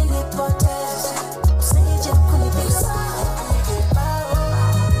 Usinipoteze, usije kunibisa.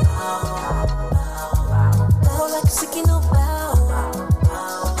 Bow like a sticky no bow.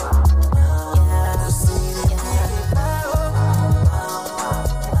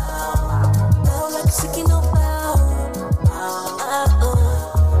 Bow like a sticky no bow.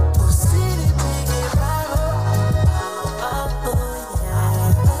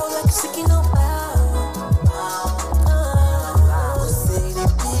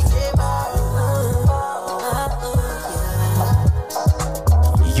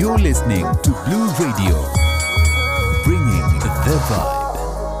 You're listening to Blue Radio, bringing the vibe.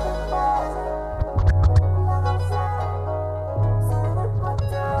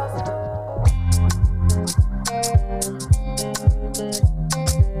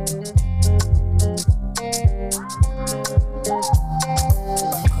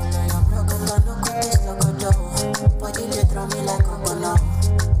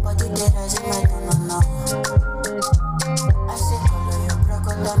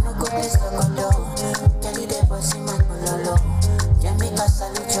 Jamaica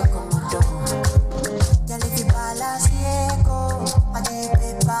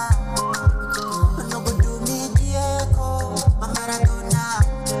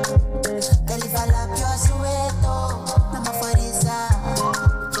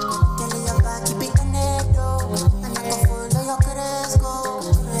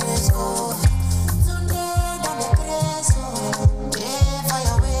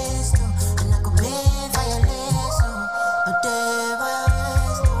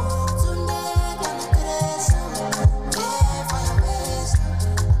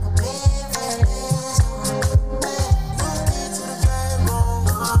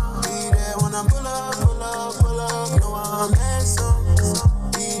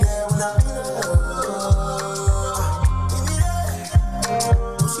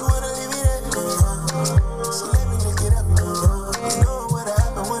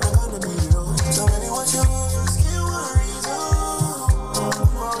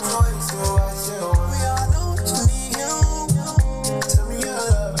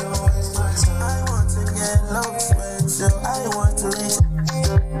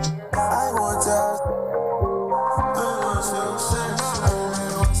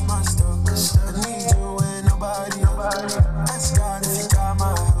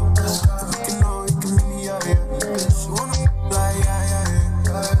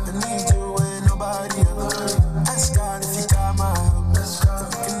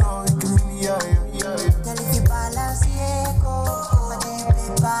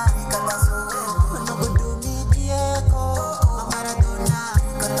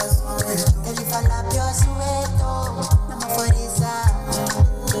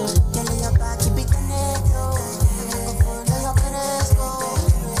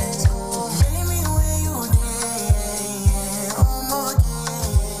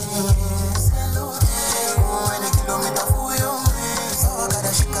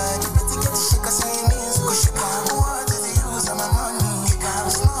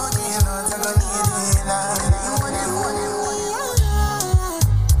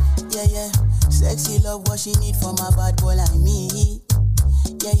she need from a bad boy like me.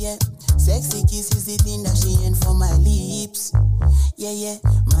 Yeah, yeah. Sexy kiss is the thing that she ain't for my lips. Yeah, yeah.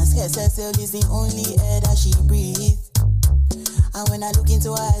 My herself is the only air that she breathes. And when I look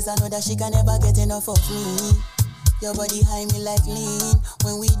into her eyes, I know that she can never get enough of me. Your body high me like lean.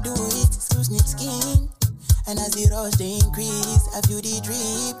 When we do it, through snip skin. And as the rush they increase, I feel the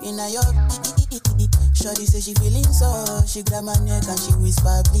drip in your. Shorty say she feeling so. She grab my neck and she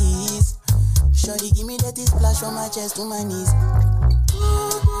whisper please. Shorty give me that splash from my chest to my knees.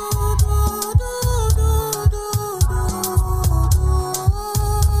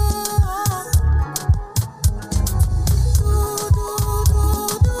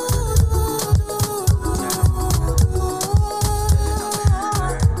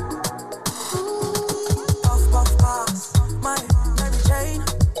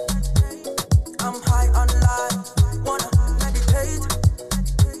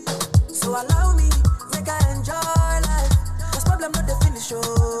 Allow me, make I enjoy life. Cause problem not the finish,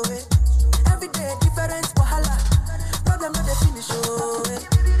 oh. Every day different wahala. Problem not the finish, oh.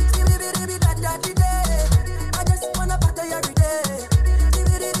 I just wanna party every day.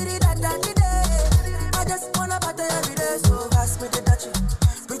 I just wanna party every day. So pass me the touchy.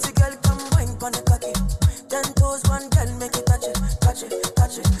 Pretty girl come wine pon the cocky. 10 toes, one girl make it touch it. Touch it,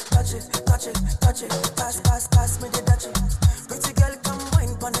 touch it, touch it, touch it, touch it. Pass me the touchy. Pretty girl come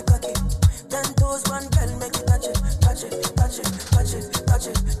wine pon the cocky. 10 toes, one girl, make it touch it, touch it, touch it, touch it, touch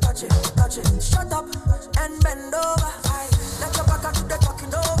it, touch it, touch it. Shut up and bend over. Let your back do the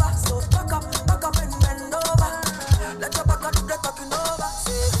talking over. So back up and bend over. Let your back do the talking over.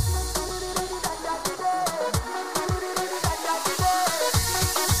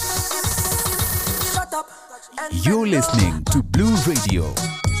 Shut up. You're listening to Blue Radio,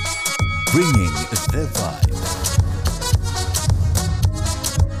 bringing the vibe.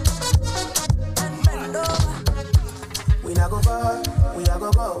 We not go far, we a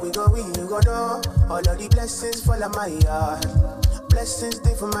go, we go win, you go know. All of the blessings fall on my yard. Blessings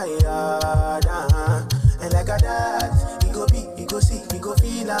stay for my yard, And like a that, you go be, you go see, you go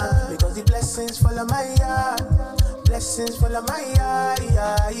feel because the blessings fall on my yard. Blessings fall on my yard,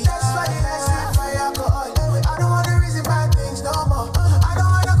 That's why I say my alcohol. I don't wanna reason bad things no more. I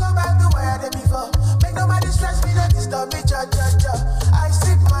don't wanna go back to where I did before. Make nobody stress me, don't disturb me, cha. I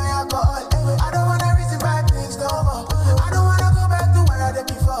sip my alcohol. I don't wanna reason bad things no more. I don't wanna go back to where I did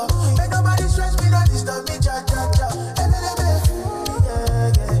before. Make nobody stress me, don't disturb me, cha.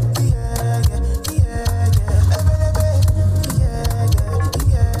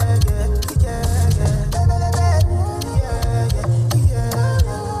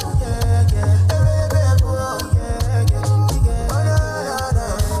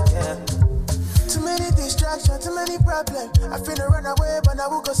 Too many problems. I finna run away, but I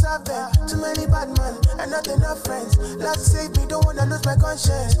will go solve them. Too many bad men and not enough friends. Lord save me, don't wanna lose my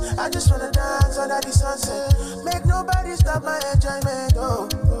conscience. I just wanna dance under the sunset. Make nobody stop my enjoyment. Oh,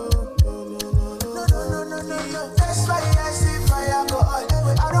 no. That's why I sip my alcohol.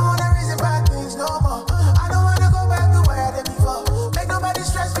 I don't wanna reason bad things no more. I don't wanna go back to where I did before. Make nobody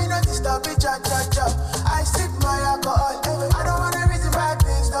stress me, not disturb me, cha. I sip my alcohol. I don't wanna reason bad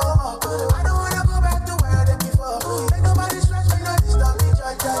things no more. I don't wanna go back to where I did before. Make nobody stress me, not disturb me,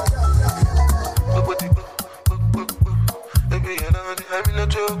 cha. Baby, you know that I'm in a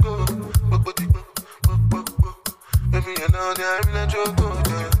joke. Baby, you know that I'm in a joke.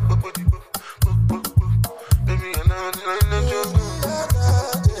 Baby, you know that I'm in a joke.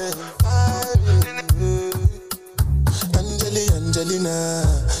 Angelina,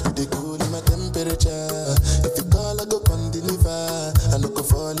 you dey cool in my temperature. If you call, I go come deliver. I no go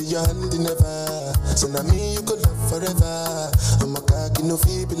fall in your hand never. So now me you could love forever. I'm a cocky no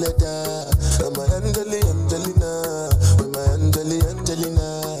feeble letter. I'm a Angelina, with my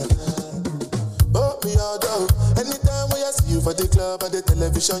Angelina. Oh me all down. Anytime when I see you for the club or the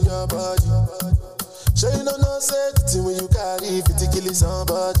television, your body. Sure you don't know safety when you carry 50 killing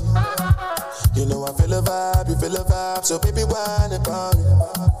somebody. You know I feel a vibe, you feel a vibe, so baby whine about me.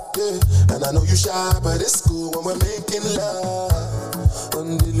 Yeah, and I know you shy, but it's cool when we're making love.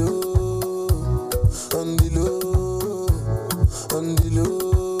 On the low, on the low, on the low,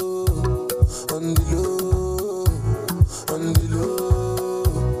 on the low, on the low,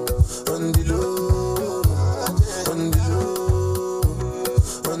 on the low, on the low,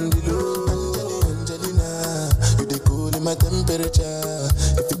 on the low. Angelina, you dey cool in my temperature.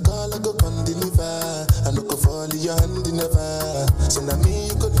 If you call, I go come deliver. I no go fall in your hand never. So now me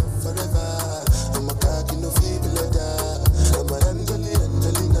you go love forever. I'm a cocky no feeble letter. I'm a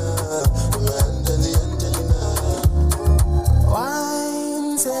Angelina. I'm a Angelina.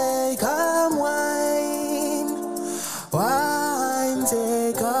 Wine, say come wine.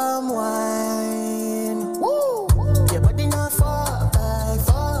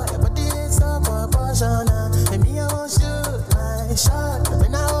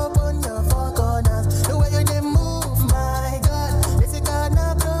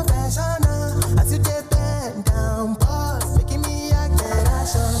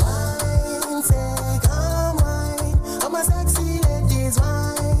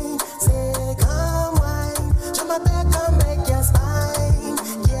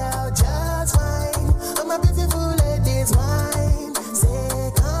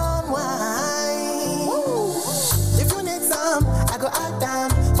 go add them.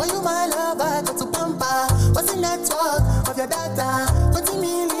 For you, my love, I got to pamper. What's the network of your data? 20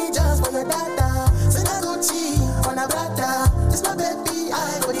 million just for your data. Send a Gucci on a brata. It's my baby,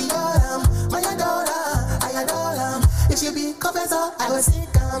 I go the yard. My I adore him. If she be confessor, I will seek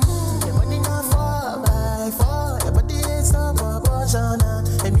him. Your money not 4x4. Your body is so proportional.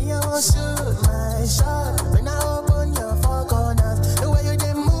 And me, I won't shoot my shot. When I open your four corners, the way you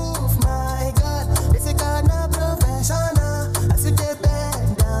dey move, my God, this is kinda professional. As you dey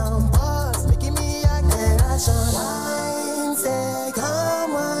bend down, pause, making me act irrational. Wine, say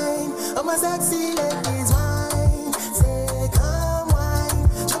come wine, oh my sexy ladies, wine, say come wine,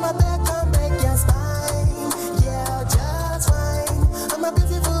 show my back and break your spine, yeah, just wine, oh my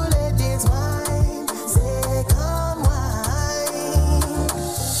beautiful ladies, wine, say come wine.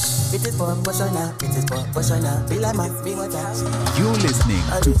 It is proportional, be like my water. You're listening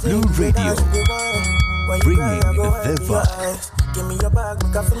to Blue Radio, bringing the vibe. Give me your bag,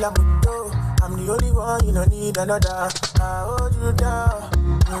 make I feel like I'm the only one, you don't need another. I hold you down,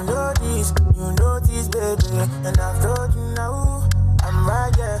 you know this, baby. And I've told you now, I'm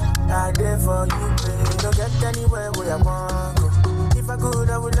right there, right there for you, baby. Don't get anywhere where I want to go. If I could,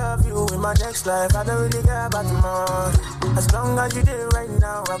 I would love you in my next life. I don't really care about tomorrow. As long as you did right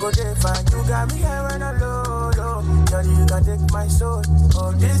now, I go there fine. You got me here when I'm low. Daddy, you can take my soul.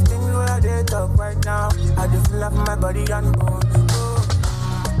 Oh, these things where I did talk right now. I just feel like my body and bone.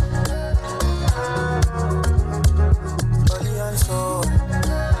 Body and soul.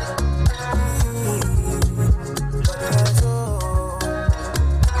 Body and soul.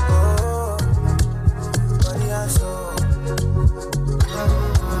 Oh, body and soul.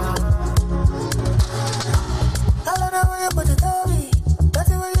 I love the way you put it on me. That's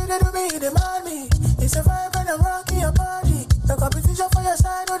the way you did to me, you demand me. It's a vibe and I'm rocking your body. The competition for your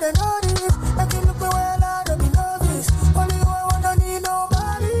side, no, they know this. I can look me well, I don't be novice. Only you, I want, don't need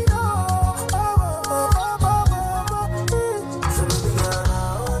nobody, no. So baby girl, I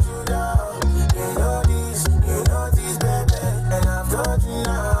hold you down. You know this, baby. And I've told you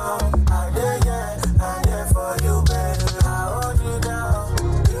now. I'm there for you, baby. I hold you down.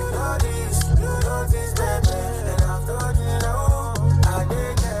 You know this, baby. And I've told you now. I'm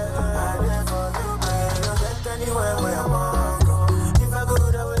there for you, baby. Don't get anywhere where I want to go. If I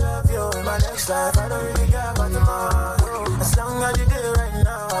could, I would love you in my next life. I don't really care about tomorrow. As long as you do right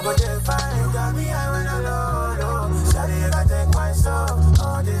now, I go there fine. You got me high when I'm low. Shawty, you can take my soul.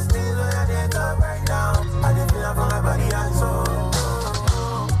 All these things when I did talk right now. I did feel up on my body and soul.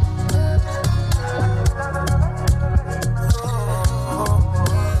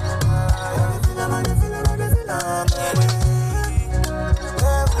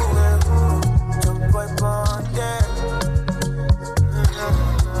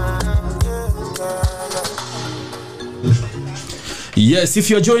 Yes, if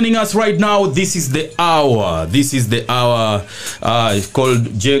you're joining us right now, this is the hour. Called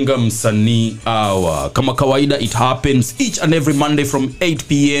Jenga Msanii Hour. Kama kawaida, it happens each and every Monday from 8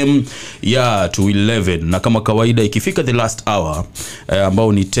 p.m. to 11. Na kama kawaida, ikifika the last hour,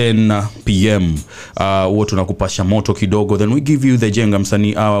 ambao ni 10 p.m. Huwa tunakupasha moto kidogo. Then we give you the Jenga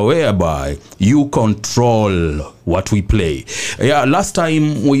Msanii Hour, whereby you control what we play. Last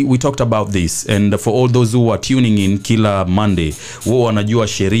time we talked about this, and for all those who are tuning in kila Monday, wao wanajua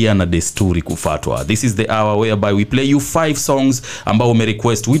sheria na desturi kufuatwa. This is the hour whereby we play you 5 songs ambao ume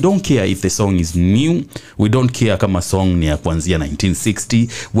request. We don't care if the song is new, we don't care kama song ni ya kuanzia 1960,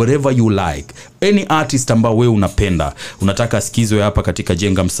 whatever you like. Any artist ambao wewe unapenda, unataka sikizwe hapa katika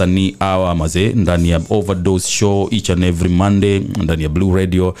Jenga Msanii Hour mazee, ndani ya Overdose Show each and every Monday, ndani ya Blue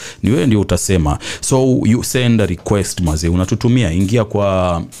Radio, ni wewe ndio utasema. So you send a request mazee, unatutumia, ingia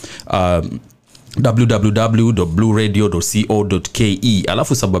kwa www.blueradio.co.ke,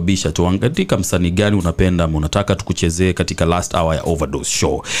 alafu sababisha tuangatika msanii gani unapenda unataka tukuchezee katika last hour ya Overdose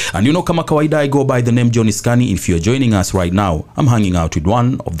Show. And you know, kama kawaida, I go by the name Johnny Scani. If you're joining us right now, I'm hanging out with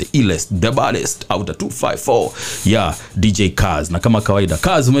one of the illest, the baddest out of 254, DJ Kaz. Na kama kawaida,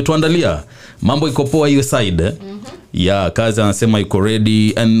 Kaz, umetuandalia mambo iko poa hiyo side? Kaz anasema yuko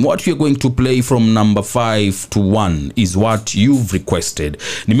ready, and what we are going to play from number 5 to 1 is what you've requested.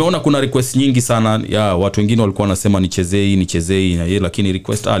 Nimeona kuna request nyingi sana. Watu wengine walikuwa wanasema nichezei, lakini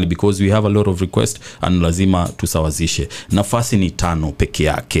request early because we have a lot of requests and lazima tusawazishe. Nafasi ni 5 peke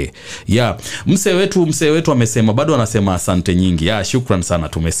yake. Mse wetu amesema, bado anasema asante nyingi. Shukran sana,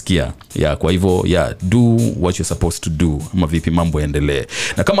 tumesikia. Kwa hivyo do what you're supposed to do. Ama vipi mambo yaendelee.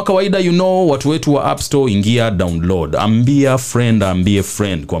 Na kama kawaida, you know, watu wetu wa App Store, ingia download God, ambia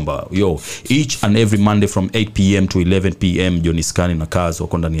friend kwamba yo, each and every Monday from 8 p.m. to 11 p.m. Johnny Scani na Kaz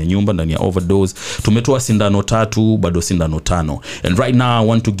wako ndani ya nyumba, ndani ya Overdose. Tumetoa sindano 3, bado sindano 5. And right now I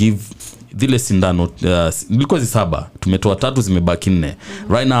want to give zile sindano because it's 7, tumetoa 3, zimebaki 4.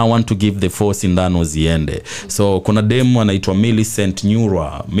 Right now I want to give the 4 sindano ziende. So kuna demo anaitwa Millicent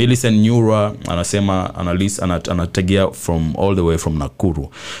Nyura anasema anategea from all the way from Nakuru.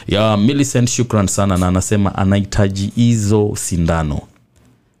 Ya Millicent, shukran sana, na anasema anahitaji hizo sindano.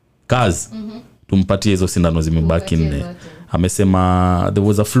 Kaz, tumpatie hizo sindano, zimebaki 4. Amesema there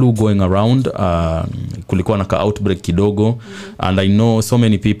was a flu going around, kulikuwa na outbreak kidogo, and I know so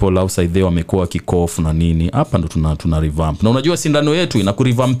many people outside there wamekuwa kikofu na nini. Hapa ndo tuna revamp. Na unajua sindano yetu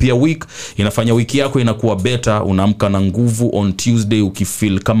inakurevamp pia week, inafanya wiki yako inakuwa better, unaamka na nguvu on Tuesday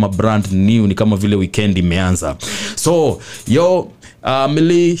ukifeel kama brand new, ni kama vile weekend imeanza. So yo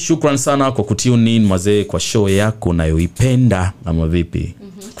Mili, shukran sana kwa kutune in mazee kwa show yako nayoipenda, ama vipi?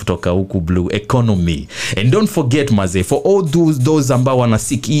 Kutoka huku Blue Economy. And don't forget mazee, for all those ambao wana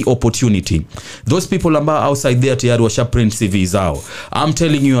seek hii opportunity, those people ambao outside there tayari washa print CV zao, I'm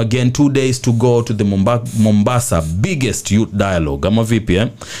telling you again, 2 days to go to the Mombasa biggest youth dialogue, ama vipi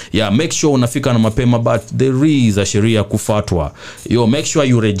Yeah, make sure unafika na mapema, but there is a sheria kufuatwa. Yo, make sure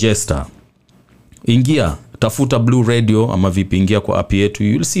you register. Ingia, tafuta Blue Radio ama vipi, ingia kwa app yetu,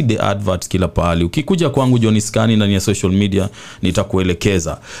 you'll see the adverts kila pahali. Ukikuja kwangu Johnny Scani ndani ya social media,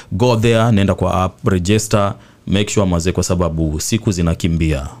 nitakuelekeza. Go there, nenda kwa app, register, make sure mazee, kwa sababu siku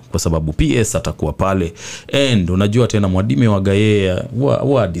zinakimbia, kwa sababu PS atakuwa pale. And unajua tena Mwadime Wagayea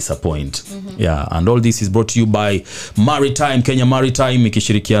wa disappoint. Yeah, and all this is brought to you by Maritime, Kenya Maritime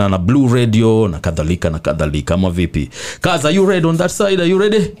ikishirikiana na Blue Radio na kadhalika ama vipi. Kaza, are you ready on that side? Are you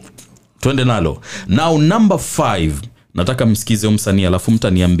ready? Twende nalo. Now number 5, nataka msikize msanii alafu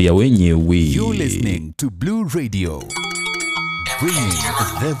mtaniambia wenyewe. You're listening to Blue Radio, bringing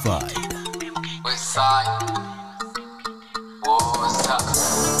the vibe.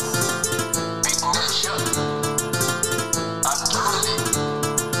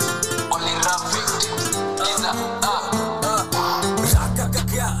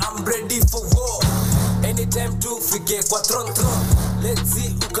 I'm ready for war. Anytime to figure kwa tron. Let's see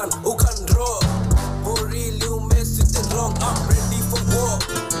who can draw. For real, you mess with the wrong. I'm ready for war.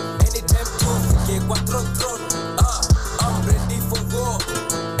 Anytime to figure kwa tron. I'm ready for war.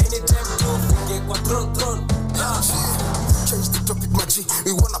 Anytime to figure kwa tron. Change the topic, my G.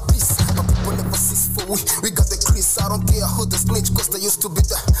 We want a peace, but people never cease for we got the crease. I don't care who the snitch, cause they used to be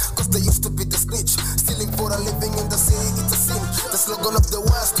the snitch. Stealing for a living in the city, it's a sin. The slogan of the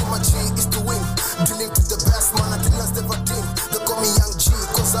West to my G is to win. Drilling to the best, man, until last never team. They call me Young G,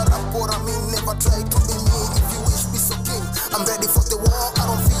 cause I rap what I mean. Never try to be me, if you wish be so king. I'm ready for the war, I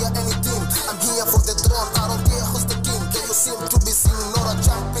don't fear anything. I'm here for the throne, I don't care who's the king. Can you seem to be seen, not a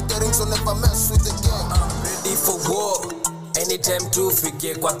jump, Petering, so never mess with the gang. I'm ready for war. Anytime to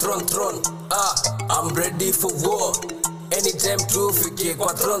figure kwa tron. I'm ready for war. Anytime to figure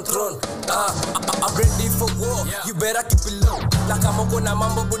kwa tron. I'm ready for war. You better keep it low. Laka moko na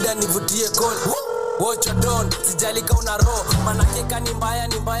mambo buda nivutie call. Watch your don, sijali ka una roho. Manake ka ni mbaya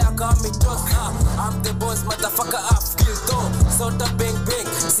kama mitos. I'm the boss, motherfucker, I feel to. Sota bang,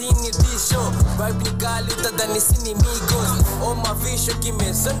 sini D-show. Vibe ni gali, utadhani sini migos. Oh my vision,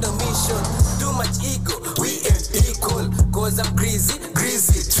 kime sendo mission. Too much ego, we ain't equal. Cause I'm greasy,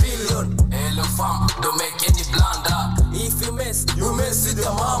 trillion. Hello fam, don't make any blunder. If you mess with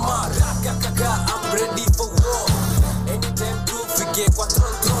the mama. Rakakaka, I'm ready for war. Anytime to figure kwa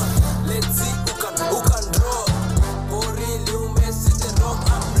tron. Let's see who can draw. For real, you mess with the wrong.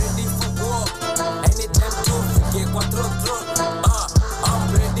 I'm ready for war. Anytime to figure kwa tron. I'm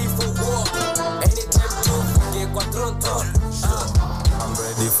ready for war. Anytime to figure kwa tron. I'm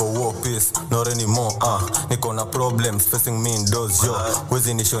ready for war, peace, not anymore. Niko na problems facing me indoors, yo.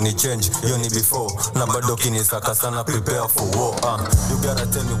 Wezi nisho ni change, yo ni before. Na bado kinisaka sana, prepare for war. You gotta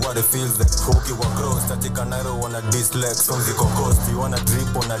tell me what it feels like. Hoki wa gross, tatika nairo wanna dislike. Songs iko cost, you wanna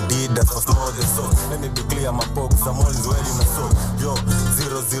drip on a deed, that's for small the soul. Let me be clear, my pogs, I'm all is well in my soul. Yo,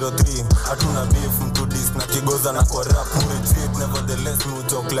 003, hatuna beef, mtu dis na kigoza na kwa rap, mu retreat. Nevertheless, me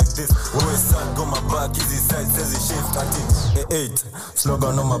talk like this. Always sad, go my back, easy side, says it shift, A8,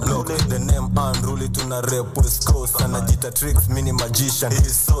 slogan on my block, the name unruly, tuna rep West Coast, anajita tricks, mini magician,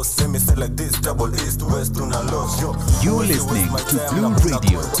 he's so let me say like this, double east, west, tuna lost, yo. You're listening to Blue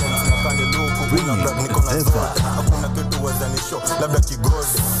Radio, bringing the vibe. Hakuna kitu weza ni show, labda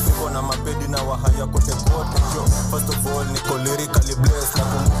kigode, niko na mapedi na wahaya kote kote, yo. First of all, niko lyrically blessed,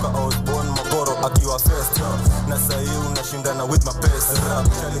 nakumbuka I was born Mogoro, akiwa first, yo. Na sahi unashindana with my best rap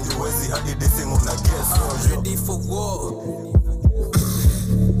challenge uwezi hadi dissing una guess ready for war.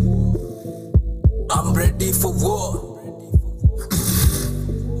 I'm ready for war.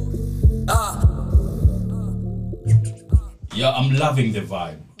 Yeah, I'm loving the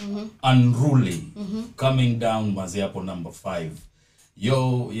vibe. Unruly. Coming down mazi hapo number 5.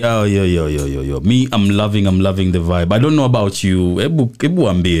 Yo. Me, I'm loving the vibe. I don't know about you. Ebu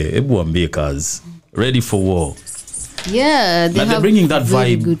ambie cuz. Ready for war. Yeah, they're bringing that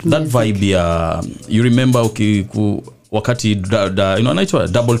vibe. That vibe ya you remember wakati anaitwa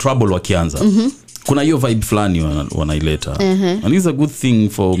Double Trouble wakianza. Kuna hiyo vibe fulani wanaileta. And it's a good thing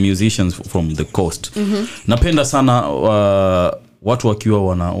for musicians from the coast. Napenda sana watu wakiwa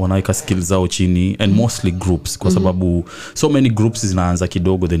wanaweka skills zao chini and mostly groups kwa sababu so many groups zinaanza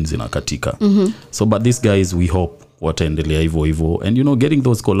kidogo then zinakatika. So but these guys we hope wataendelea hivyo and getting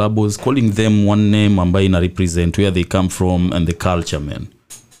those collabos, calling them one name ambayo ina represent where they come from and the culture, man.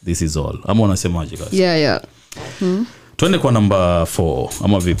 This is all. Ama unasemaje guys? Yeah. Tuende kwa number 4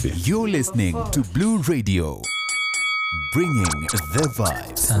 ama vipi? You're listening to Blue Radio, bringing the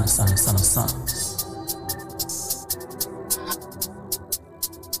vibe. Sana. Sana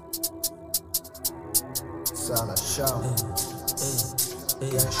show. Hey,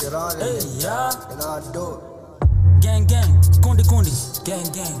 yeah. And I do it. Gang, kundi, gang.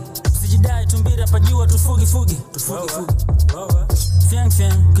 Sijidai tumbira pajua tufugi. Fiang,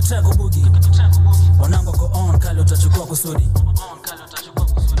 kitako bugi. Wanangu ko on, kali utachukua kusudi.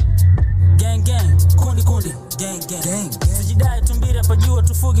 Gang, kundi, gang. Sijidai tumbira pajua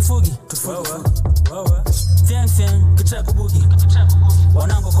tufugi. Fiang, kitako bugi.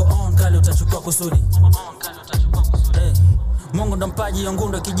 Wanangu ko on, kali utachukua kusudi. Hey. Mungu ndo mpaji ya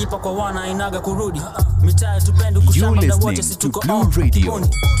ngundo kijipa kwa wana inaga kurudi. Mitaa tupendi kushamba da wote si tuko on kiponi.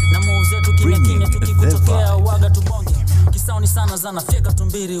 Na moves zetu kimya tukikutokea uwaga tubonge. Kisauni sana zana fyeka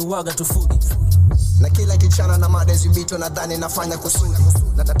tumbiri uwaga tufugi. Na kila kichana na madezi bito nadhani nafanya kusudi.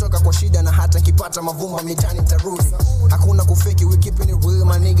 Na tatoka kwa shida na hata kipata mavumba mitani nitarudi. Hakuna kufeki, we keeping it real,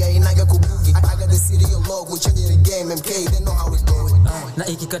 my nigga inaga kubugi. I got the city on log, we changing the game, MK, they know how it go. Na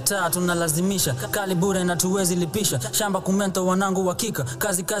ikikataa tunalazimisha, kali bure na tuwezi lipisha. Shamba kumento wanangu wakika,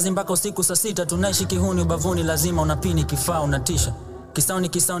 kazi mpaka usiku saa 6. Tunaishi kihuni ubavuni, lazima unapini kifaa unatisha.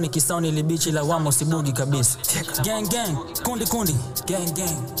 Kisauni libichi la wamo sibugi kabisa. Gang, kundi,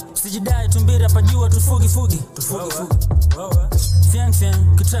 gang. Sijidai tumbira pajua tufugi. Fiang,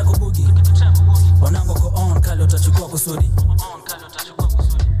 kitako bugi. Wanangu ko on, kali utachukua kusudi.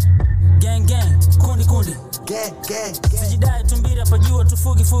 Gang, kundi. Gang. Sijidai tumbira pajua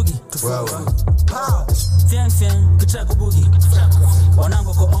tufugi. Fiang, kitako bugi.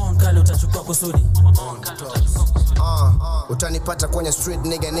 Wanangu ko on, kali utachukua kusudi. Utanipata kwenye street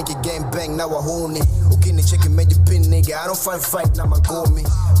nigga game bang na wahuni. Ukinicheki made pin nigga, I don't fight na magumi.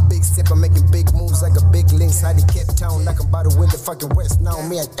 Big step, I'm making big moves like a big links. Hadi Cape Town like I'm about to win the fucking West. Now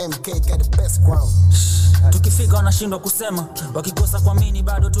me and MK got the best ground. Tukifika wanashindwa kusema, wakikosa kuamini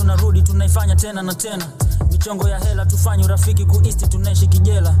bado tunarudi tunaifanya tena na tena. Michongo ya hela tufanye urafiki kuisti tunaishi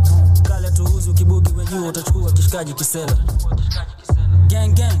kijela. Kale tuuzi ukibugi wejua utachukua kishikaji kisela.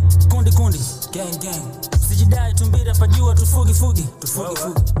 Gang, kundi, gang. Sijidai tumbira pajua tufugi.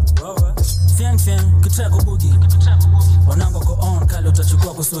 Fiang, kitako bugi. Wanangu ko on, kale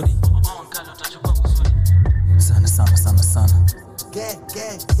utachukua kusudi. Sana. Gang.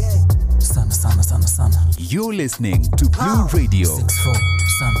 Sana. You're listening to Blue Radio, 64,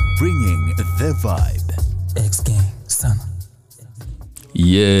 sana. Bringing the vibe. X-Gang, sana.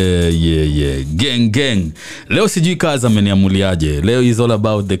 Yeah. Gang. Leo sijui kaza ameniamuliaje. Leo is all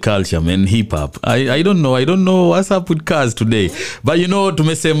about the culture, man, hip hop. I don't know what's up with Kaz today. But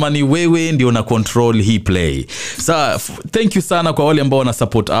tumesema ni wewe ndio na control hii play. So thank you sana kwa wale ambao wana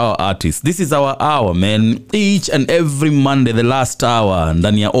support our artists. This is our hour, man. Each and every Monday, the last hour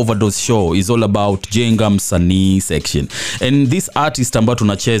ndani ya Overdose Show is all about Jenga Msanii section. And this artist ambao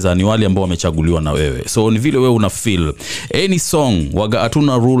tunacheza ni wale ambao wamechaguliwa na wewe. So ni vile wewe una feel any song waga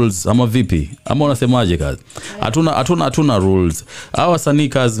hatuna rules ama vipi? Ama unasemaje Kaz? Hatuna rules. Hawa wasanii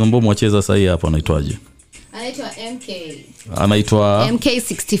Kaz ambao mwacheza sasa hapa anaitwaje? Anaitwa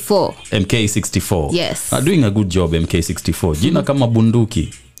MK64. MK64. Yes. Doing a good job MK64. Jina kama bunduki.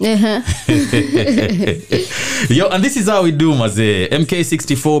 Yo, and this is how we do, maze.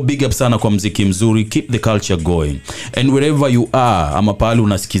 MK64, big up sana kwa mziki mzuri. Keep the culture going. And wherever you are, ama pahali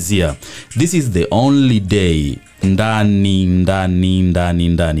unasikizia, this is the only day ndani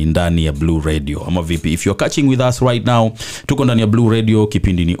ya Blue Radio. Ama vipi? If you're catching with us right now, tuko ndani ya Blue Radio,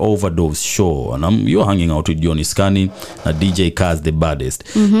 kipindi ni Overdose Show. And you're hanging out with Johnny Scani na DJ Kaz the baddest.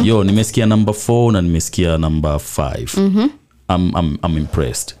 Yo, nimesikia number 4 na nimesikia number 5. I'm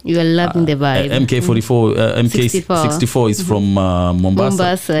impressed. You are loving the vibe. MK64 is from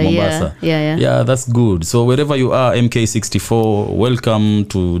Mombasa. Yeah, that's good. So wherever you are, MK64, welcome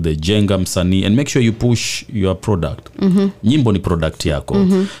to the Jenga Msanii, and make sure you push your product. Nyimbo ni product yako.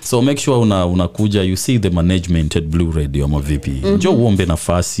 So make sure unakuja, you see the management at Blue Radio ama vipi. Njoo uombe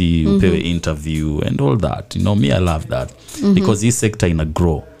nafasi, upewe interview and all that. You know, me, I love that. Because this sector ina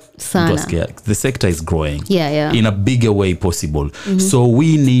grow. The sector is growing in a bigger way possible. So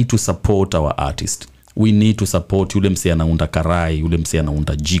we need to support our artists. We need to support yule msee anaunda karai, yule msee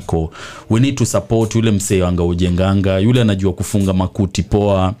anaunda jiko. We need to support yule msee anga ujenganga, yule anajua kufunga makuti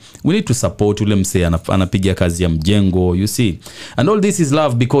poa. We need to support yule msee anapiga kazi ya mjengo, you see. And all this is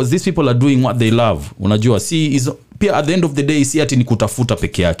love because these people are doing what they love. Unajua, pia at the end of the day si ati ni kutafuta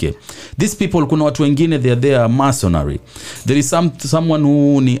peke yake. These people, kuna watu wengine they are mercenary. There is someone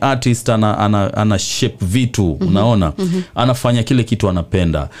who ni artist ana shape vitu, unaona? Anafanya kile kitu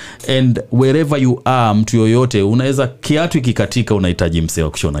anapenda. And wherever you are, mtu yoyote, unaweza kiatu ikikatika unahitaji msee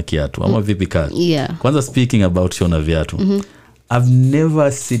wa kushona kiatu. Ama vipi kazi? Kwanza speaking about shona viatu. I've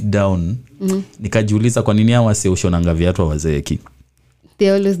never sit down nikajiuliza kwa nini hawa wase ushonanga viatu wazeeki.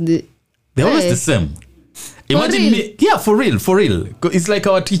 They're always the same. Imagine me, for real. It's like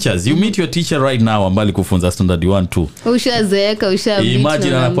our teachers. You meet your teacher right now ambali kufunza standard 1 2. Ushazeeka, ushabiti.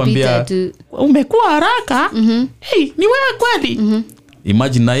 Imagine anakuambia umekuwa haraka. Hey, ni wewe kweli?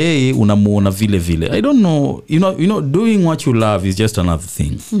 Imagine na yeye unamuona vile vile. I don't know, you know doing what you love is just another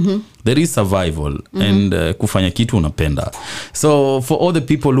thing. There is survival and kufanya kitu unapenda. So for all the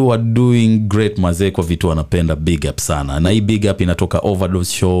people who are doing great maze kwa vitu wanapenda, big up sana. Na hii big up inatoka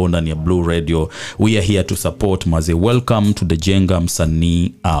Overdose Show ndani ya Blue Radio. We are here to support maze. Welcome to the Jenga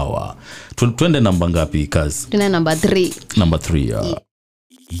Msanii Hour. Twende namba ngapi kazi? Tuna number 3. Number 3.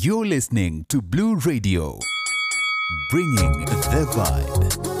 You're listening to Blue Radio, bringing the vibe.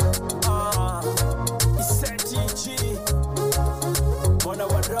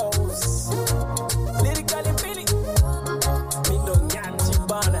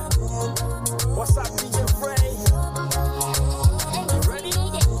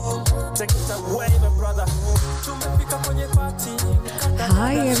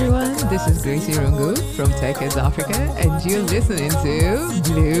 Hi everyone, this is Gracie Rungu from Tech Africa and you're listening to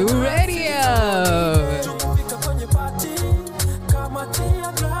Blue Radio.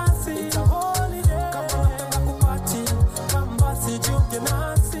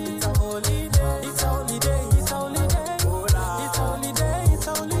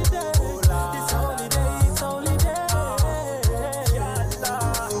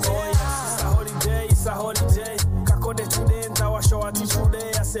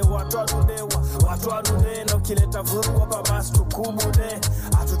 Kileta vurugu hapa basi tukubude.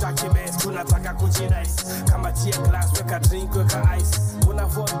 Hatutaki mess, tunataka kujinice. Kama tia glass, weka drink, weka ice. Kuna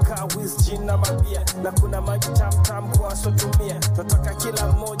vodka, whiskey na mabia. Na kuna maji tam kwa sotumia. Tunataka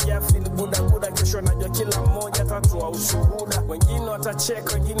kila mmoja feel buda. Kesho najua kila mmoja tatua ushuhuda. Wengine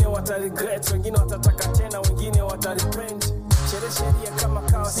watacheka, wengine wataregret. Wengine watataka tena, wengine watarepent. Sheria kama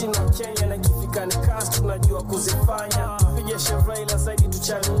kawa sina Kenya. Na ikifika ni cast, tunajua kuzifanya. Tupige sherehe ila zaidi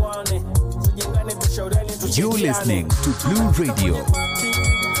tuchanuane. You're listening to Blue Radio,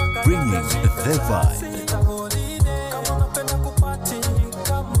 bringing the vibe.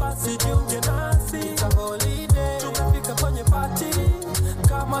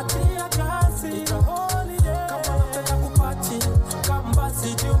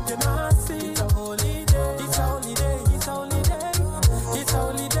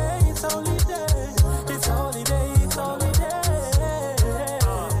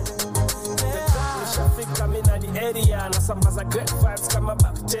 Nasambaza great vibes kama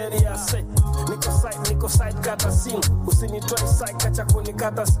bacteria. Niko side kata sim. Usinitoe side kacha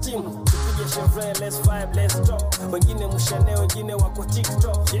kunikata steam. Tupige sherehe, let's vibe, let's talk. Wengine mshene, wengine wako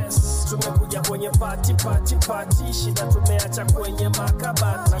TikTok. Yes, tumekuja kwenye party. Shida tumeacha kwenye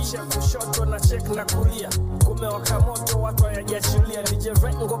makabati. Na check kushoto na check na kulia. Kumewaka moto, watu hawajachulia. DJ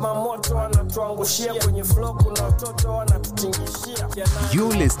Red ngoma moto anatuangushia. Kwenye flow kuna watoto wanatutingishia.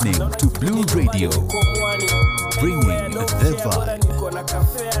 You're listening to Blue Radio, bringing the vibe. Niko na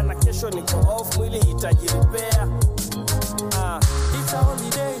cafe na kesho niko off, mwili itajiripea. It's a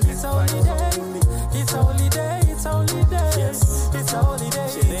holiday.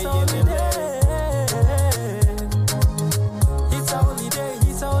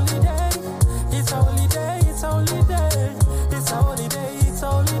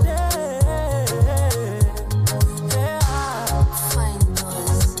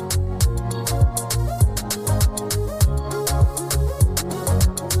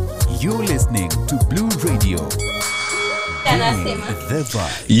 You're listening to Blue Radio. The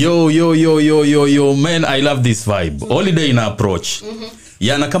vibe. Yo, man, I love this vibe. Holiday in approach.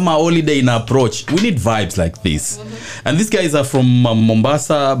 Yeah, na kama holiday in approach, we need vibes like this. And these guys are from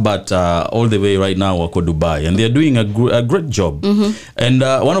Mombasa, but all the way right now wako Dubai, and they're doing a great job. And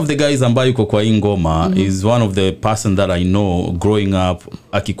one of the guys ambaye yuko kwa ingoma is one of the person that I know growing up.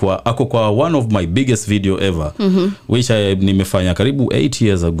 Ako kwa one of my biggest video ever, which I nimefanya karibu 8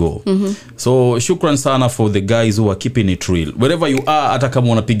 years ago. So shukran sana for the guys who are keeping it real. Wherever you are, hata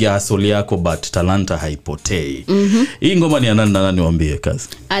kama unapiga hustle yako, but talanta haipotei. Hii ngoma ni nani niwaambie kazi?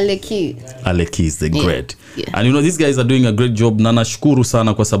 Aleki is the great. Yeah. And you know, these guys are doing a great job. Na nashukuru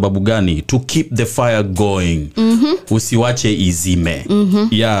sana kwa sababu gani? To keep the fire going. Usiwache izime.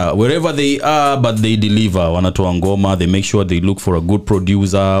 Yeah, wherever they are, but they deliver. Wanatoa ngoma, they make sure they look for a good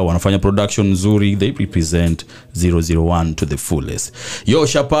producer, wanafanya production nzuri, they represent 001 to the fullest. Yo,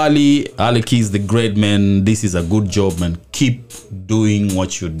 Shapali, Aleki is the great man. This is a good job, man. Keep doing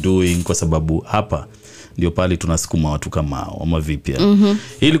what you're doing kwa sababu hapa ndio pale tunasukuma watu kama hao ama vipi.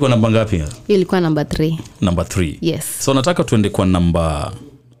 Hii ilikuwa namba ngapi? Hii ilikuwa number 3. Number 3. Yes. So nataka tuende kwa number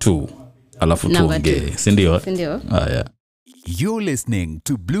 2 alafu tuongee, si ndio? Yeah. You're listening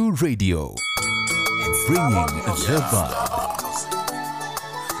to Blue Radio. Bringing the vibe.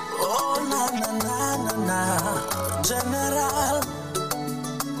 Oh na General,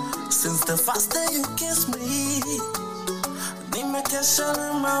 since the first day you kissed me, nimekesha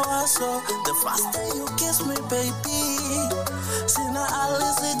na mawazo. The first day you kissed me, baby, sina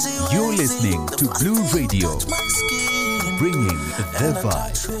aliziji. You're listening to Blue Radio. Bringing the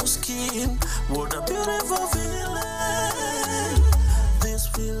vibe. What a beautiful feeling. This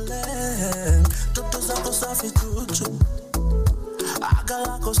feeling. Toto zako safi chuchu, aga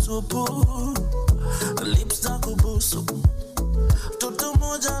lako supu, lips zako busu, toto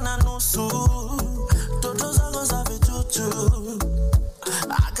moja na nusu. Toto zako safi chuchu,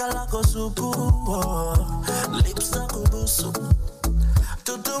 aga lako supu, lips zako busu,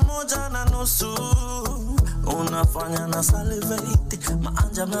 toto moja na nusu. Unafanya na salivate,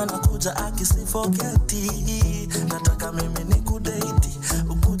 maanja mena kuja akisifogeti. Nataka mimi nikudate,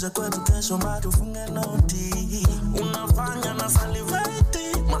 ukuja kwetu kesho matufunge noti. Unafanya na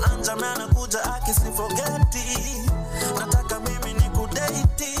salivate, maanja mena kuja akisifogeti. Nataka mimi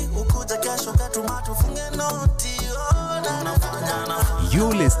nikudate, ukuja kesho kwetu matufunge noti. Unafanya na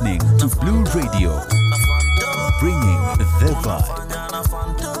You're listening to Blue Radio. Bringing the vibe.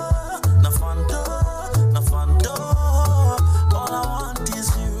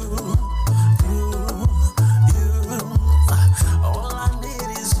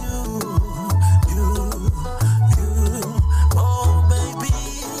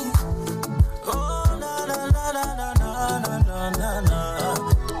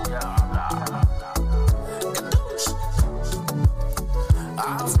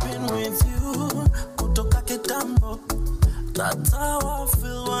 That's how I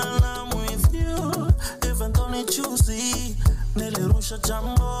feel when I'm with you. Even though it's choosy, nilirusha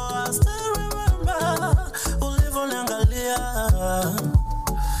jambo, I still remember. Ulivoniangalia,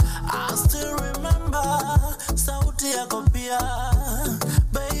 I still remember. Sauti yako pia,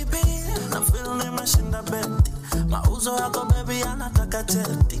 baby. Na feel nimeshinda beti. Mauzo yako baby anataka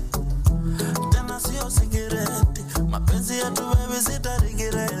cheti. Tena sio sigareti. Mapenzi yetu baby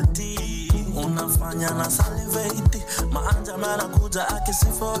sitarigireti. Unafanya na salivate, maanja mena kuja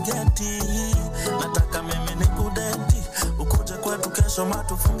akisifogeti. Nataka mimi nikudeti, ukuje kwetu kesho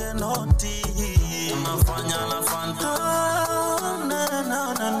matufunge noti. Unafanya na fanta,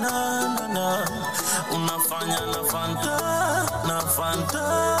 na. Unafanya na fanta,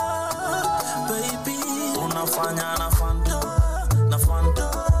 baby. Unafanya na fanta, na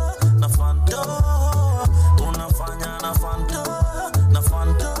fanta. Unafanya na fanta, na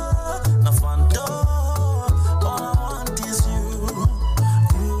fanta. All I want is you.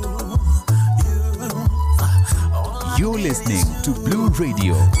 You're listening to Blue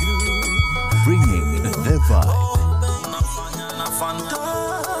Radio. Bringing the vibe.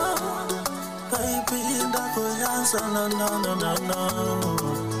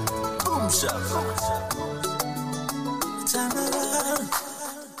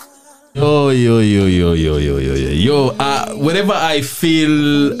 Yo, whenever I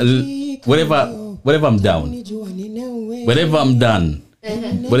feel, whenever I'm down, whenever I'm done,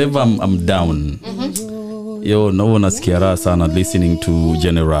 whenever I'm down, yo, no one nasikia raha sana listening to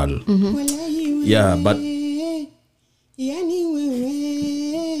General. Yeah, but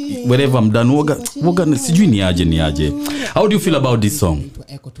wherever I'm done woga sijui ni aje. How do you feel about this song?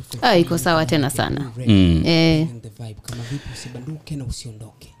 Iko sawa tena sana.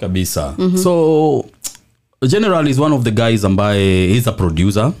 Kabisa. So General is one of the guys ambaye he's a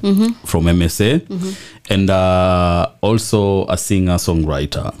producer from MSA and also a singer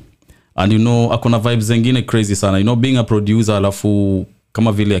songwriter. And you know akona vibes zingine crazy sana. You know being a producer alafu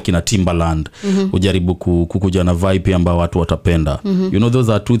kama vile akina Timbaland ujaribu kukuja na vibe ambao watu watapenda. You know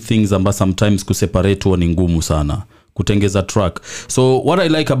those are two things amba sometimes kuseparate ni ngumu sana kutengeza track. So what I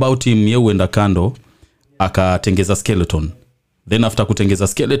like about him yeye huenda kando akatengeza skeleton. Then after kutengeza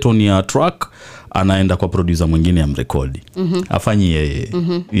skeleton ya track anaenda kwa producer mwingine amrekodi. Afanyi yeye.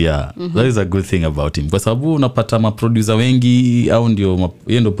 That is a good thing about him. Kwa sababu unapata maproducer wengi au ndio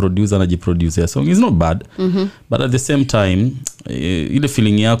yeye producer anajiproduce song is not bad. But at the same time ile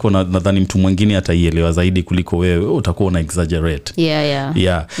feeling yako nadhani mtu mwingine ataielewa zaidi kuliko wewe. Utakuwa una exaggerate.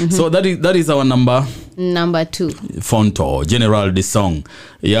 So that is our number 2. Fonto General the song.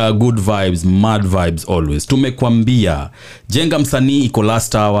 Good vibes, mad vibes always. Tumekwambia jenga msanii iko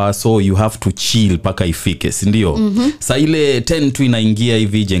last hour, so you have to chill paka ifike, si ndio? Sa ile 10 tu inaingia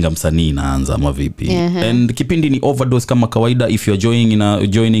hivi jenga msanii inaanza mavipi. And kipindi ni Overdose kama kawaida. If you're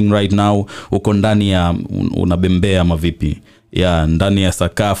joining right now, uko ndani ya unabembea mavipi. Ndani ya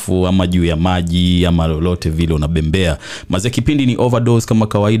sakafu ama juu ya maji ama lolote vile unabembea. Maze kipindi ni Overdose kama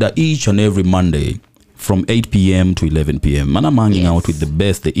kawaida each and every Monday from 8 p.m. to 11 p.m. I'm hanging out with the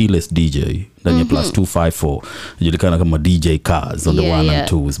best, the illest DJ. Daniel plus 254. Julikana kama DJ Cars on the 1 and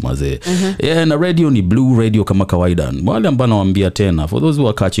 2s maze. Na radio ni Blue Radio kama kawaida. Wale ambao nawaambia tena, for those who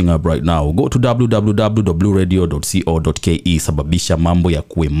are catching up right now, go to www.blueradio.co.ke sababisha mambo ya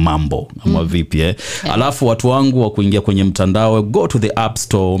kuwe mambo. Ama vipi Alafu watu wangu wa kuingia kwenye mtandao, go to the App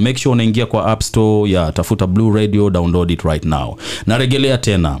Store. Make sure unaingia kwa App Store, tafuta Blue Radio, download it right now. Na regelea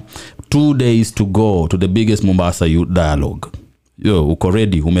tena. 2 days to go to the biggest Mombasa Youth Dialogue. Uko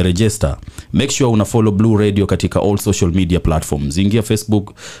ready, umeregister. Make sure una follow Blue Radio katika all social media platforms. Ingia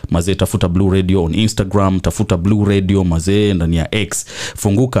Facebook, maze tafuta Blue Radio, on Instagram tafuta Blue Radio maze, ndani ya X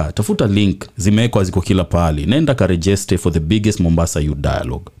funguka, tafuta link, zimewekwa ziko kila pahali. Nenda ka register for the biggest Mombasa Youth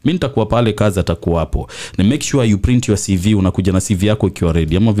Dialogue. Mimi nitakuwa pale, kazi atakuwa hapo. Na make sure you print your CV, unakuja na CV yako ikiwa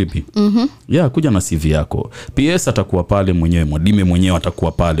ready ama vipi? Kuja na CV yako. PS atakuwa pale mwenyewe, Mwadime mwenyewe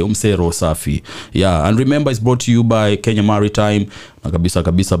atakuwa pale, umsero safi. And remember it's brought to you by Kenya Maritime. Na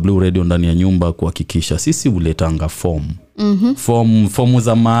kabisa Blue Radio ndani ya nyumba kuhakikisha sisi uletanga form. Form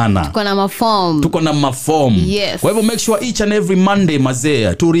za maana. Tuko na maform. Kwa hivyo make sure each and every Monday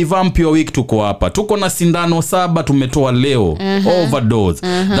mazea to revamp your week tuko hapa. Tuko na sindano 7 tumetoa leo. Overdose.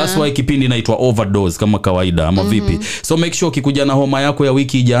 That's why kipindi inaitwa Overdose kama kawaida ama vipi. So make sure ukikuja na homa yako ya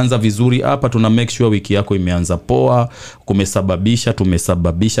wiki ijaanza vizuri hapa, tuna make sure wiki yako imeanza poa.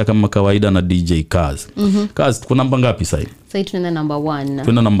 Tumesababisha kama kawaida na DJ Cars. Cars kuna namba ngapi sasa? Sasa tunaenda number 1.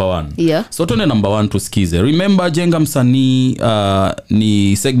 Tunaenda number 1. So tunaenda number 1 tusikize. Remember jenga msanii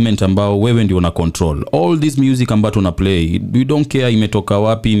ni segment ambao wewe ndio una control. All this music ambayo tuna play, we don't care imetoka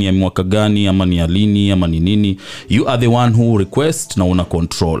wapi, ni mwaka gani ama ni alini ama ni nini. You are the one who request na una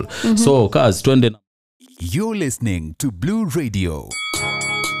control. So Cars twende. You're listening to Blue Radio,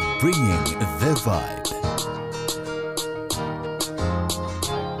 bringing the vibe.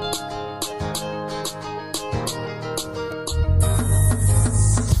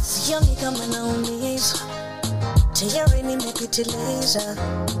 Kama nauliza tayari nimekuteleza,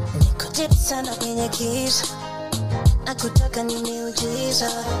 niko deep sana kwenye giza, nakutaka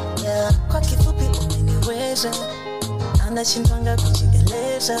nimeujiza. Kwa kifupi umeniweza, anashindwanga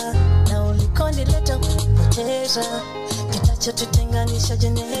kujieleza, na ulikonileta kunipoteza, kitachotutenganisha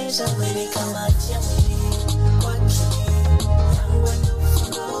jeneza. Wewe kama tia mwili kwa akili yangu ndio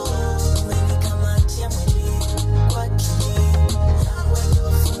ufunguo. Wewe kama tia mwili kwa akili yangu ndio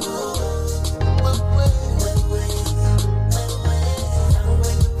ufunguo.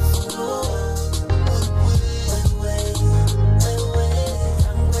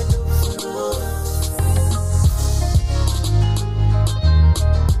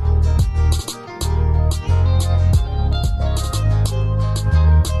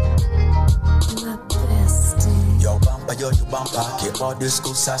 Keyboard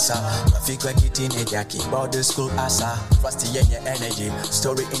school sasa, rafiki wa kiteenage ya keyboard school asa, fast yenye energy,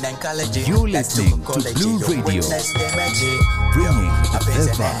 story in oncology. You're listening to Blue Radio, bringing the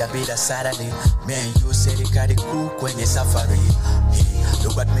vibe. Saturday, man, you serikali kuu kwenye safari.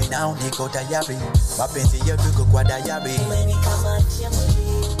 Look at me now, niko tayari, mapenzi yetu kwa diary. Mimi kama tia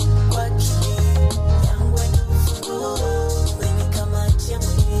mwili kwa akili yangu ndio ufunguo. Mimi kama tia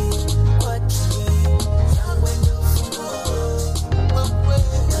mwili kwa akili yangu ndio ufunguo.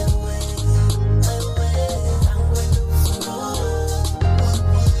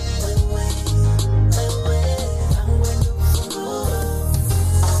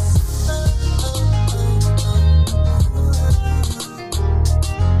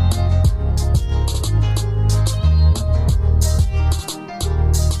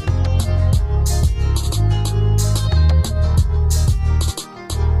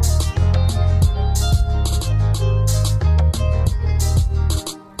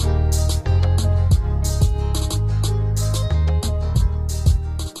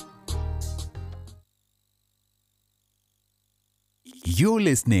 You're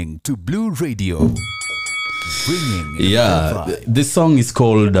listening to Blue Radio. Bringing this song is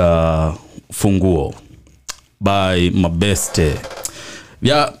called Funguo by Mabeste.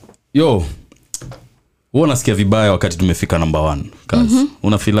 Yo, unasikia vibaya wakati tumefika number 1 kazi.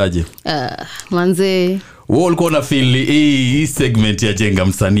 Unafilaje? Manze wewe ulikuwa na feel hii segment ya jenga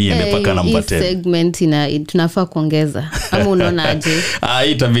msanii mpaka number 10. Hii segment tunafaa kuongeza. Ama unaona aje?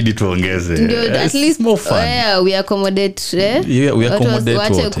 Itabidi tuongeze. At least more fun. We accommodate. We accommodate.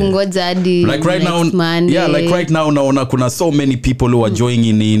 Wache kungoja hadi like right now. Monday. Yeah, like right now naona kuna so many people who are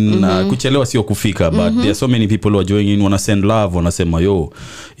joining in. Kuchelewa sio kufika, but there are so many people who are joining in, wana send love, wanasema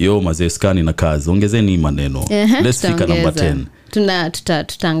yo mazee skani na kazi. Ongezeni maneno. Let's fika number 10.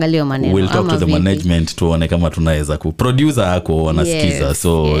 Tutaangalia maneno. We'll talk to the management tuone kama tunaweza ku producer yako wanasikiza.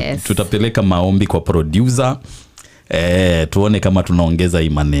 Tutapeleka maombi kwa producer tuone kama tunaongeza hii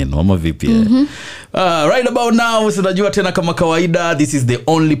maneno ama vipi. Right about now unajua tena kama kawaida, this is the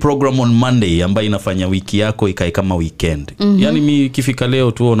only program on Monday ambayo inafanya wiki yako ikae kama weekend. Yani mimi kifika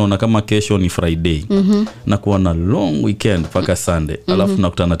leo tu unaona kama kesho ni Friday na kuwa na long weekend paka Sunday, alafu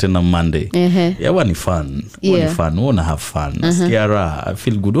nakutana tena Monday. Ni fun. Ni fun. Una have fun. Nasikia raha. I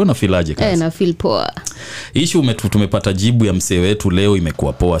feel good. Una feel aje kazi? Na feel poa. Issue tumepata jibu ya msee wetu leo,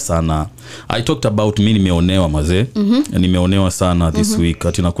 imekuwa poa sana. I talked about mimi nimeonewa mazee. Nimeonewa sana this week,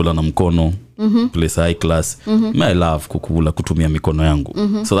 ati nakula na mkono. Place high class. I love kukula kutumia mikono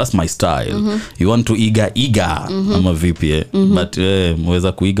yangu. So that's my style. You want to iga ama vipi but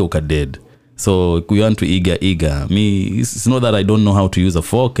mweza kuiga ukadead. So you want to iga me, it's not that I don't know how to use a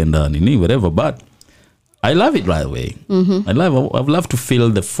fork and whatever, but I love it right away. I've loved to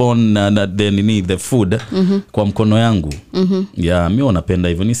feel the phone and the food kwa mkono yangu. Mimi wanapenda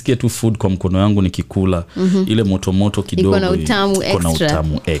hivyo. Nisikie tu food kwa mkono yangu nikikula. Ile moto kidogo. Iko na utamu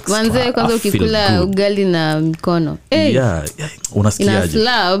extra. Manze kwanza ukikula ugali na mkono. Unasikiaje? Ina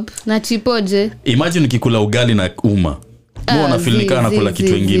slab na chipoje. Imagine ukikula ugali na uma. Mbona unafilikana kula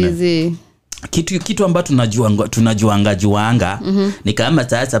kitu kingine? Kitu ambacho tunajuanga ni kama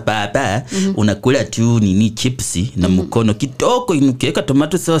sasa papa unakula tu chipsi na mkono kitoko, inukiweka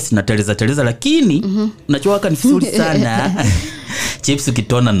tomato sauce na teleza lakini unachoaka ni vizuri sana. Chips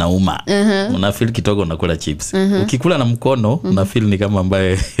kitona na uma unafeel kitoko unakula chips. Ukikula na mkono unafeel ni kama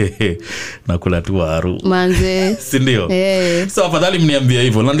ambaye nakula tu waru manze, si ndio? So afadhali mniambia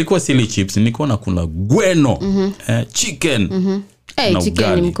hivyo. Na nilikuwa sili chips, nilikuwa nakula gweno, chicken.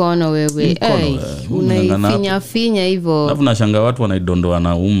 Chicken ni mkono wewe. Unaifinya hivyo. Alafu nashanga watu wanaidondoa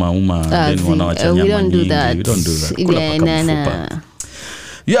na uma then wanawachanya nyama nyingi. We don't do that. Kula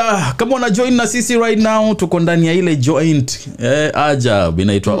kama una join na sisi right now, tuko ndani ya ile joint Ajab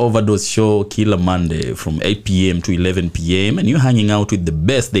inaitwa Overdose Show kila Monday from 8 p.m. to 11 p.m. and you're hanging out with the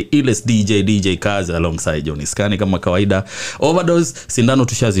best, the illest DJ Kaz alongside Johnny Skani kama kawaida. Overdose sindano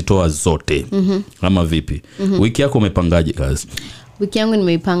tushazitoa zote. Ama vipi? Wiki yako umepangaje Kaz? Wiki yangu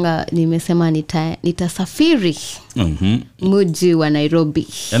nimeipanga, nimesema nitasafiri mji wa Nairobi.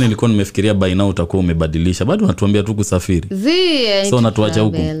 Yani nilikuwa nimefikiria by now utakuwa umebadilisha, bado unatuambia tu kusafiri. So natuacha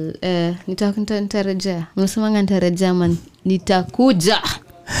huko. Nitarejea. Unasema nitarejea man, nitakuja.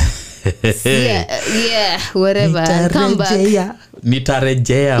 Whatever. Come back.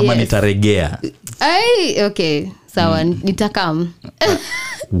 Nitarejea ama nitaregea? Okay, sawa, nitakam.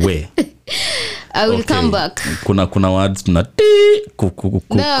 We I will come back. Kuna words tuna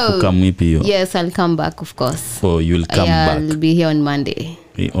kukam hiyo. Yes, I'll come back of course. So you will come back. I'll be here on Monday.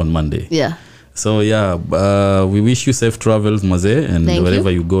 Yeah. So we wish you safe travels mazee, and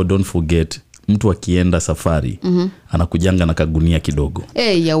wherever you go don't forget mtu akienda safari anakujanga na kagunia kidogo.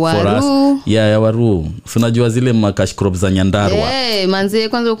 Ya waru. Ya waru. Unajua zile makash crops za Nyandarua. Manze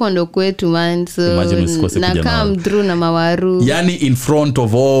kwanza uko ndo kwetu man. So na come through na mawaru. Yani in front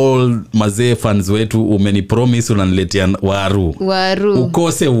of all mazee fans wetu umeni promise unaniletea waru.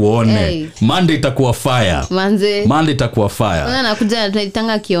 Ukose uone. Monday itakuwa fire. Monday itakuwa fire. Nakuja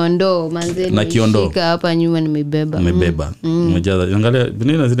tunatanga kiondo manze. Na kiondo. Nishika hapa nyuma nimebeba. Umejaza. Angalia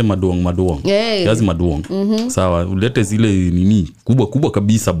nini zile maduong. Yazi maduong. Sawa, ulete zile nini kubwa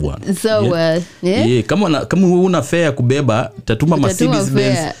kabisa bwana. Sawa. Kama una fare kubeba, tatuma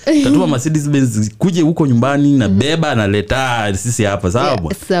Mercedes Benz kuje huko nyumbani na beba na leta sisi hapa, sawa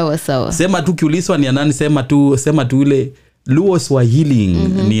bwana. Sawa. Sema tu kiuliswa ni nani, sema tu ile Luo Swahili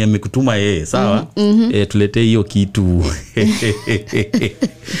ni amekutuma yeye, sawa? Tulete hiyo kitu.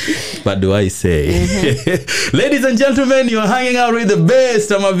 What do I say? Ladies and gentlemen, you are hanging out with the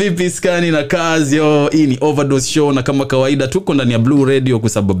best. Ama vipi Skani na Kaz, hii ni Overdose Show na kama kawaida tuko ndani ya Blue Radio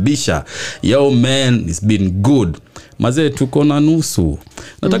kusababisha. Man, it's been good. Mazee tuko na nusu.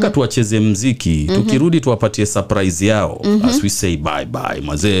 Nataka tuwacheze mziki. Tukirudi tuwapatie surprise yao. As we say bye bye.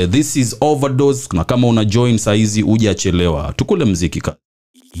 Mazee, this is Overdose. Na kama una join saizi hujachelewa. Tukule mziki ka.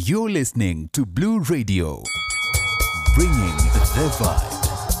 You're listening to Blue Radio, bringing the vibe.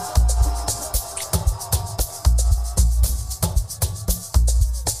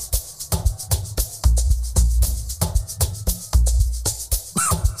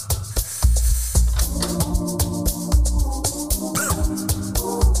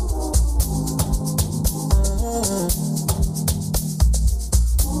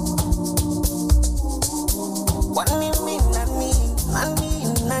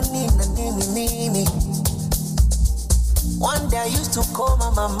 One day I used to call my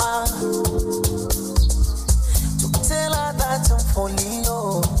mama to tell her that I'm falling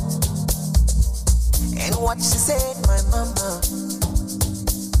low. And what she said, my mama,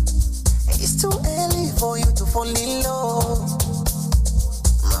 it's too early for you to fall in love.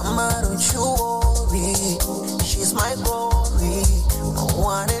 Mama, don't you worry, she's my glory, my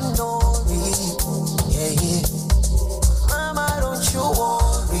one and only. Yeah, yeah. Mama, don't you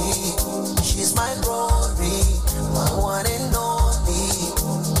worry, she's my glory, my one and only.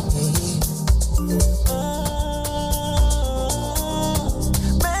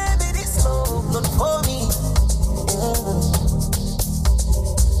 Baby, this love not for me.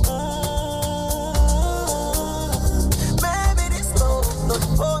 Baby, this love not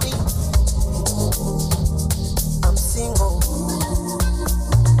for me. I'm single.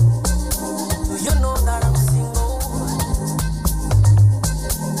 Do you know that I'm single?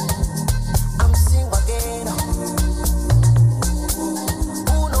 I'm single again.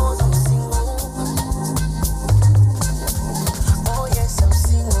 Who knows I'm single? Oh yes, I'm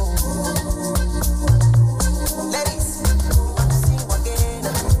single. Ladies, I'm single again.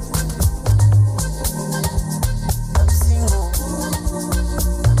 I'm single.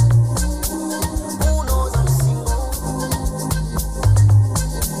 Who knows I'm single?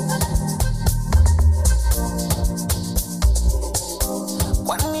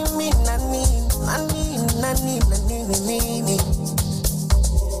 What me mean, nani.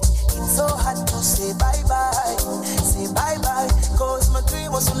 It's so hard to say bye bye, cause my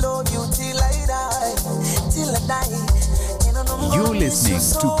dream was to love you till I die, You know, no You're more listening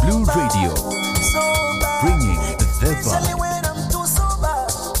miss you to so Blue bad, Radio, so bad. bringing the Especially vibe. when I'm too sober,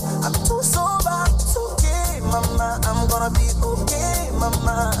 It's okay, mama, I'm gonna be okay,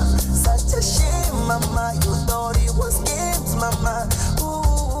 mama. Such a shame, mama, you thought it was games, mama.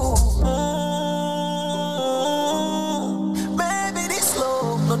 Baby, this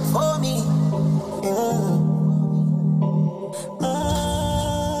love not for me.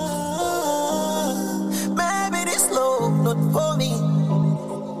 Baby, this love not for me.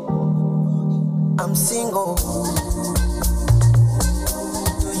 I'm single.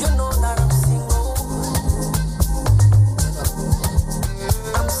 Do you know that I'm single?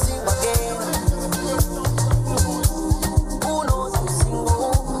 I'm single again. Who knows I'm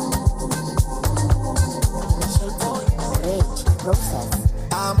single?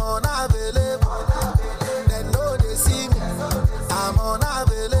 I'm unavailable. They know they see me. I'm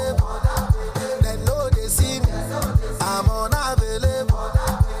unavailable. They know they see me. I'm unavailable.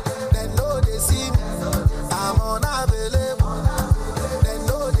 They know they see me. I'm unavailable. They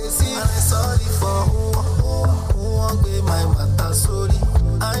know they see me. And I'm sorry for who won't be my matter. Sorry,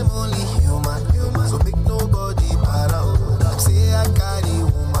 I'm only human. So make nobody proud. Say I carry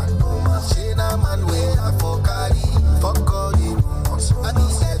woman. She na man way I for carry. Fuck all the rumors. I be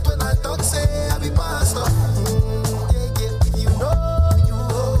said when I talk, say I be pastor. If you know, you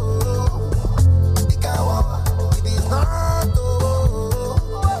know. It can walk. It is not,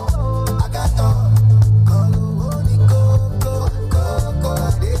 I got all.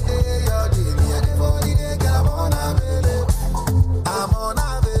 I'm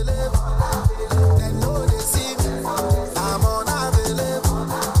unavailable. They know they see me. I'm unavailable.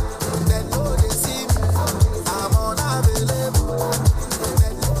 They know they see me. I'm unavailable.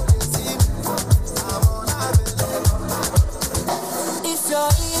 They know they see me. I'm unavailable. If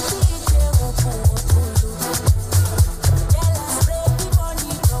you're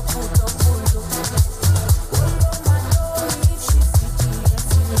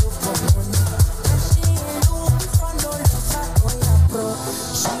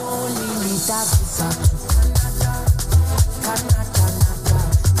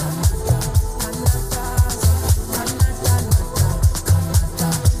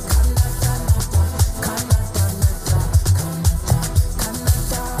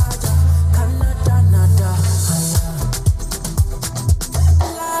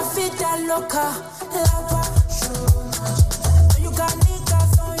loca, la passion.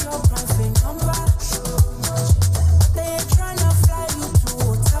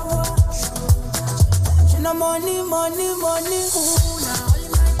 money, money. Ooh, now all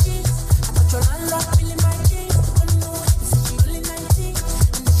in my jeans. I got your landlord feeling my jeans. Oh no, you say she only 19.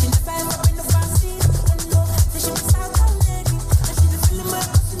 And she never ever been no fancy. Oh no, say she be sad lady. And she be feeling my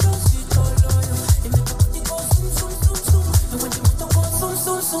pussy, no sweet, oh loyal. It make the body go zoom, zoom, zoom, zoom. And when the motor go zoom,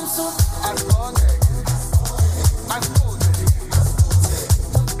 zoom, zoom, zoom. I'm on it. I'm on it.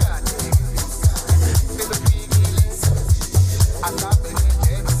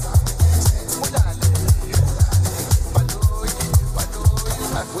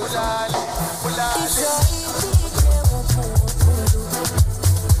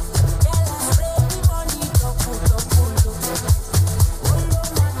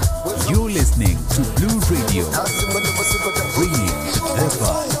 You're listening to Blue Radio, bringing the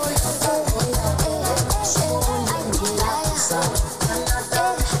vibe.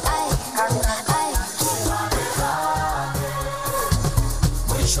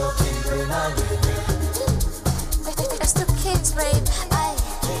 It's the kids, babe.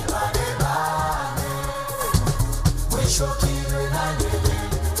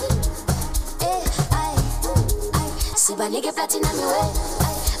 Sibanike platinum way.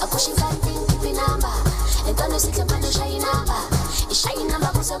 Akushi vanting pipi number. Entono siklebano shy number. Ishy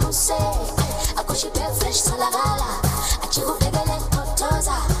number kusa kuse. Akushi pe fresh salagala. Achigu pegele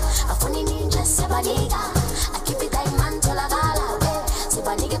kotoza. Afuni ninja sibanika. Akipi diamond salagala.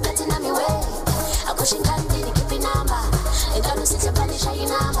 Sibanike platinum way. Akushi vanting pipi number. Entono siklebano shy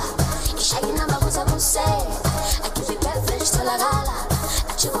number. Ishy number kusa kuse. Akipi pe fresh salagala.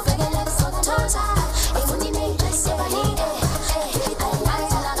 Achigu pegele kotoza. Afuni ninja sibanika.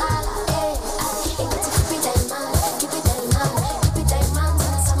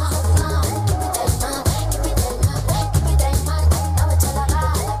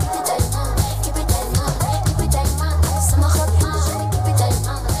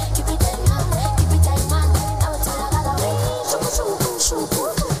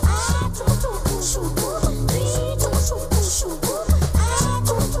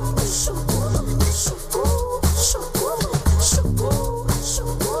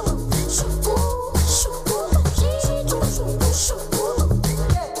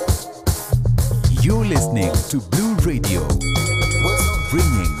 You're listening to Blue Radio,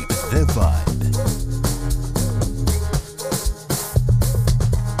 bringing the vibe.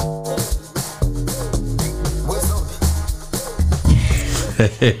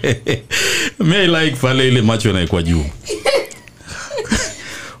 Me like pale ile macho yanaikuwa juu.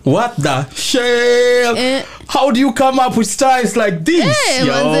 What the shell? How do you come up with styles like this?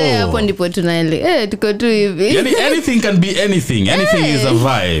 Manze hapo ndipo tunaele. Tuko tu hivi. Yani anything can be anything. Anything is a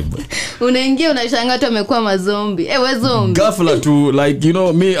vibe. Unaingia unashangaa tu amekuwa mazombi. We zombie. Ghafla to like, you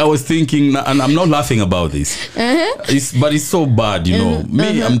know, me I was thinking, and I'm not laughing about this. But it's so bad, you know.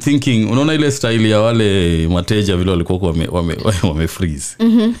 Me I'm thinking, unaona ile style ya wale mateja vile walikuwa wame freeze.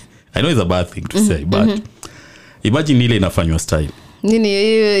 I know it's a bad thing to say, but imagine ile inafanywa style. Nini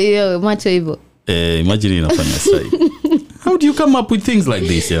hiyo macho hivyo? Imagine inafanywa style. How do you come up with things like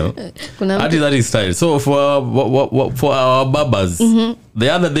this, yo? That is style. So for our babas, the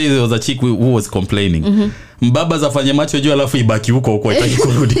other day there was a chick who was complaining. Mbabas afanye macho juu alafu ibaki huko huko itaki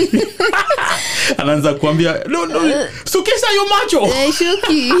kurudi. Anaanza kuambia no sukisha hiyo macho.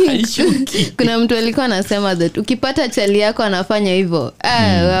 Shuki. Kuna mtu alikuwa anasema that ukipata chali yako anafanya hivyo,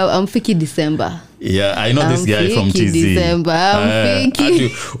 amfiki December. Yeah, I know this guy from TZ.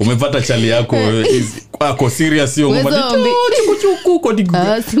 Amfiki. Umepata chali yako ako serious yo ngoma chukuchuku digu.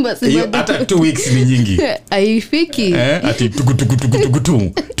 Hata 2 weeks ni nyingi. Haifiki. Ati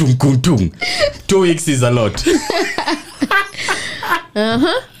tukutukutukutum. 2 weeks is a lot.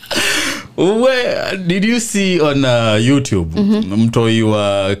 Where did you see on YouTube mtoi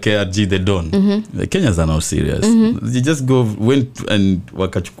wa KRG the Don? The Kenyans are not serious. They just went and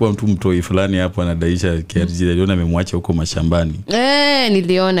wakachukua mtu mtoi fulani hapo anadaisha KRG the Don amemwacha huko mashambani.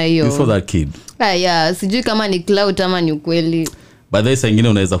 Niliona hiyo. You saw that kid? Yeah, sijui kama ni clout ama ni ukweli. By the way, nyingine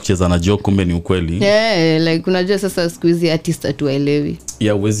unaweza kucheza na joke kumbe ni ukweli. Like unajua sasa siku hizi artist atuelewi.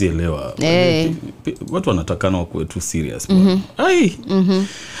 Yeah, huwezi elewa. Watu wanatakana wakuwe too serious.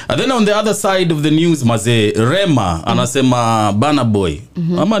 And then on the other side of the news, mazee Rema anasema Burna Boy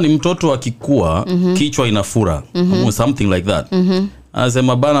ama ni mtoto akikua kichwa inafura something like that.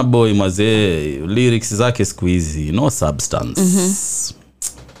 Anasema Burna Boy mazee lyrics zake siku hizi no substance.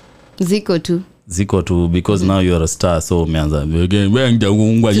 Ziko tu because now you are a star, so umeanza obviously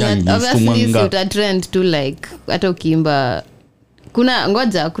uta trend to like hata ukiimba.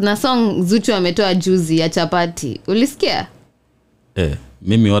 Kuna song Zuchu ametoa juzi ya chapati. Ulisikia?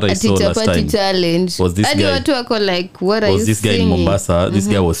 Mimi what I saw last time challenge. Was this guy, watu wako like what are you this guy in Mombasa? This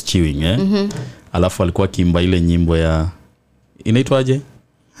guy was chewing alafu alikuwa kiimba ile nyimbo ya inaitwaje?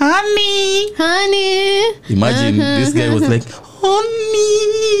 Honey. Imagine this guy was like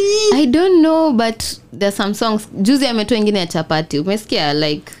honey. I don't know, but there's some songs. Juzi ametoa ingine ya chapati. Umesikia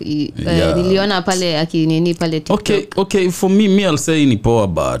like niliona pale akinini pale TikTok. Okay, for me I'll say ni poa,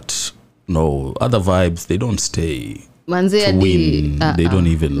 but no, other vibes they don't stay. Manze to win. They don't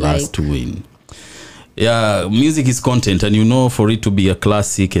even last to win. Yeah, music is content, and you know, for it to be a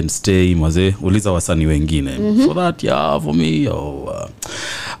classic and stay, maze uliza wasanii wengine. For that, for me,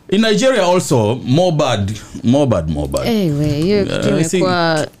 in Nigeria also, more bad. Anyway,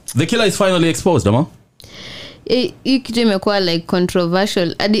 The Killer is finally exposed, ama? Hii kitu imekuwa like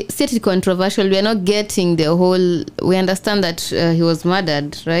controversial. It's controversial. We are not getting the whole. We understand that he was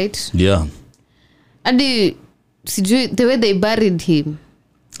murdered, right? Yeah. The way they buried him.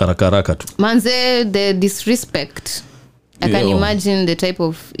 Haraka tu. Manze, the disrespect. I can imagine the type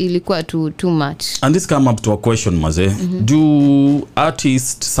of ilikuwa too much. And this come up to a question, maze. Do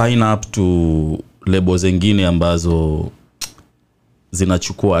artists sign up to labels zingine ambazo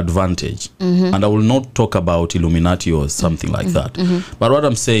zinachukua advantage? And I will not talk about Illuminati or something like that. But what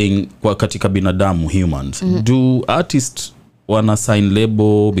I'm saying, kwa katika binadamu, humans, do artists wanna sign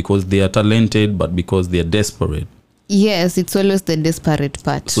label because they are talented but because they are desperate? Yes, it's always the desperate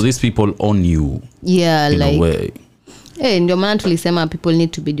part. So these people own you. Yeah, in like a way. Ndio maana tulisema people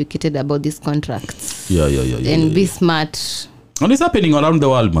need to be educated about these contracts. Yeah. And be smart. And it's happening around the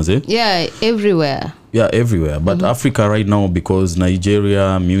world, maze. Yeah, everywhere. Yeah, everywhere. But Africa right now, because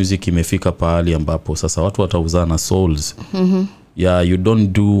Nigeria music imefika pahali ambapo sasa watu watauzana souls. Yeah, you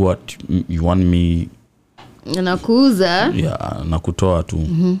don't do what you want me. Nakuuza. Yeah, nakutoa tu.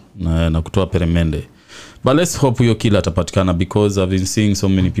 Nakutoa peremende. But let's hope huyo killer atapatikana, because I've been seeing so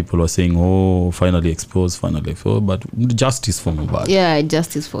many people are saying, finally exposed. But justice for Mohbad. Yeah,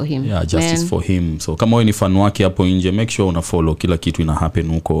 justice for him. Yeah, justice for him. So kama wewe ni fan wake hapo nje, make sure una follow kila kitu ina happen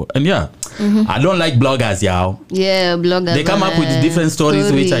huko. And I don't like bloggers, y'all. Yeah, bloggers. They come up with different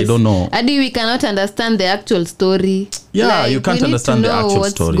stories which I don't know. We cannot understand the actual story. Yeah, like, you can't understand the actual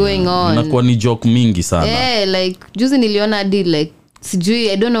story. What's going on. Inakuwa ni joke mingi sana. Yeah, like juzi niliona like sijui,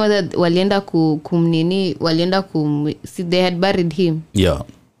 I don't know whether walienda they had buried him. Yeah.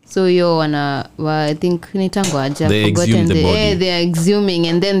 So I think nitangwa aja forgotten the body. They are exhuming,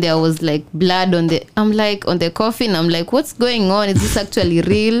 and then there was like blood on the coffin. I'm like, what's going on? Is this actually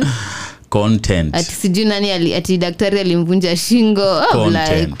real? Content. Ati sijui nani ati daktari alimvunja shingo. I'm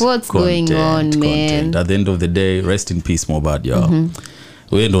like, what's going on, man? At the end of the day, rest in peace, Mohbad, yeah.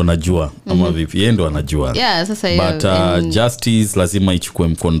 Wewe ndo unajua ama vipi? Yeye ndo anajua. Yeah, sasa but justice lazima ichukue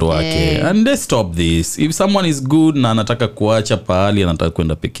mkondo wake. And they stop this. If someone is good na anataka kuacha pahali, anataka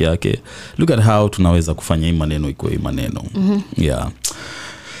kwenda peke yake, look at how tunaweza kufanya hii maneno ikuwe maneno.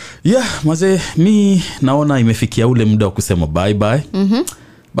 Yeah, maze mi naona imefikia ule muda wa kusema bye bye.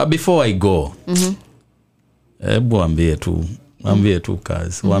 But before I go, hebu ambie tu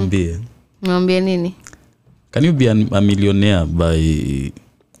kazi, Mwambie nini? Can you be a millionaire by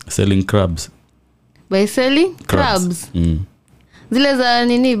selling crabs? By selling crabs? Zile za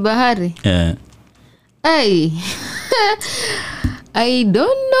nini bahari? Yeah. I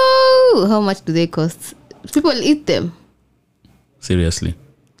don't know how much do they cost. People eat them. Seriously?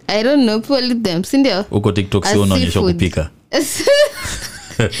 I don't know, people eat them. Sindio? Uko TikTok sio unaonyesha kupika.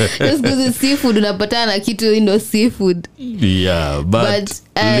 Just because it's seafood, unapatana na kitu ino seafood. Yeah, but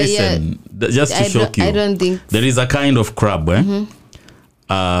listen, just to shock you, I don't think there is a kind of crab,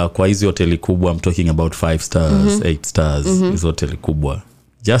 kwa hizi hoteli kubwa, I'm talking about 5 stars, 8 stars, hizo hoteli kubwa.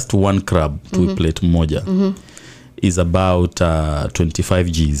 Just one crab, to plate moja, is about 25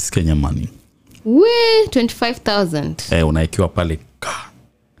 G's Kenya money. 25,000. Unaikiwa pale.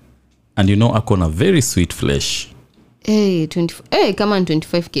 And you know, akona very sweet flesh. Kama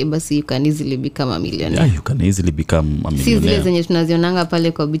 25k basi you can easily become a millionaire. Yeah, you can easily become a millionaire. Si zile zenye tunazionanga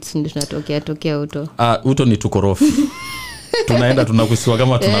pale kwa beach ndio tunatokea uto. Uto ni tukorofi. Tunaenda tunakusiwa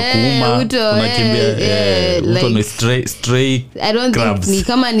kama tunakuuma, tunakimbia. Uto ni stray. I don't think ni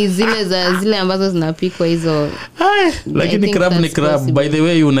kama ni zile ambazo zinapikwa hizo. Lakini crab ni crab. By the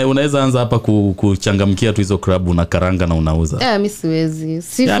way, unaweza anza hapa kuchangamkia tu hizo crab, unakaranga na unauza. Mimi siwezi.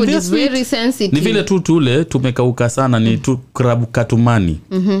 Seafood is very sensitive. Ni vile tu tule tumekauka sana, ni tu crab katumani.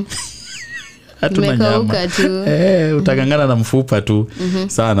 Hatuna nyama. Utagangana na mfupa tu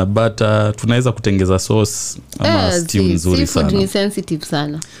sana, but tunaweza kutengeza sauce ama stew nzuri sana. Seafood ni sensitive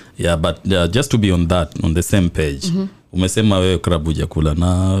sana. Yeah, but just to be on the same page. Umesema wewe crab hujakula,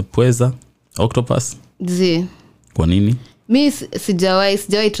 na pweza, octopus? Kwa nini? Mimi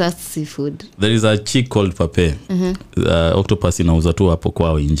sijawahi trust seafood. There is a chick called Pape. Octopus inauza tu hapo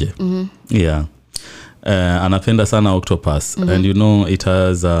kwao nje. Yeah. anapenda sana octopus. And you know it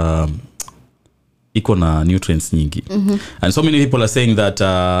has iko na nutrients nyingi. And so many people are saying that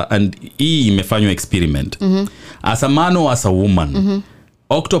and hii imefanywa experiment. As a man or as a woman,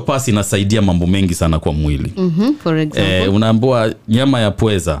 octopus inasaidia mambo mengi sana kwa mwili. For example, unaambiwa nyama ya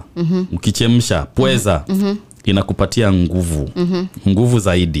pweza, ukichemsha pweza inakupatia nguvu. Nguvu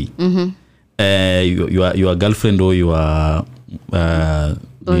zaidi. Your girlfriend or your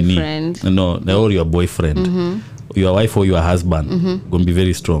boyfriend. No, or your boyfriend. Your wife or your husband going to be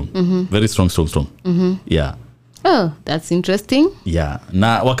very strong. Very strong. Yeah. Oh, that's interesting. Yeah.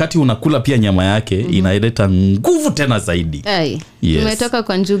 Na wakati unakula pia nyama yake inaileta nguvu tena zaidi. Yes. Umetoka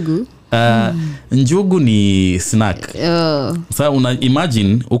kwa njugu. Njugu ni snack. Sasa una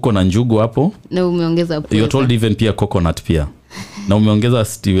imagine uko na njugu hapo na umeongeza pweza. You're told even pia coconut pia. Na umeongeza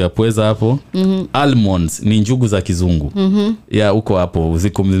stew ya pweza hapo. Almonds ni njugu za kizungu. Yeah, uko hapo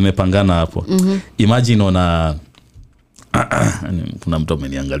zimepangana hapo. Imagine ona kuna mtu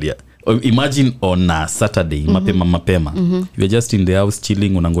ameniangalia. Imagine on a Saturday mapema you're just in the house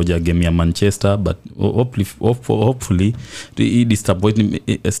chilling, unangoja game ya Manchester, but hopefully hii disappoint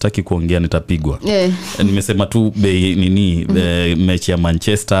staki kuongea nitapigwa. Nimesema tu mechi ya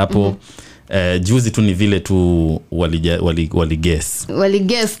Manchester hapo. Juzi tu ni vile tu wali guess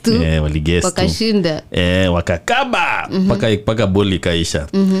tu wakashinda wakakaba paka boli kaisha.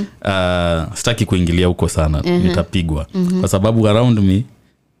 Sitaki kuingilia huko sana, nitapigwa kwa sababu around me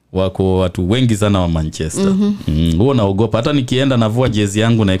wako watu wengi sana wa Manchester. Huo naogopa, hata nikienda navua jezi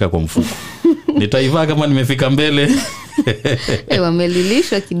yangu naeka kwa mfuko. Nitaivaa kama nimefika mbele.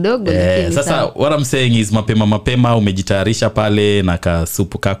 Wamelilishwa kidogo. Sasa what I'm saying is mapema umejitayarisha pale na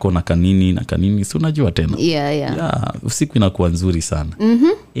kasupu kako na kanini si unajua tena. Yeah, usiku inakuwa nzuri sana.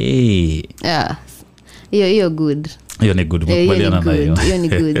 Hiyo good. Hiyo ni good. Mkubaliana na hiyo. Hiyo ni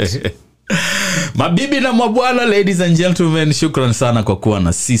good. Mabibi na mabwana, ladies and gentlemen, shukran sana kwa kuwa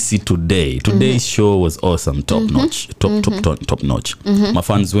na sisi today. Today's show was awesome, top notch. Top notch.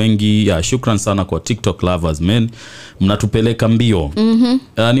 Mafans wengi, shukran sana kwa TikTok lovers, men. Mnatupeleka mbio.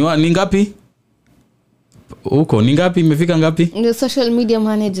 Ni ngapi? Uko ni ngapi, imefika ngapi? The social media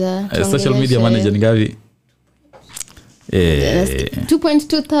manager. Social media manager ni ngapi?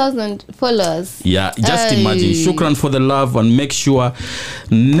 2,200 followers. Yeah, just imagine. Shukran for the love, and make sure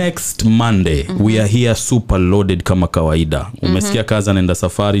next Monday we are here super loaded kama kawaida. Umesikia kazi anaenda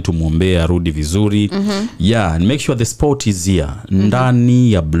safari, tumuombee arudi vizuri. Yeah, and make sure the spot is here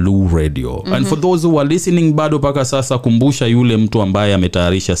ndani ya Blue Radio. And for those who are listening bado paka sasa, kumbusha yule mtu ambaye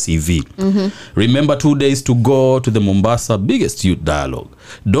ametayarisha CV. Remember 2 days to go to the Mombasa biggest youth dialogue.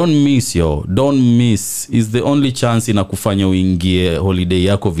 Don't miss. Is the only chance kufanya uingie holiday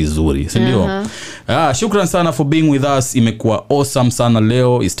yako vizuri, si ndio? Shukran sana for being with us. Imekuwa awesome sana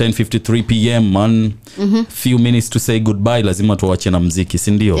leo. It's 10:53 p.m. man. Few minutes to say goodbye, lazima tuache na muziki,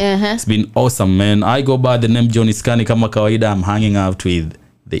 si ndio? It's been awesome, man. I go by the name Johnny Scani kama kawaida. I'm hanging out with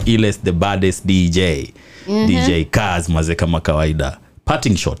the illest, the baddest DJ. DJ Kaz maze kama kawaida.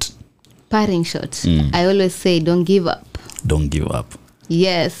 Parting shot. I always say don't give up.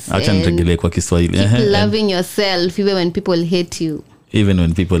 Yes. Acha niregelee kwa Kiswahili. Keep loving yourself even when people hate you.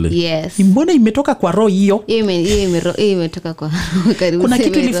 Yes. Mbona imetoka kwa roho hiyo? Imetoka kwa karibu. Kuna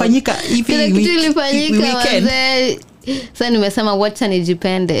kitu ilifanyika hivi weekend. Sasa nimesema wacha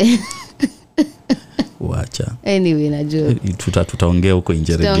nijipende. Wacha. Anyway, najua. Tutaongea huko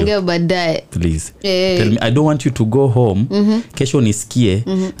nje radio. Tutaongea baadaye. Please. Tell me, I don't want you to go home. Kesho nisikie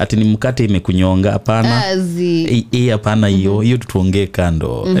ati ni mkate imekunyonga, hapana. Hapana hiyo tuongee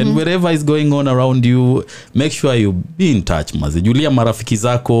kando. And wherever is going on around you, make sure you be in touch mazi. Julia marafiki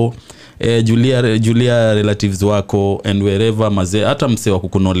zako, Julia relatives wako, and wherever maze, hata mse wa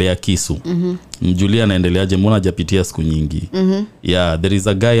kukunolea kisu. Julia anaendeleaje, mbona hajapitia siku nyingi? Yeah, there is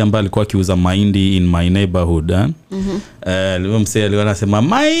a guy ambaye alikuwa akiuza mahindi in my neighborhood. Leo mse alikuwa anasema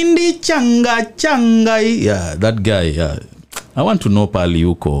mahindi changa. Yeah, that guy. Yeah. I want to know pali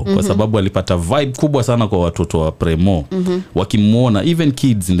yuko kwa sababu alipata vibe kubwa sana kwa watoto wa Premo. Wakimuona, even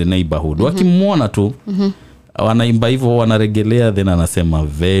kids in the neighborhood, wakimuona tu wanaimba hivyo, wanaregelea, then anasema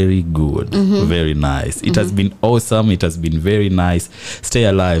very good, very nice. It has been awesome, it has been very nice. Stay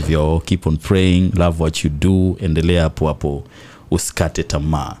alive yo, keep on praying, love what you do, endelea hapo usikate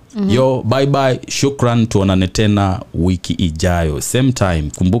tamaa. Yo, bye bye, shukran, tuonane tena wiki ijayo same time.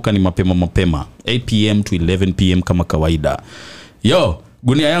 Kumbuka ni mapema 8 p.m. to 11 p.m. kama kawaida. Yo,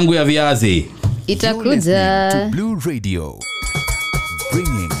 gunia yangu ya viazi itakuja. To Blue Radio,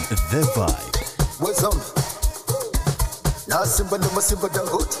 bringing the vibe. What's up? Na simba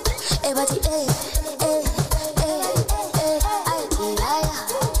dangote. Bati ay.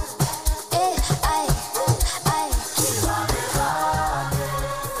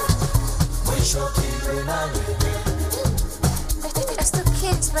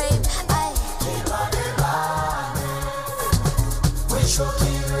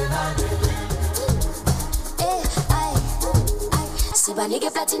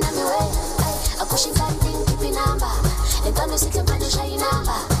 Sibanike platinum way. Akushinga nding kipi namba. Entano sikhe manje shayi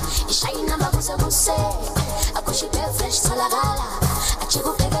namba. Ishayi namba kuze kuse. Akushipe fresh solagala.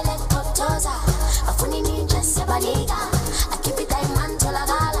 Achiku pegele kotoza. Afuni ninja sibanika. Akipi diamond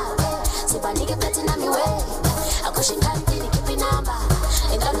solagala. Sibanike platinum way. Akushinga nding kipi namba.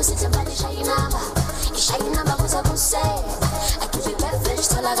 Entano sikhe manje shayi namba. Ishayi namba kuze kuse. Akipi fresh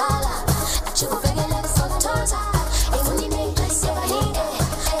solagala. Achiku pegele kotoza. Afuni ninja sibanika.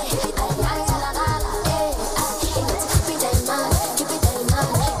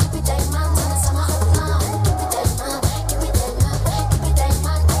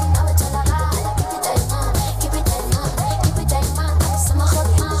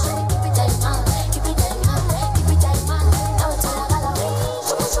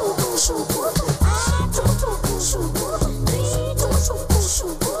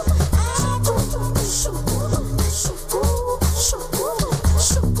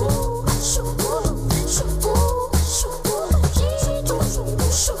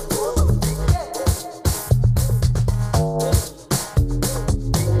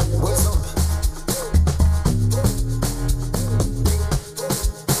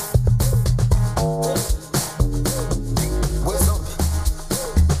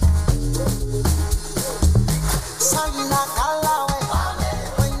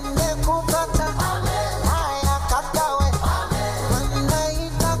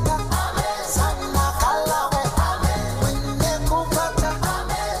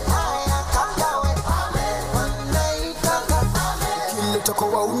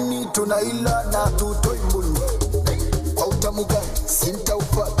 Tunaila na tutoi mbuni kwa utamu gani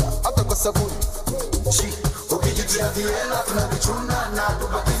sintaupata hata kwa sabuni. Ukijitia viela tunavichuna na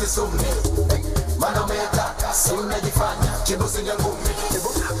tubakizi sumi. Mana umetaka si unajifanya kibusi ya ngumi.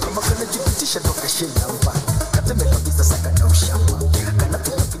 Kama kana jipitisha toka shenamba kateme kabisa saka na ushamba. Kana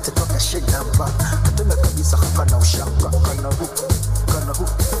tunapita toka shenamba kateme kabisa haka na ushamba. Kana hu kana hu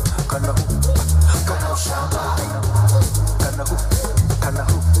kana hu kana ushamba. Kana hu kana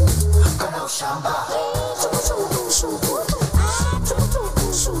hu kana ushamba.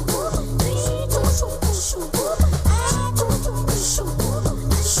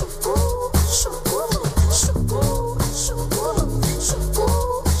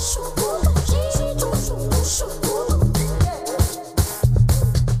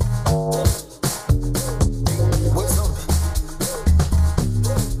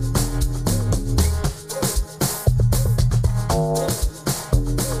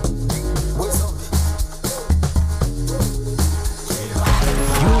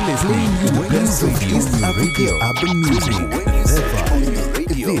 Urban music, the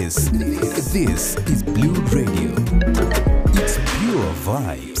vibe. This is Blue Radio. It's pure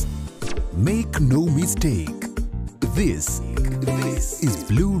vibes. Make no mistake. This is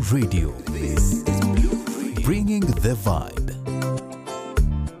Blue Radio. Bringing the vibe.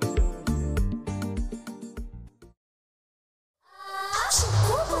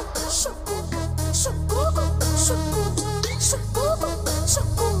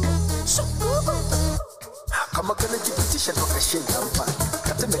 Kama kana jipitisha toka shenamba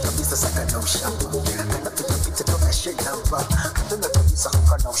kateme kabisa saka na ushamba. Kana tutapita toka shenamba kateme kabisa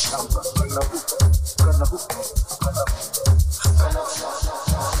haka na ushamba. Kana hu kana hu kana kana ushamba.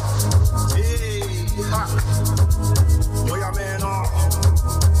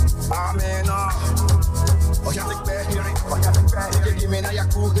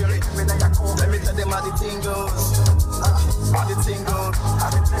 Let me tell them how the thing goes. How the thing goes.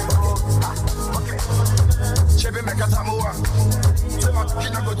 Okay. Chebe make a tamua. Say my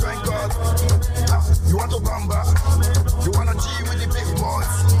kina go drink God. You want to bamba? You wanna G with the big boys?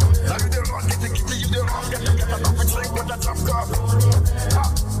 Now you the run, get the kitty, you the run, get a coffee drink with the top cup.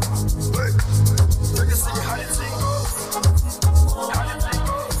 Wait, let me see how the thing goes. How the thing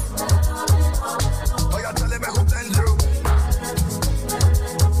goes. Oh, you tell me who blend you.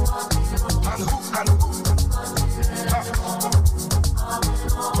 And who?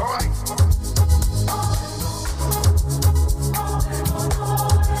 All right.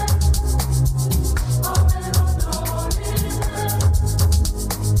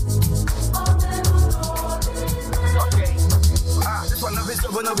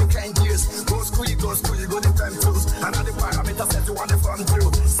 But now we can't use. Go school, you go the time tools. And all the parameters set you want to farm through.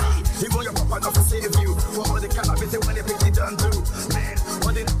 See, even your papa not to save you. For all the cannabis when they pick it done through. Man,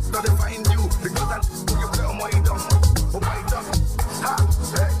 what they not to find you. Because that you play on my dumb. Oh my dumb. Ha,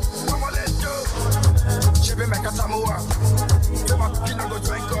 hey, come on, let's go. Chebe make a samoa. Say my kid go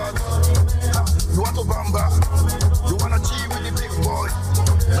drink God. You want to bamba. You wanna G with the big boy.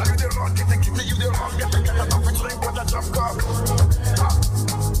 drunk, get the kidney, you the wrong, get the guy that don't drink with a drop cup.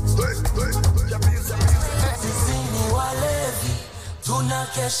 Sisi ni walevi,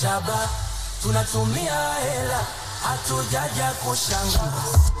 tunakesha ba, tunatumia hela, hatujaja kushanga.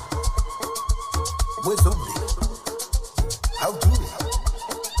 We're zombie. How do we?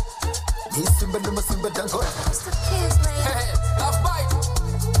 Ni simba na simba dango. Mr. Kids, man. Hey, love bite.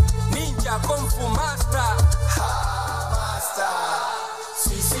 Ninja Kung Fu Master. Master.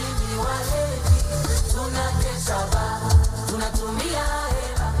 Sisi ni walevi, tunakesha ba, tunatumia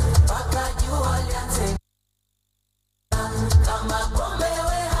hela, mpaka jua lianze. Kama pombe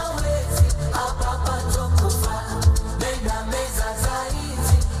we hawezi, hapa patokufa. Nenda meza za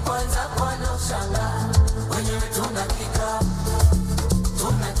hizi, kwanza kwana ushanga. Wenyewe tunakika,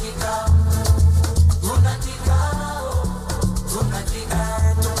 tunakika, tunakika, tunakika.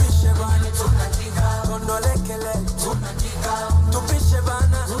 Tupishe bana, tunakika, kondolekele, tunakika, tupishe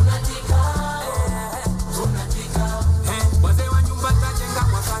bana, tunakika, tunakika. wazee wa nyumba tajenga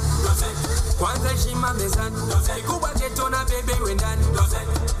mwakani. Kwanza heshima mezani, kikubwa geto na bebe wendani,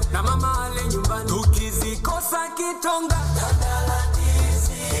 na mama ale nyumbani. Tukizikosa kitonga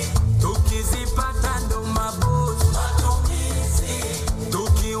tukizipata ndo mabosi matumizi,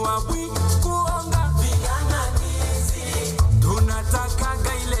 tukiwa bwi kuonga viganganizi,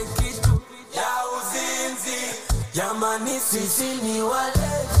 tunatakaga ile kitu ya uzinzi. Jamani sisi ni wale